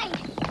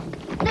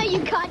I. No, you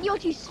can't. You're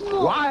too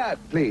small. Quiet,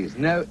 please.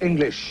 No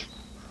English.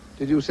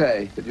 Did you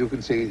say that you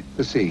can see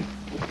the sea?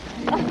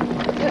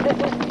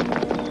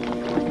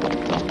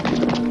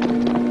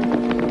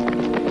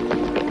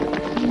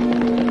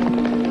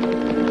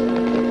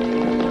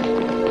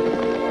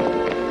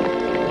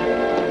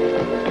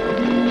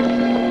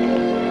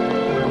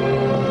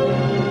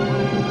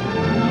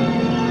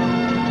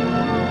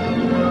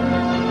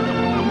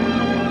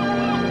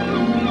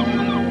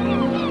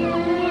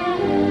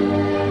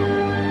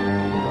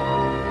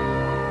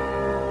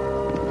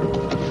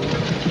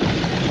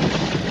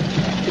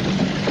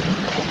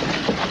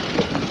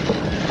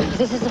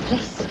 This is the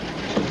place.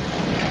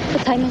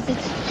 What time is it?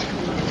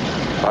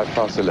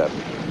 11:05.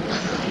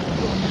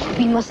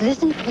 We must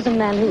listen for the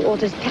man who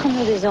orders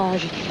Pernod des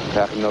Anges.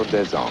 Pernod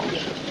des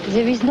Anges.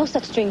 There is no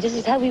such drink. This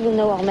is how we will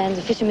know our man,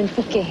 the fisherman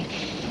Fouquet.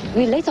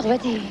 We're late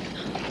already.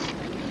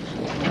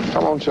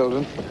 Come on,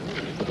 children.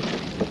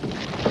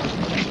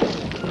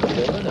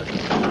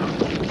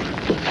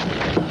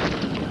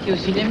 Tu es au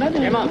cinéma,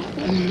 Emma.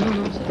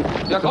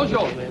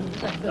 Attention.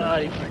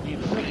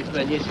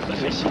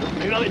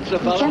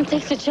 We can't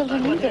take the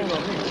children either.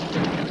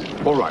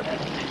 All right.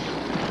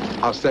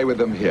 I'll stay with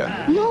them here.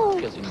 No.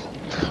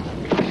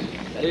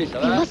 We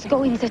must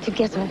go in there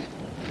together.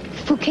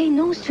 Fouquet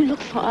knows to look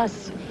for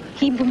us.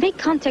 He will make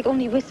contact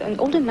only with an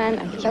older man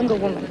and a younger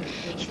woman.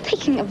 He's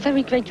taking a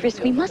very great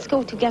risk. We must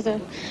go together.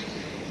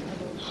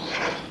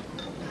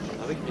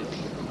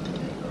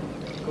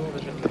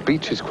 The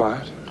beach is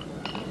quiet.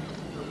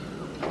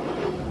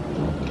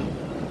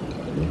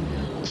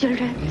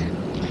 Children,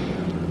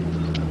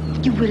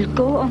 you will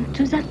go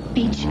onto that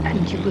beach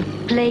and you will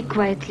play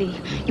quietly.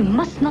 You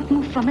must not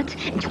move from it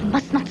and you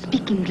must not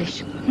speak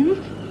English. Hmm?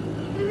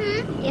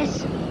 Mm-hmm.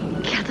 Yes.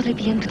 Garde-les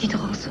bien, petite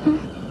Rose. Hmm?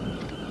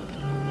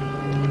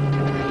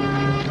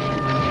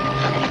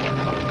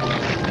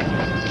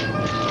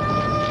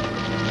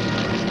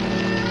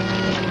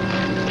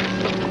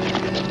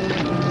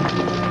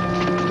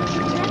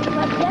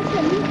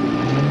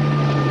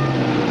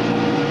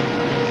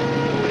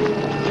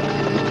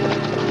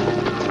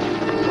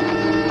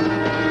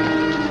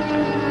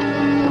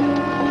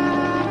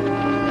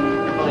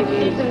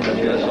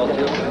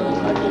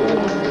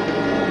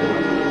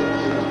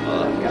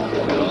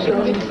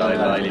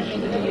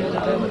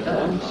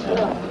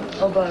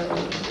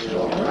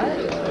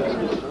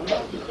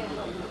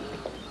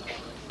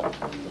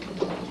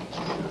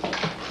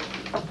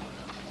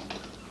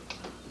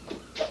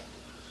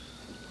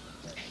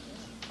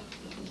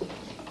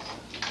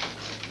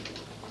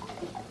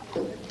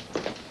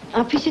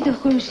 Un pichet de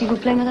rouge, s'il vous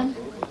plaît, madame.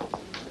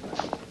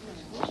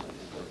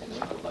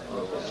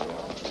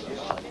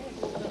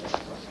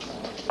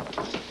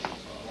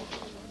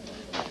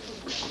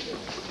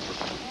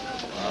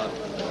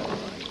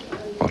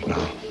 What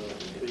now?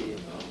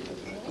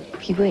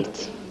 We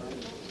wait.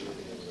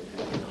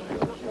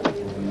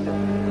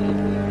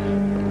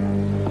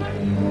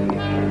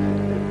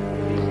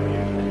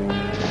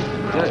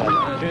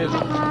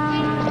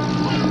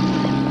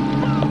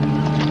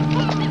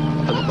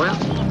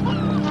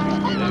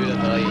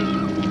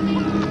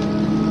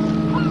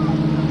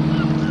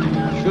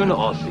 Schöne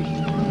Aussicht.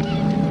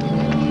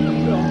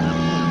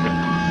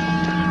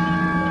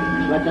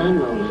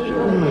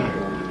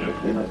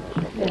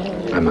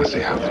 I must see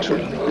how the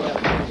children look.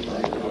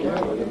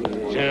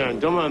 Tiens,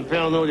 donne un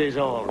Pernod des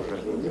Anges.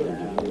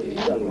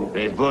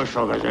 Les boches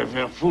on va se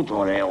faire foutre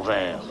en l'air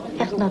vert.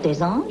 Pernod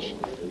des Anges?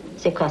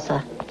 C'est quoi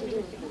ça?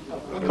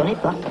 Je connais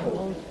pas.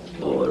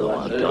 Oh,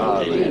 alors,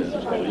 attendez.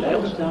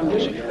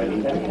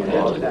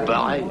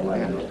 Pareil.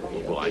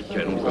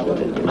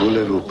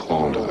 Voulez-vous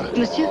prendre?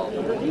 Monsieur?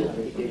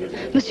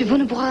 Monsieur, vous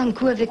ne boirez un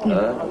coup avec nous?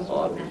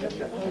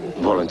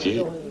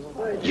 Volontiers.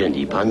 Je ne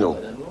dis pas non.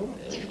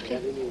 S'il vous plaît.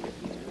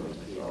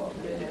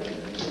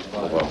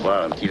 On va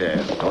boire un petit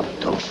verre.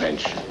 Don't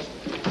French.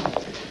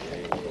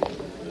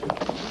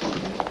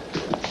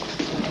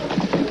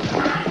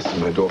 This is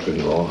my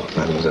daughter-in-law,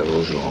 Mademoiselle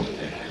Rougeon.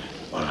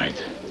 All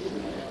right.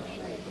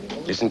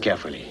 Listen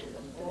carefully.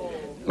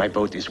 My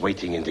boat is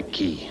waiting in the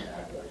quay.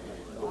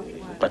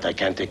 But I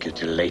can't take you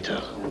till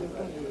later.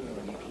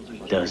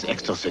 There is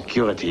extra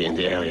security in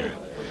the area.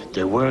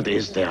 The word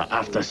is they are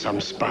after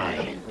some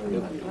spy.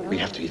 We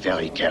have to be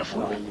very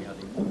careful.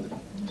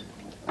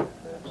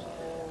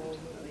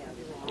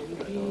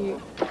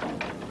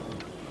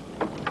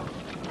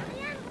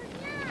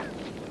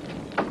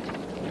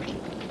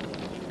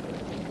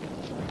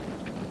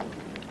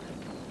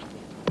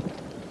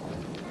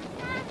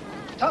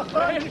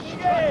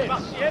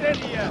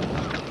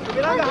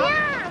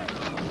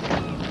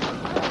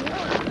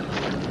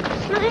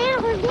 Maria,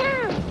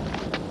 reviens.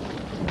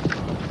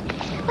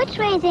 Which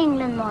way is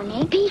England,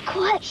 Money? Be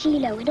quiet,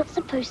 Sheila. We're not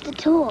supposed to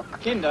talk.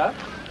 Kinder?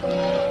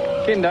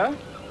 Kinder?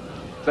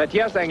 Seid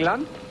ihr aus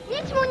England?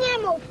 Nic mu nie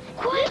mów.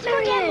 Quiet,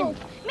 Marianne.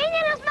 My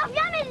nie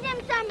rozmawiamy z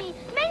Niemcami.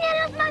 My nie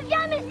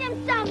rozmawiamy z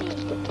Niemcami.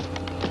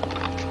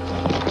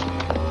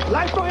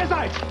 Bleibt, wo ihr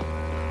seid!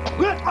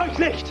 Rührt euch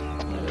nicht!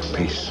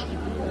 Peace.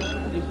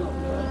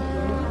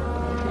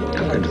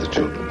 Come into the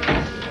children.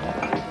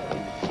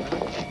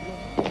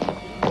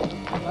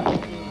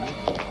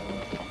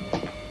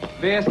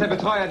 Wer ist der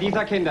Betreuer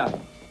dieser Kinder?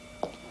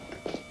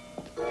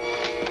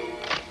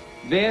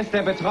 Wer ist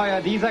der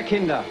Betreuer dieser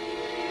Kinder?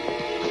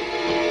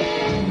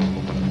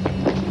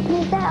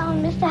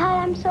 Mr. Howell,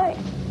 I'm sorry.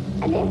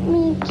 I didn't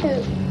mean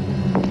to.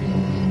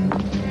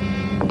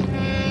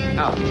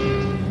 Auf.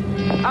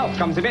 Auf,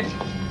 kommen Sie mit.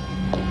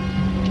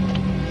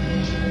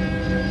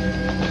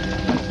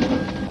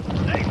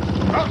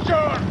 Auf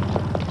schon!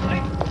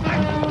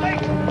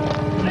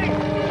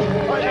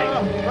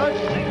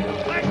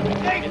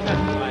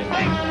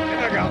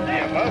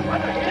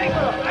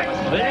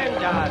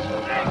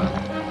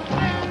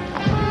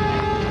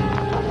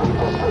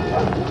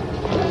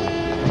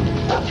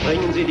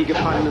 Bringen Sie die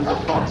Gefangenen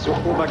sofort zu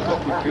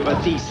Obergruppenführer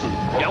Diesen.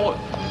 Jawohl.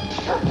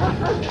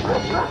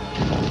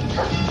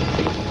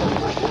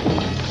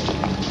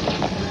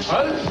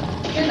 Halt!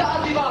 Kinder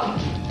an die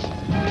Wand!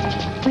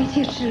 With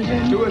your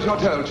children. Do as you're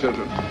told,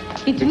 children.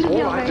 It It's will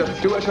be all right, alright.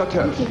 just do as you're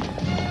told.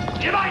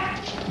 Ihr Bein!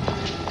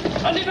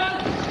 An die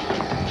Wand!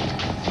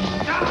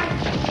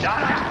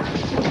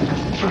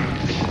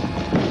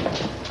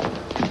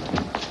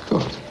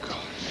 Good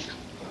God.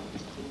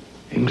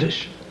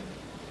 English?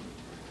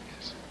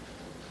 Yes.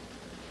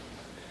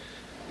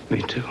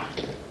 Me too.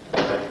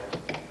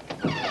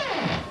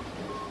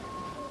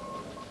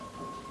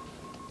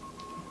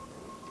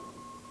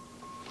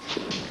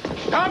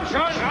 Komm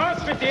schon,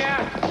 raus mit dir!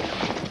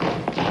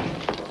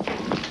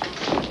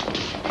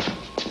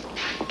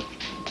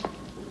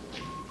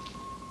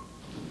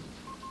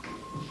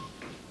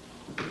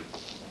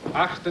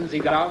 Achten Sie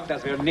darauf,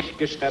 dass wir nicht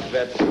gestört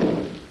werden.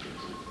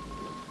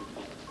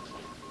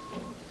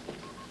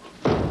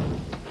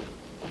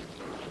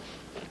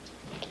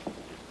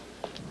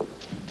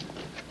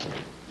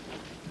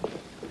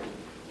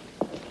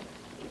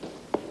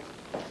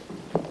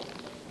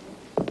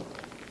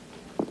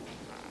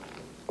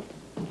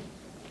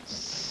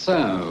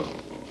 So,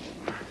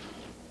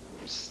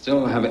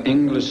 still have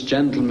English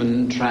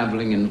gentlemen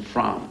traveling in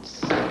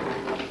France.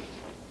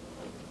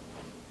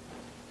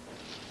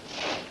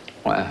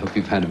 Well, I hope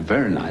you've had a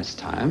very nice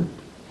time.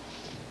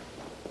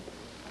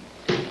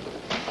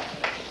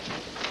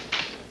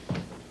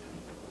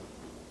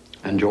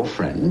 And you're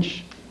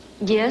French?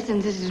 Yes,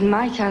 and this is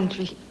my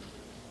country.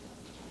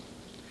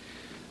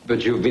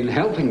 But you've been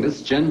helping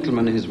this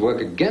gentleman in his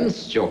work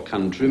against your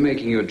country,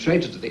 making you a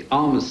traitor to the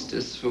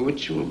armistice, for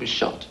which you will be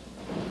shot.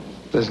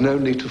 There's no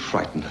need to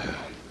frighten her.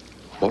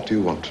 What do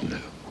you want to know?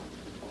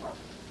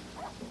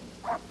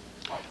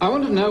 I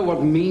want to know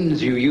what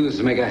means you use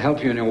to make her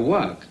help you in your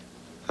work.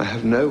 I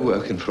have no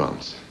work in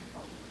France.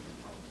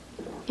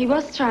 He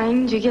was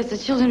trying to get the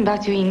children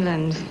back to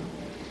England.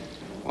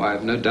 Well, I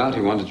have no doubt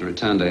he wanted to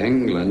return to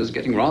England. It's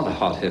getting rather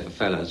hot here for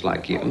fellows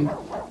like you.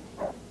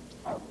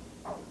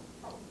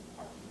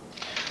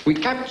 We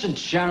captured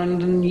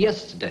Sharon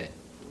yesterday.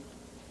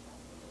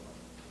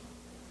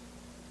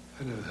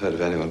 I never heard of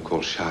anyone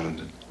called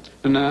Sharon.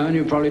 No, and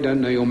you probably don't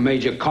know your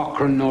Major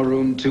Cochrane or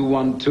Room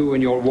 212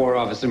 in your War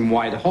Office in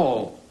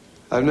Whitehall.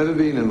 I've never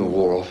been in the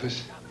War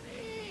Office.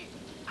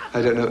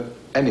 I don't know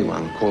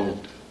anyone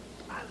called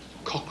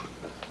Cochrane.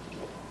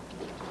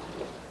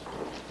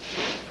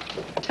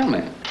 Tell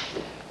me,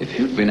 if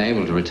you'd been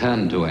able to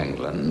return to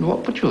England,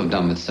 what would you have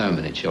done with so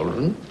many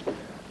children?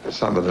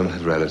 Some of them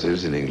have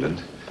relatives in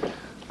England.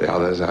 The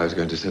others I was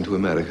going to send to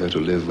America to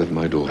live with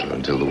my daughter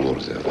until the war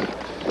is over.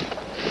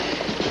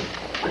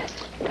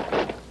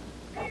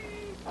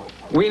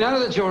 We know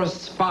that you're a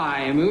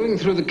spy, moving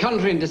through the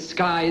country in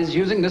disguise,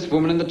 using this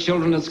woman and the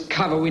children as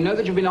cover. We know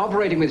that you've been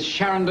operating with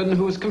Sharon,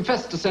 who has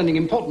confessed to sending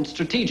important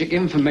strategic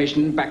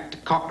information back to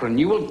Cochrane.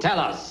 You will tell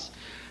us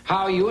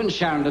how you and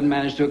Sharon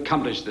managed to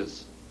accomplish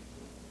this.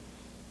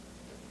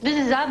 This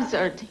is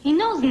absurd. He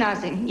knows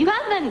nothing. You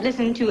haven't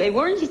listened to a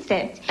word he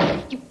said.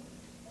 You...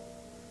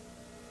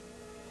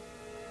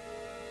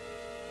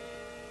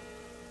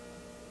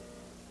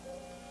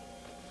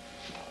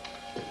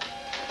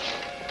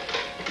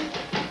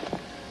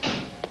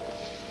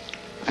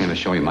 I can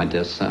assure you, my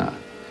dear sir,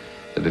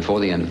 that before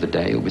the end of the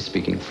day you'll be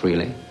speaking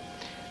freely,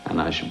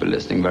 and I shall be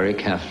listening very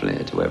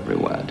carefully to every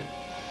word.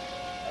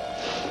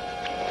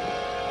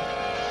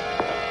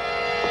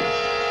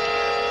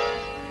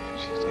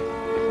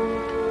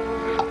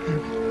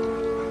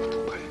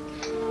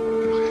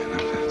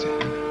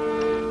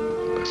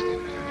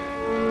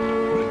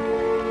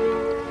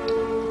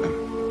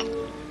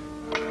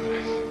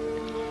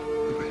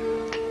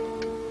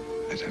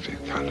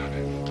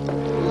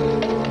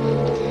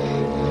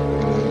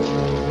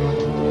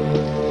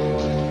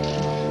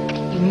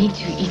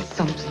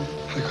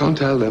 can't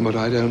tell them what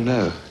I don't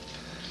know.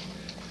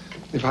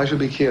 If I should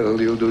be killed,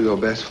 you'll do your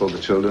best for the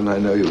children. I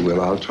know you will.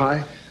 I'll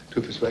try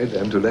to persuade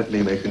them to let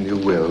me make a new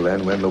will.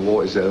 Then when the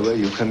war is over,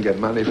 you can get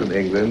money from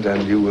England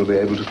and you will be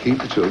able to keep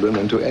the children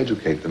and to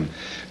educate them.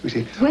 You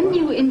see... When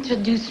you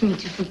introduce me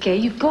to Fouquet,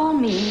 you call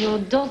me your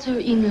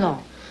daughter-in-law.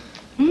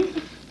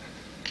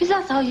 Is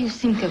that how you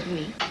think of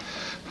me?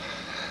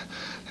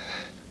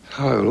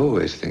 I will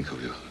always think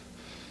of you.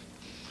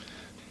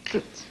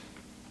 Good.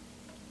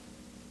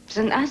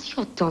 Then as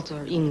your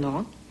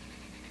daughter-in-law,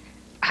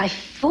 I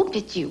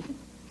forbid you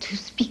to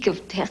speak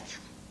of death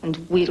and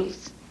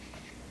wills.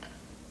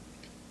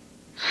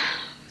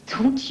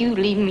 Don't you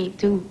leave me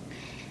too.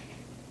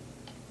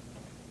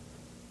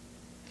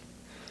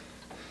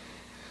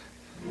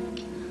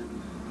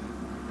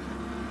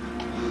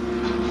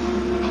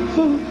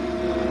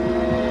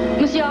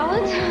 Monsieur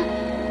Howard?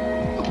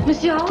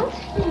 Monsieur Howard?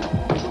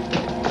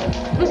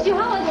 Monsieur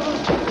Howard!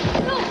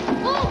 No!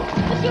 Oh!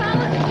 Monsieur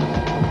Howard!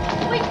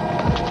 Wait!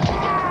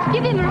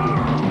 Give him her!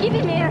 Give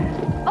him here!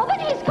 Open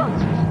his coat!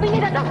 We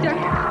need a doctor!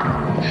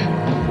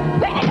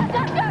 We need a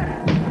doctor!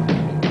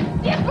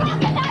 You've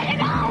broken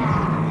iron arms!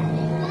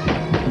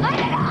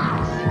 Iron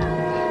arms!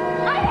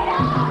 Iron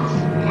arms!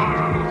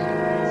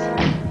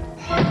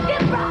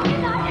 You've broken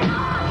iron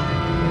arms!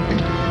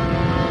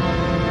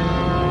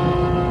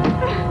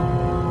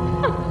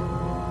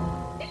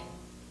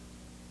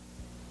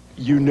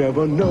 You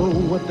never know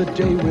what the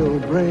day will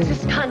bring.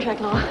 This is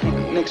contract law.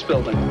 Next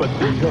building. But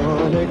the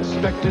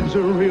unexpected's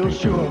a real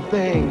sure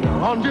thing.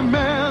 On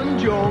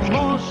demand, you're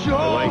more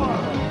sure.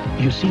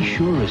 You see,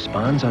 Sure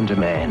responds on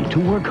demand to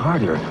work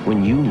harder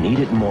when you need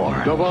it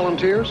more. No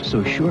volunteers?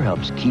 So Sure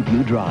helps keep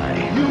you dry.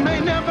 You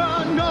may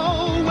never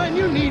know when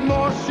you need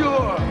more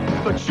Sure,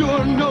 but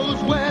Sure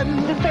knows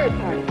when. The third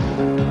part.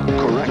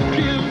 Correct.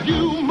 Give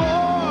you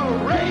more.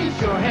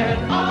 Raise your head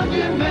on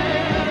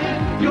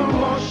demand. You're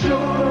more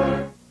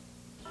Sure.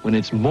 When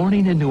it's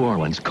morning in New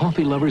Orleans,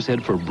 coffee lovers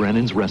head for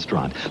Brennan's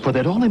Restaurant for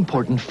that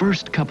all-important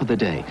first cup of the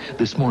day.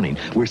 This morning,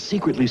 we're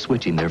secretly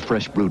switching their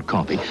fresh brewed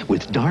coffee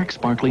with dark,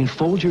 sparkling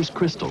Folgers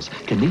crystals.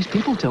 Can these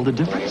people tell the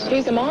difference?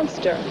 He's a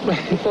monster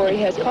before he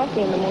has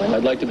coffee in the morning.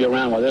 I'd like to be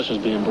around while this was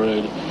being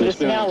brewed. The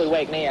smell would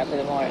wake me up in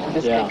the morning.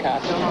 This big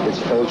cup. It's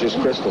Folgers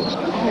crystals.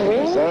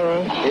 Really? Is that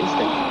right?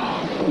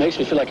 Instinct. Makes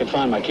me feel like I'd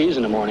find my keys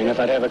in the morning if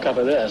I'd have a cup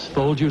of this.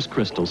 Folgers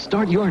crystals.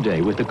 Start your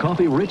day with the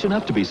coffee rich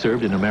enough to be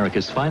served in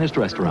America's finest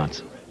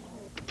restaurants.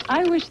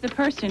 I wish the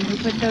person who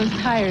put those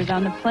tires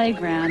on the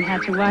playground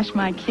had to wash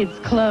my kids'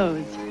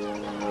 clothes.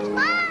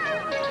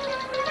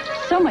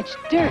 So much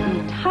dirt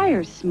and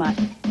tire smut.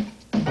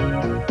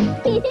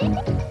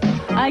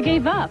 I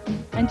gave up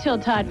until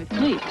Tide with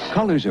bleach.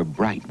 Colors are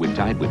bright when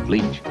Tide with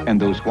bleach. And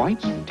those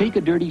whites? Take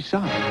a dirty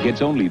sock.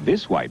 Gets only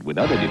this white with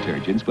other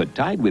detergents, but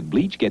Tide with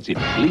bleach gets it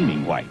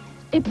gleaming white.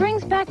 It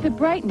brings back the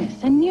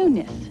brightness and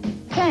newness.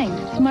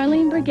 Thanks to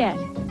Marlene Brigette.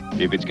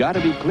 If it's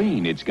gotta be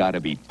clean, it's gotta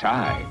be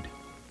Tide.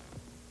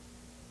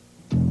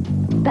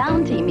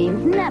 Bounty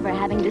means never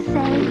having to say,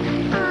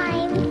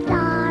 I'm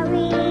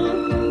sorry.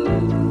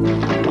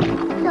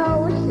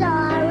 So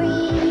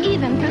sorry.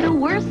 Even for the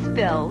worst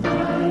spills.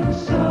 I'm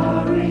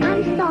sorry.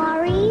 I'm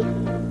sorry.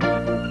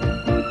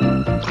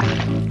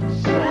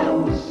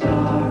 So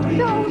sorry.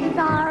 So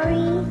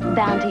sorry.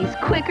 Bounty's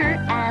quicker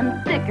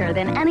and thicker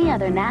than any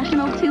other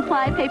national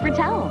 2-ply paper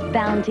towel.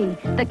 Bounty,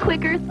 the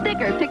quicker,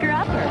 thicker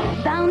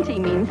picker-upper. Bounty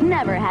means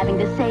never having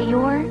to say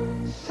you're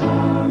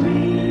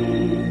sorry.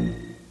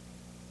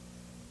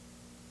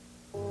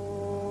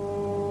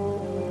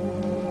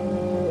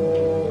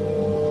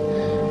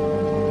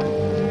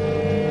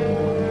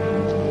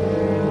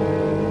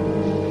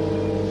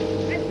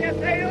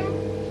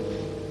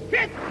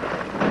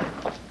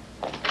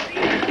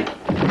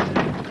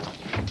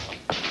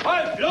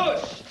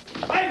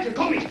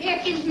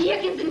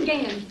 Hier sind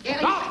gehen.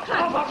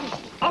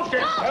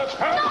 Aufstehen!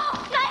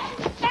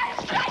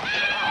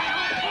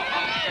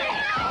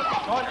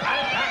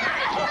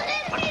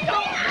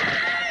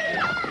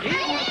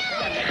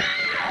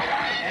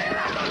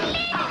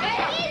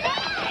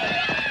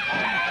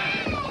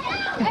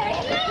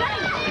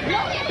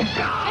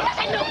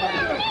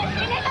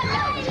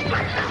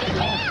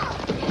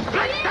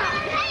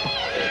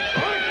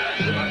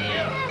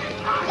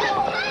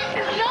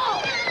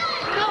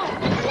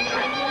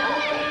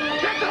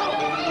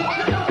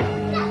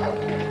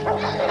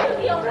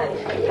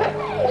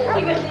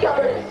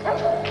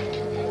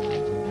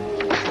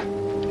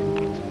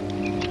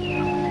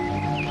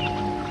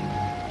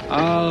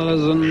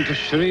 Alles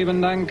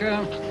unterschrieben, danke.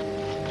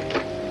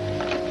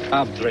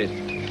 Abtreten.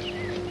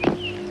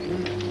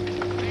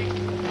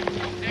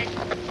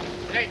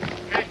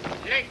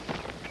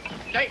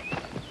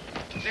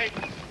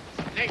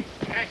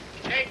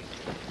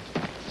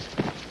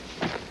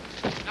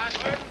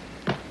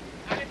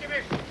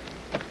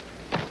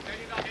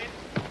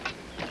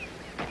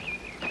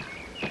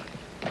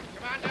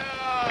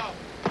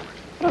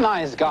 What a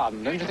nice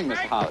garden, don't you think,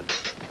 Mr. Howard?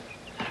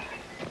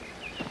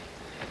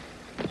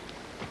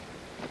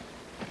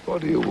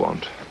 What do you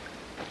want?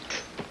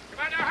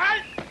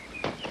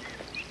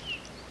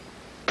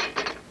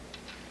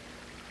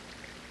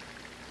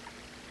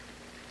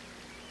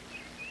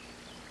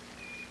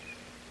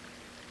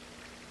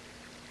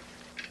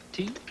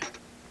 tea?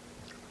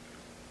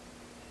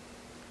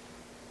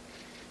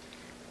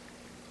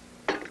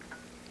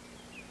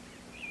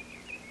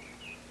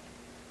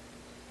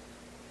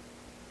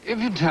 If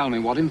you tell me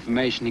what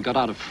information he got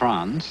out of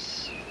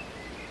France,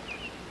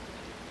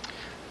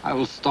 I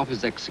will stop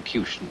his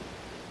execution.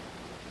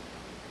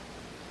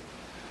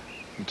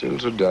 Until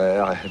today,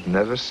 I had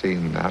never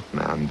seen that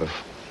man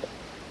before.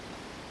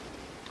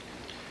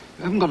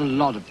 You haven't got a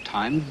lot of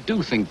time.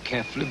 Do think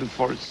carefully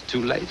before it's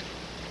too late.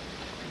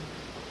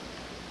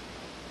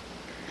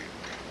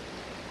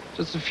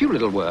 Just a few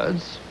little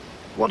words.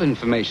 What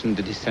information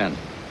did he send?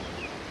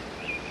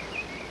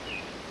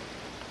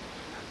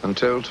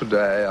 Until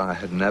today, I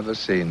had never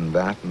seen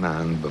that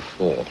man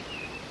before.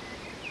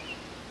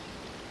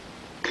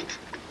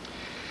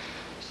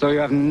 So you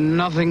have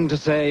nothing to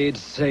say to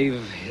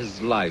save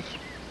his life?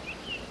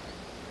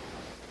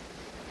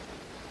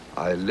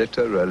 I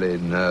literally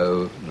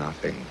know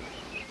nothing.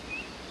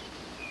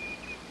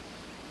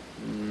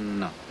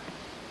 No.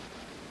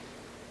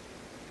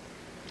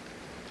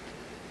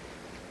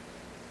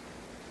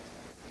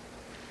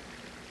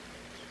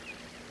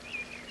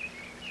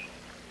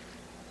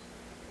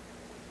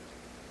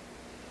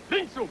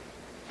 Links um!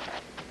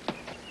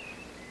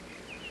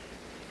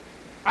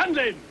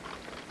 Anlehnen!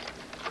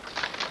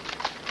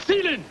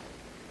 Zielen!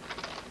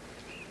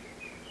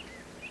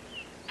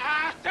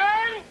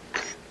 Achtung!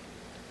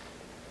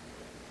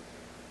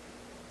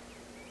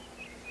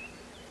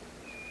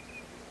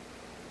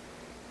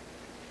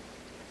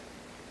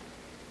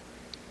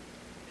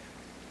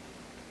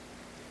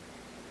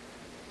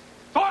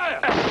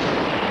 Feuer!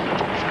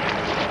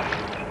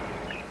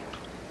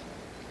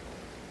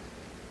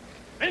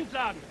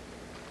 Entladen!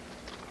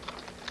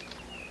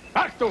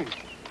 Achtung!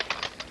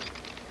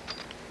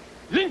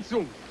 Links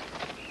um!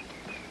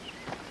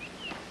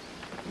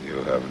 You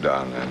have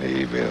done an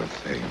evil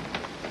thing.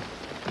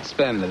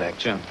 Spare me the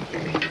lecture.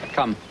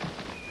 Come.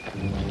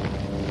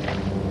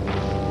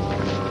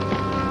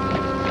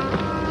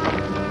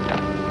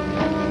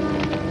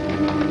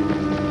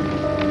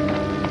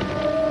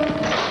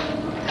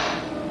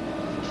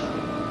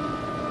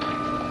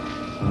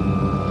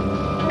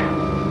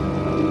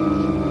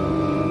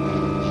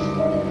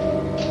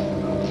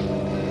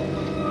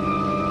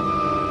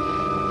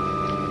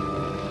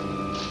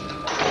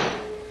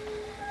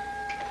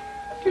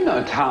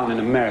 A town in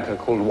America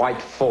called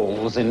White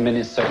Falls in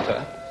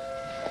Minnesota.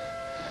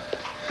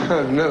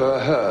 I've never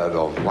heard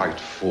of White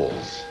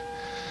Falls.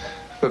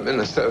 But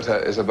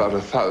Minnesota is about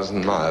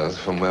 1,000 miles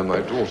from where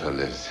my daughter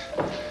lives.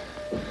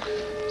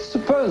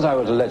 Suppose I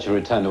were to let you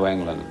return to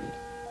England.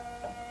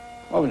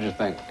 What would you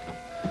think?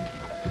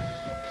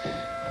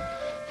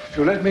 If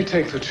you let me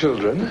take the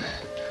children,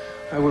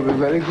 I will be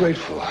very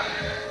grateful.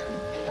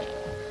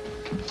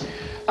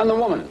 And the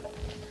woman?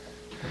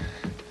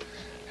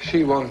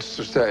 She wants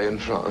to stay in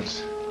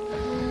France.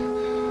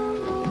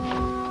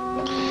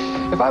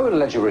 If I were to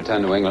let you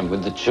return to England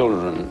with the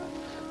children,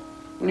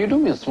 will you do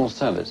me a small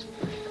service?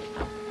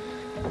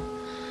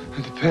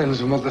 It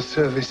depends on what the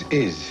service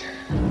is.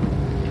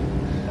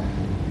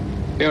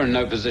 You're in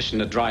no position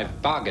to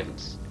drive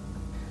bargains.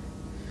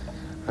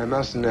 I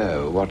must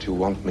know what you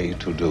want me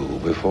to do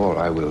before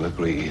I will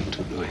agree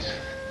to do it.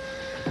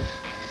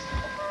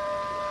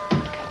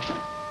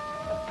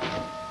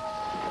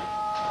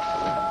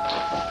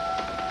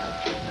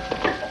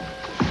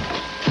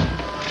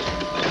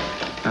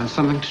 I have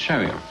something to show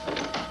you.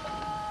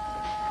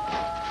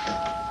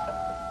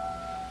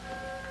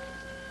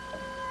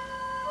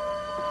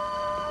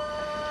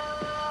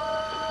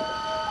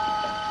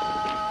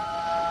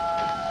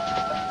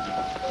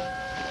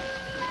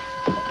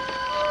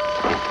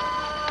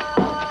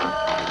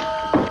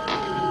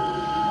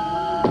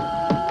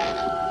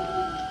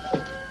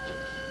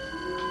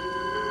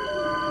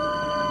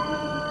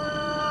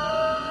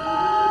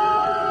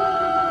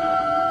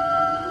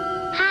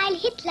 Heil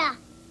Hitler!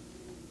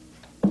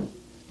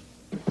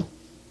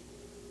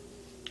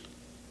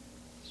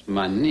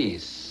 My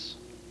niece.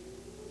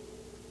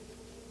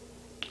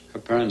 Her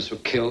parents were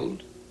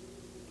killed.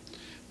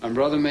 My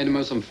brother made a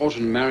most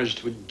unfortunate marriage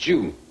to a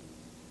Jew.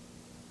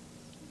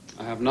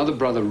 I have another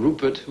brother,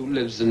 Rupert, who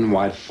lives in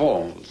White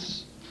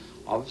Falls.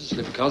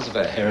 Obviously, because of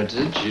her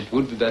heritage, it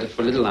would be better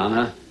for little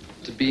Anna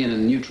to be in a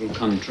neutral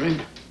country.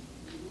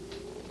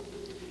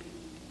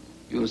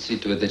 You'll see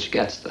to it that she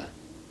gets there.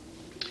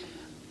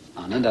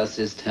 Anna, das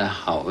ist Herr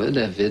Howard.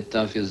 Er wird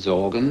dafür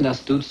sorgen,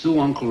 dass du zu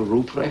Onkel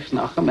Ruprecht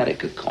nach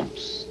Amerika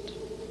kommst.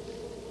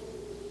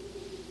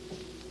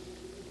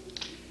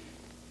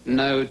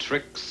 No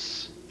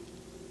tricks.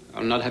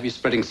 I'll not have you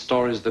spreading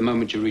stories the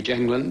moment you reach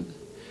England.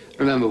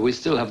 Remember, we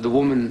still have the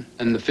woman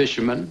and the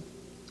fisherman.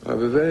 I'll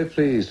be very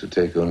pleased to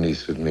take your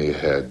niece with me,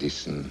 Herr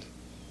Dissen.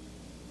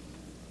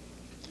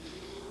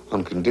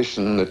 On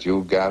condition that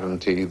you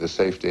guarantee the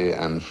safety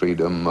and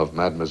freedom of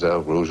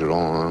Mademoiselle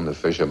Rougeron and the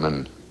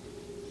fisherman.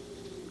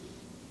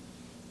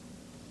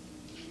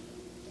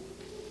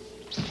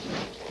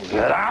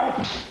 Get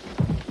out!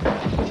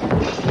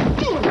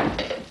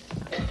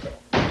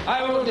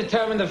 I will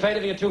determine the fate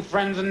of your two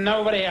friends and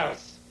nobody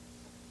else.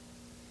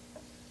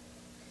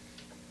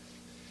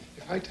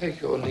 I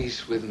take your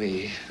niece with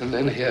me and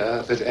then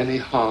hear that any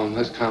harm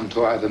has come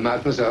to either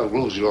Mademoiselle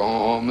Rougon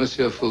or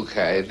Monsieur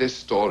Fouquet, this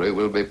story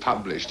will be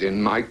published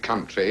in my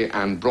country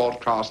and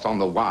broadcast on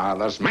the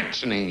wireless,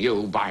 mentioning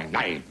you by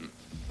name.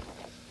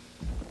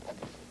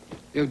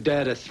 You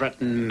dare to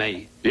threaten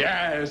me?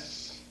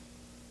 Yes.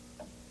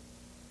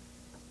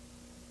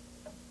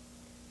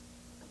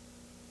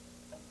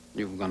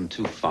 You've gone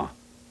too far.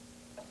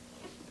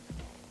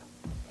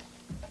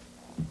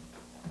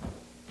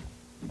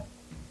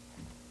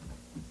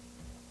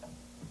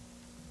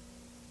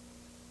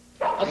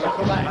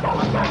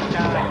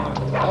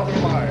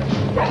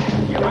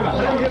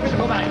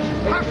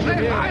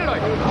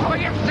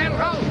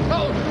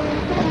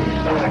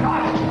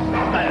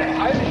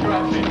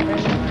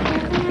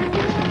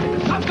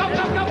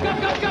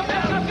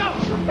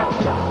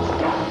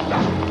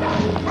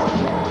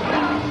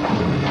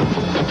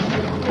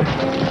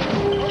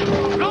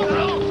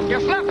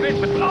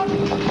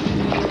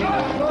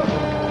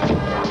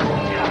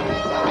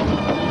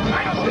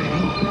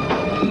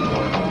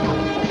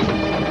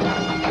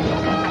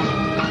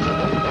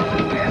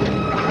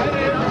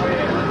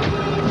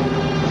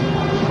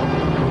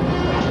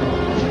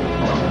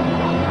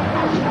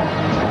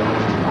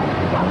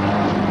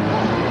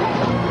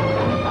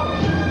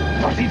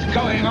 What is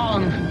going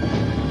on?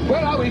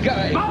 Where are we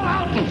going?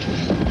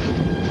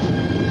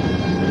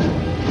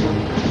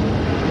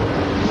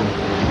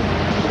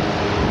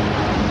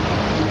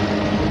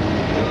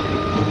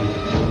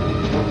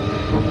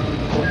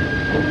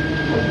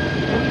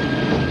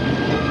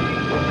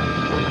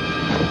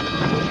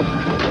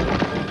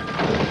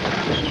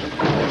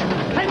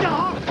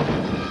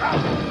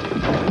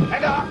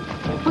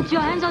 Put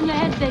your hands on your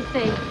head, they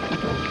say.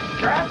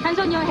 Hands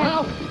on your head.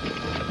 No.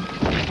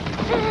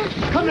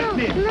 Come with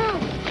me. No.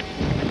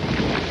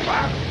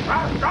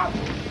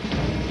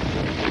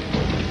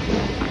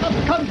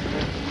 Come.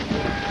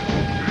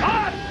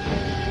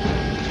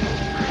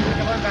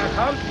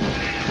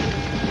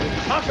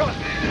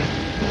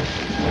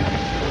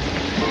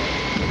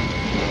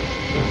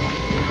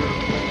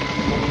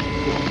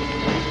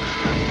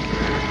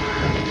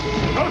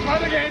 Don't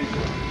fight again.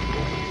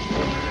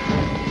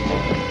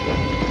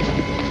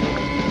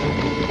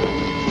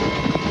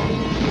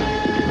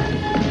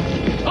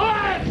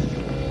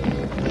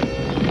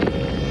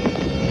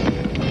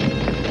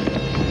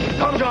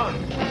 Come, John.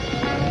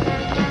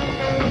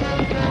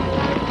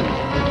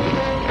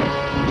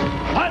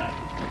 What?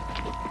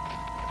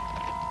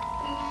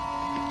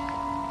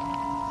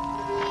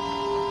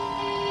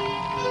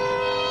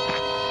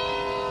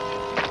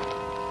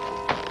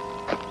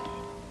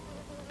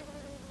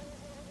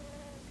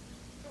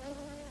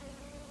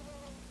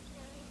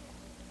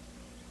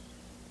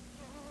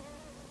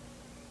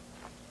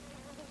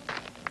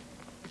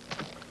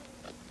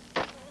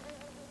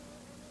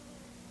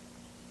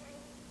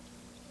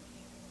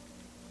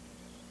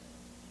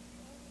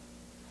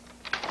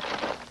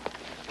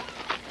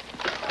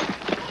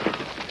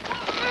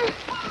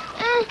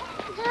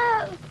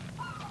 No.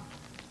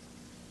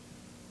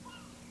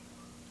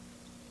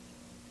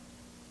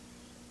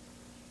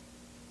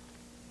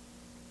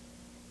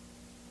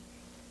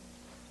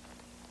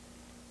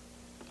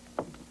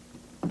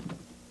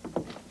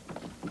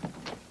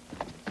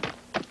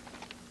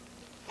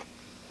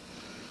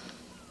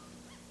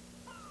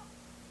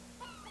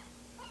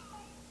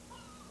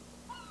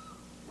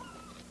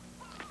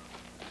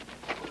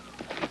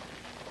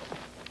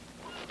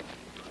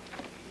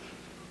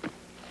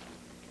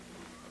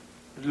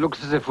 It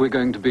looks as if we're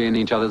going to be in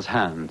each other's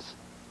hands.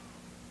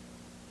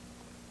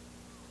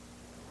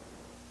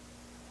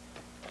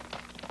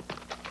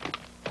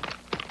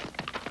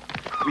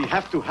 We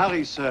have to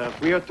hurry, sir.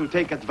 We are to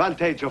take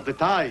advantage of the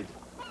tide.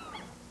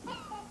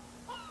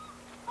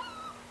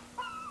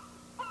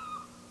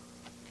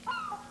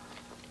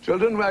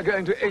 Children, we're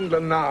going to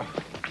England now.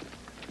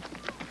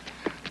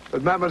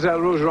 But Mademoiselle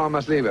Rougon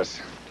must leave us.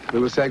 We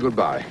will say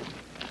goodbye.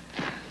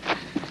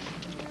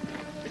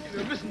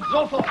 Wir müssen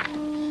sofort.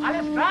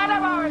 Alles klar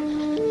dabei.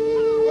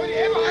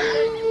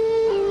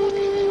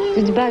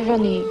 Goodbye,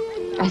 Ronnie.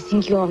 I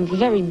think you're a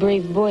very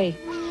brave boy.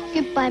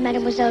 Goodbye,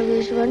 Mademoiselle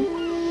Rougon.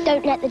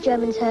 Don't let the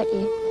Germans hurt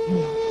you.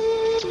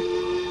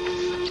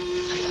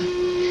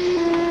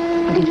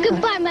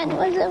 Goodbye,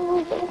 Mademoiselle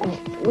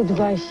Rougon.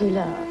 Goodbye,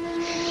 Sheila.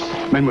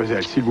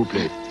 Mademoiselle, s'il vous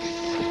plaît.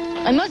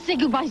 I must say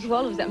goodbye to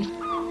all of them.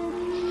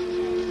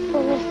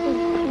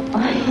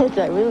 Yes,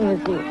 I will,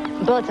 Monsieur.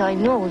 But I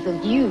know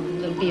that you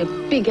will be a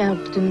big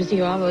help to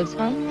Monsieur Howard's,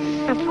 huh?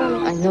 I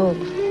promise. I know.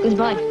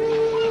 Goodbye.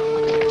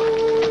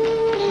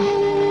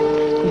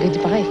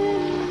 Goodbye.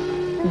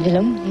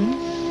 Willem,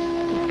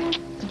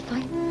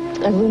 Goodbye.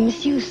 I will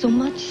miss you so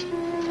much.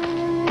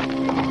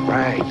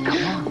 Right,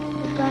 come on.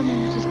 Goodbye,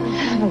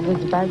 Mademoiselle.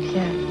 Goodbye,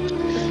 Pierre.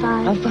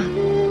 Goodbye. Au revoir.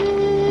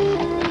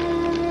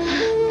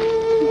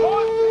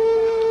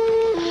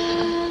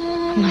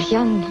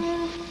 Marianne,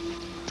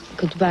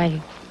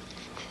 goodbye.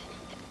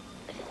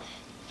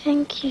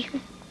 Thank you.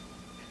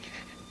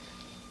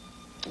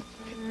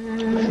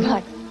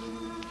 Goodbye.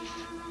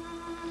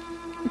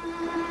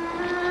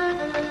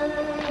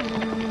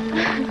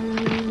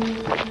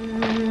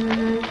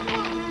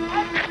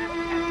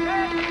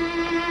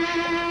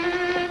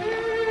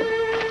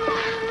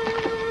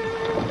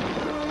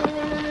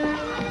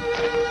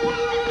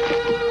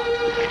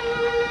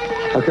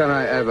 How can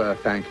I ever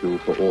thank you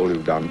for all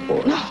you've done for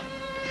us?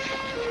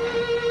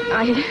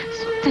 I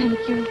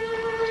thank you.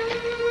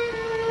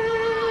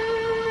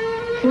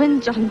 When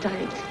John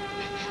died,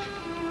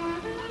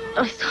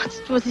 I thought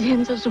it was the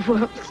end of the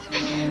world.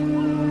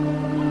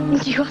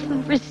 And you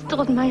have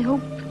restored my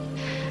hope.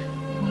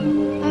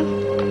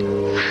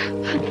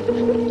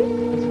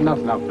 It's enough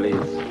now, please.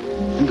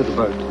 Into the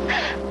boat.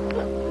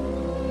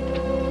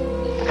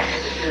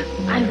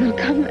 I will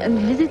come and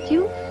visit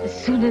you as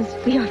soon as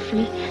we are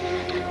free.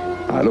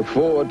 I look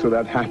forward to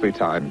that happy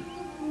time.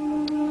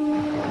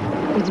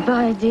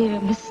 Goodbye, dear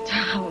Mr.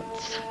 Howard.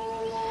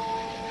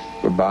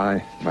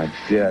 Goodbye, my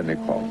dear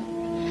Nicole.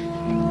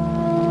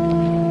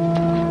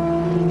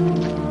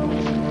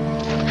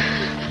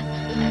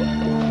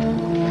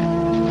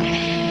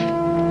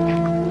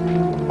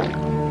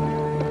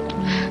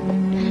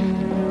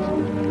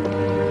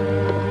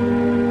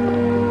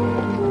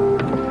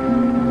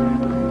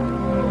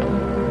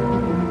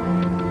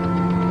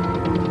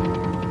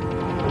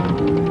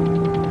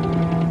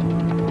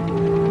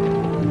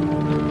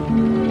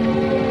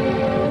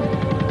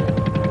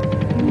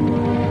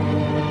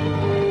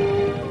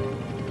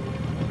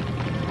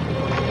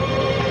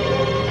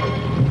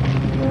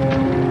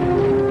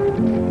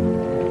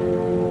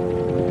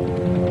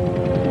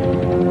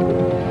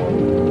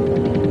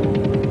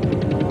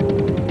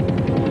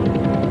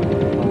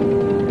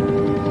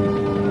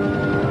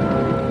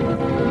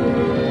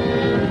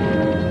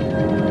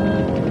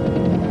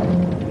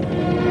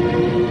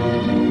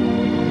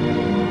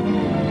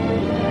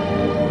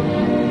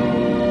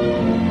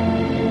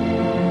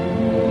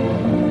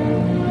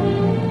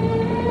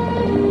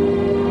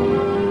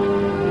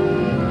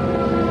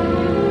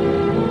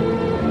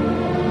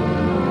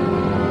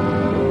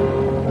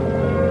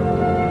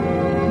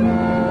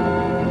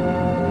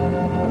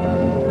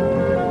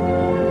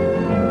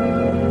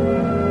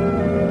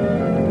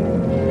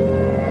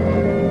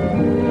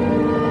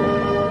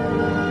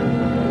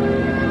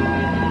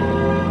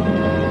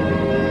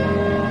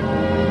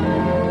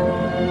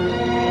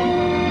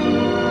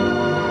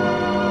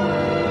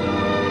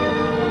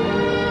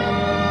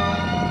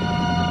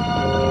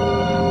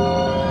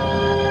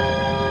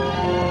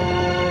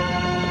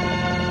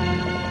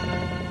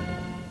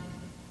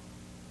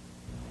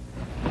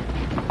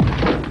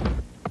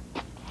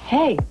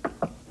 Hey,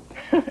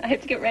 I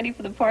have to get ready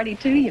for the party,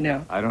 too, you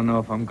know. I don't know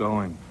if I'm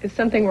going. Is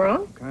something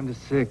wrong? Kind of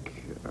sick.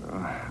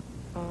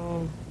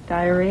 Oh,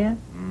 diarrhea?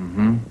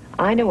 Mm-hmm.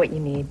 I know what you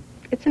need.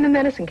 It's in the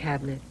medicine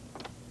cabinet.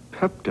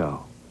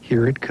 Pepto.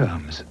 Here it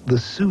comes, the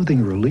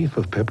soothing relief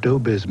of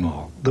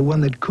Pepto-Bismol. The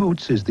one that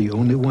coats is the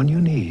only one you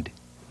need.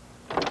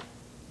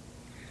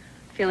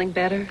 Feeling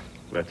better?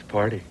 Let's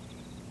party.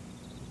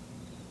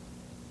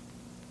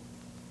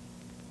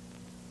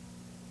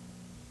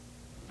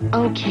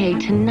 Okay,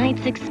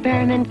 tonight's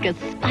experiment,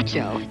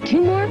 gazpacho.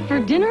 2 more for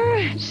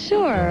dinner?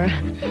 Sure.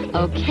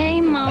 Okay,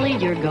 Molly,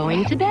 you're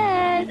going to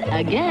bed.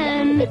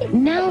 Again.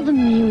 Now the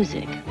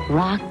music.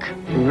 Rock,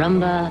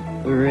 rumba,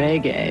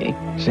 reggae.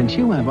 Since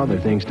you have other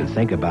things to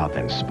think about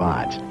than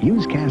spots,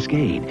 use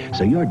Cascade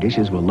so your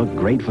dishes will look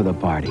great for the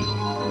party.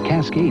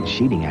 Cascade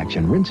sheeting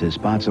action rinses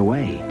spots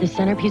away. The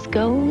centerpiece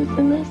goes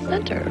in the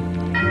center.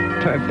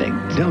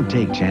 Perfect. Don't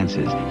take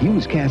chances.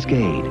 Use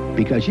Cascade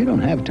because you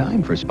don't have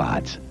time for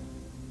spots.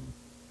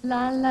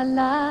 La la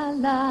la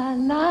la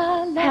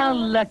la la. How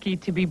lucky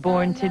to be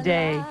born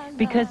today,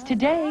 because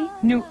today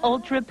new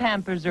Ultra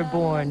Pampers are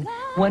born.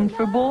 1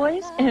 for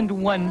boys and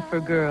 1 for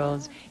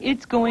girls.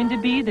 It's going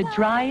to be the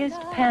driest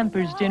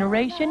Pampers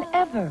generation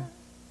ever.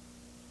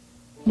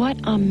 What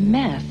a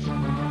mess.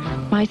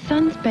 My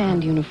son's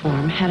band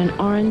uniform had an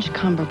orange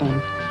cummerbund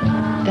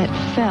that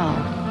fell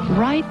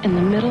right in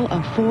the middle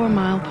of 4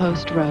 Mile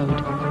Post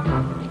Road.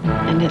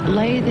 And it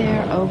lay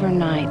there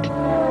overnight,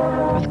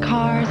 with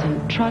cars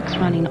and trucks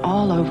running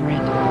all over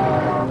it.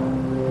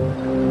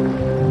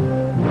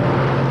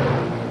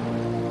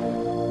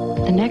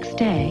 The next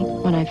day,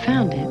 when I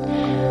found it,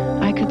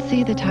 I could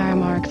see the tire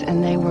marks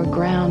and they were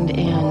ground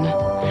in.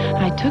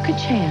 I took a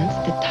chance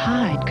that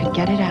Tide could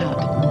get it out.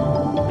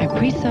 I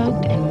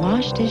pre-soaked and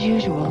washed as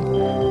usual.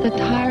 The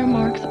tire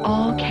marks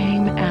all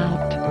came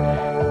out.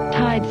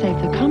 Tide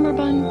saved the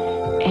cummerbund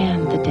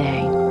and the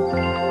day.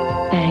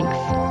 Thanks,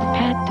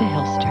 Pat to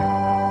Hilster.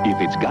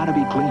 If it's gotta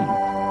be clean,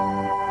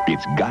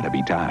 it's gotta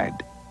be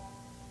Tide.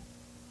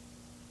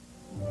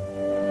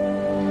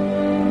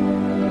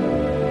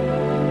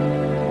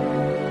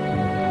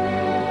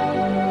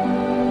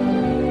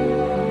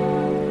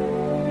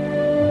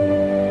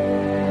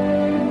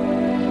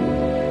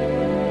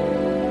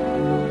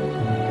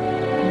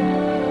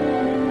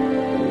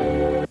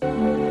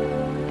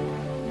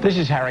 This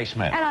is Harry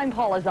Smith. And I'm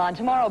Paula Zahn.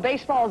 Tomorrow,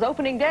 baseball's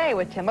opening day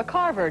with Tim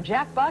McCarver,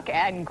 Jack Buck,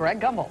 and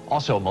Greg Gumbel.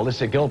 Also,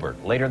 Melissa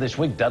Gilbert. Later this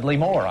week, Dudley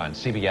Moore on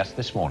CBS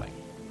This Morning.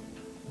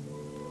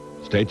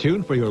 Stay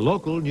tuned for your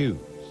local news.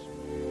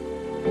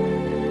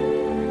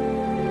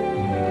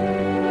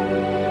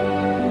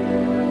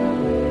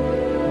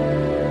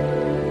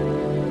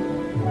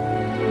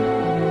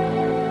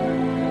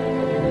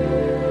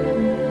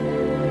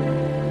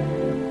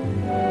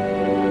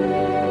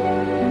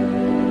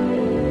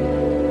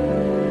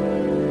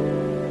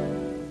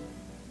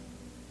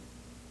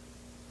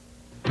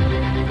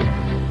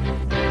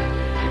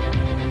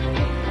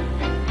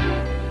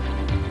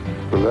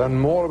 To learn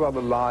more about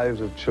the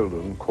lives of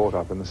children caught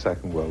up in the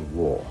Second World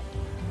War,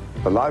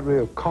 the Library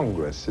of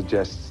Congress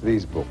suggests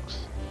these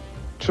books: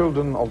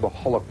 Children of the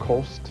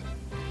Holocaust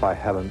by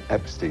Helen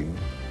Epstein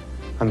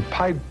and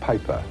Pied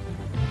Piper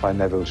by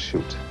Nevil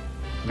Shute.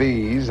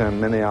 These and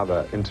many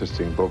other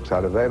interesting books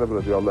are available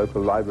at your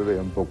local library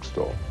and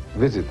bookstore.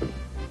 Visit them.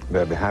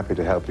 They'll be happy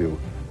to help you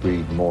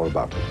read more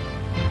about it.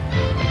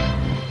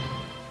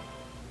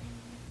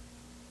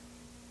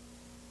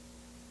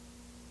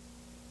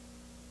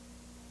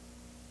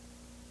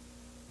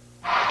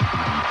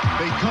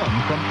 They come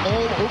from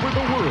all over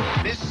the world.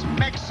 Miss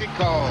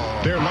Mexico.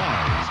 Their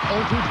lives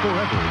altered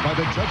forever by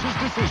the judge's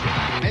decision.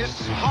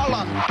 Miss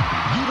Holland.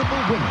 Beautiful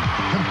women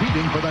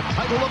competing for the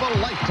title of a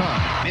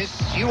lifetime. Miss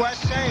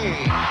USA.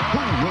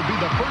 Who will be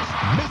the first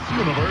Miss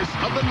Universe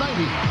of the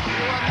 90s?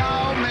 You are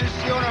now Miss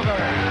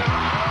Universe.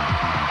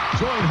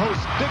 Join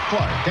hosts Dick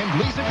Clark and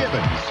Lisa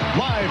Gibbons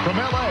live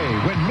from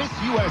L.A. when Miss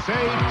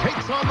USA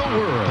takes on the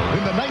world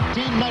in the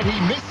 1990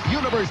 Miss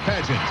Universe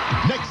pageant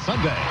next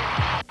Sunday.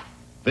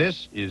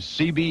 This is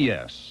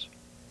CBS.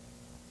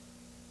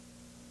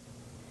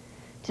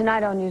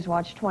 Tonight on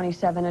Newswatch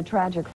 27, a tragic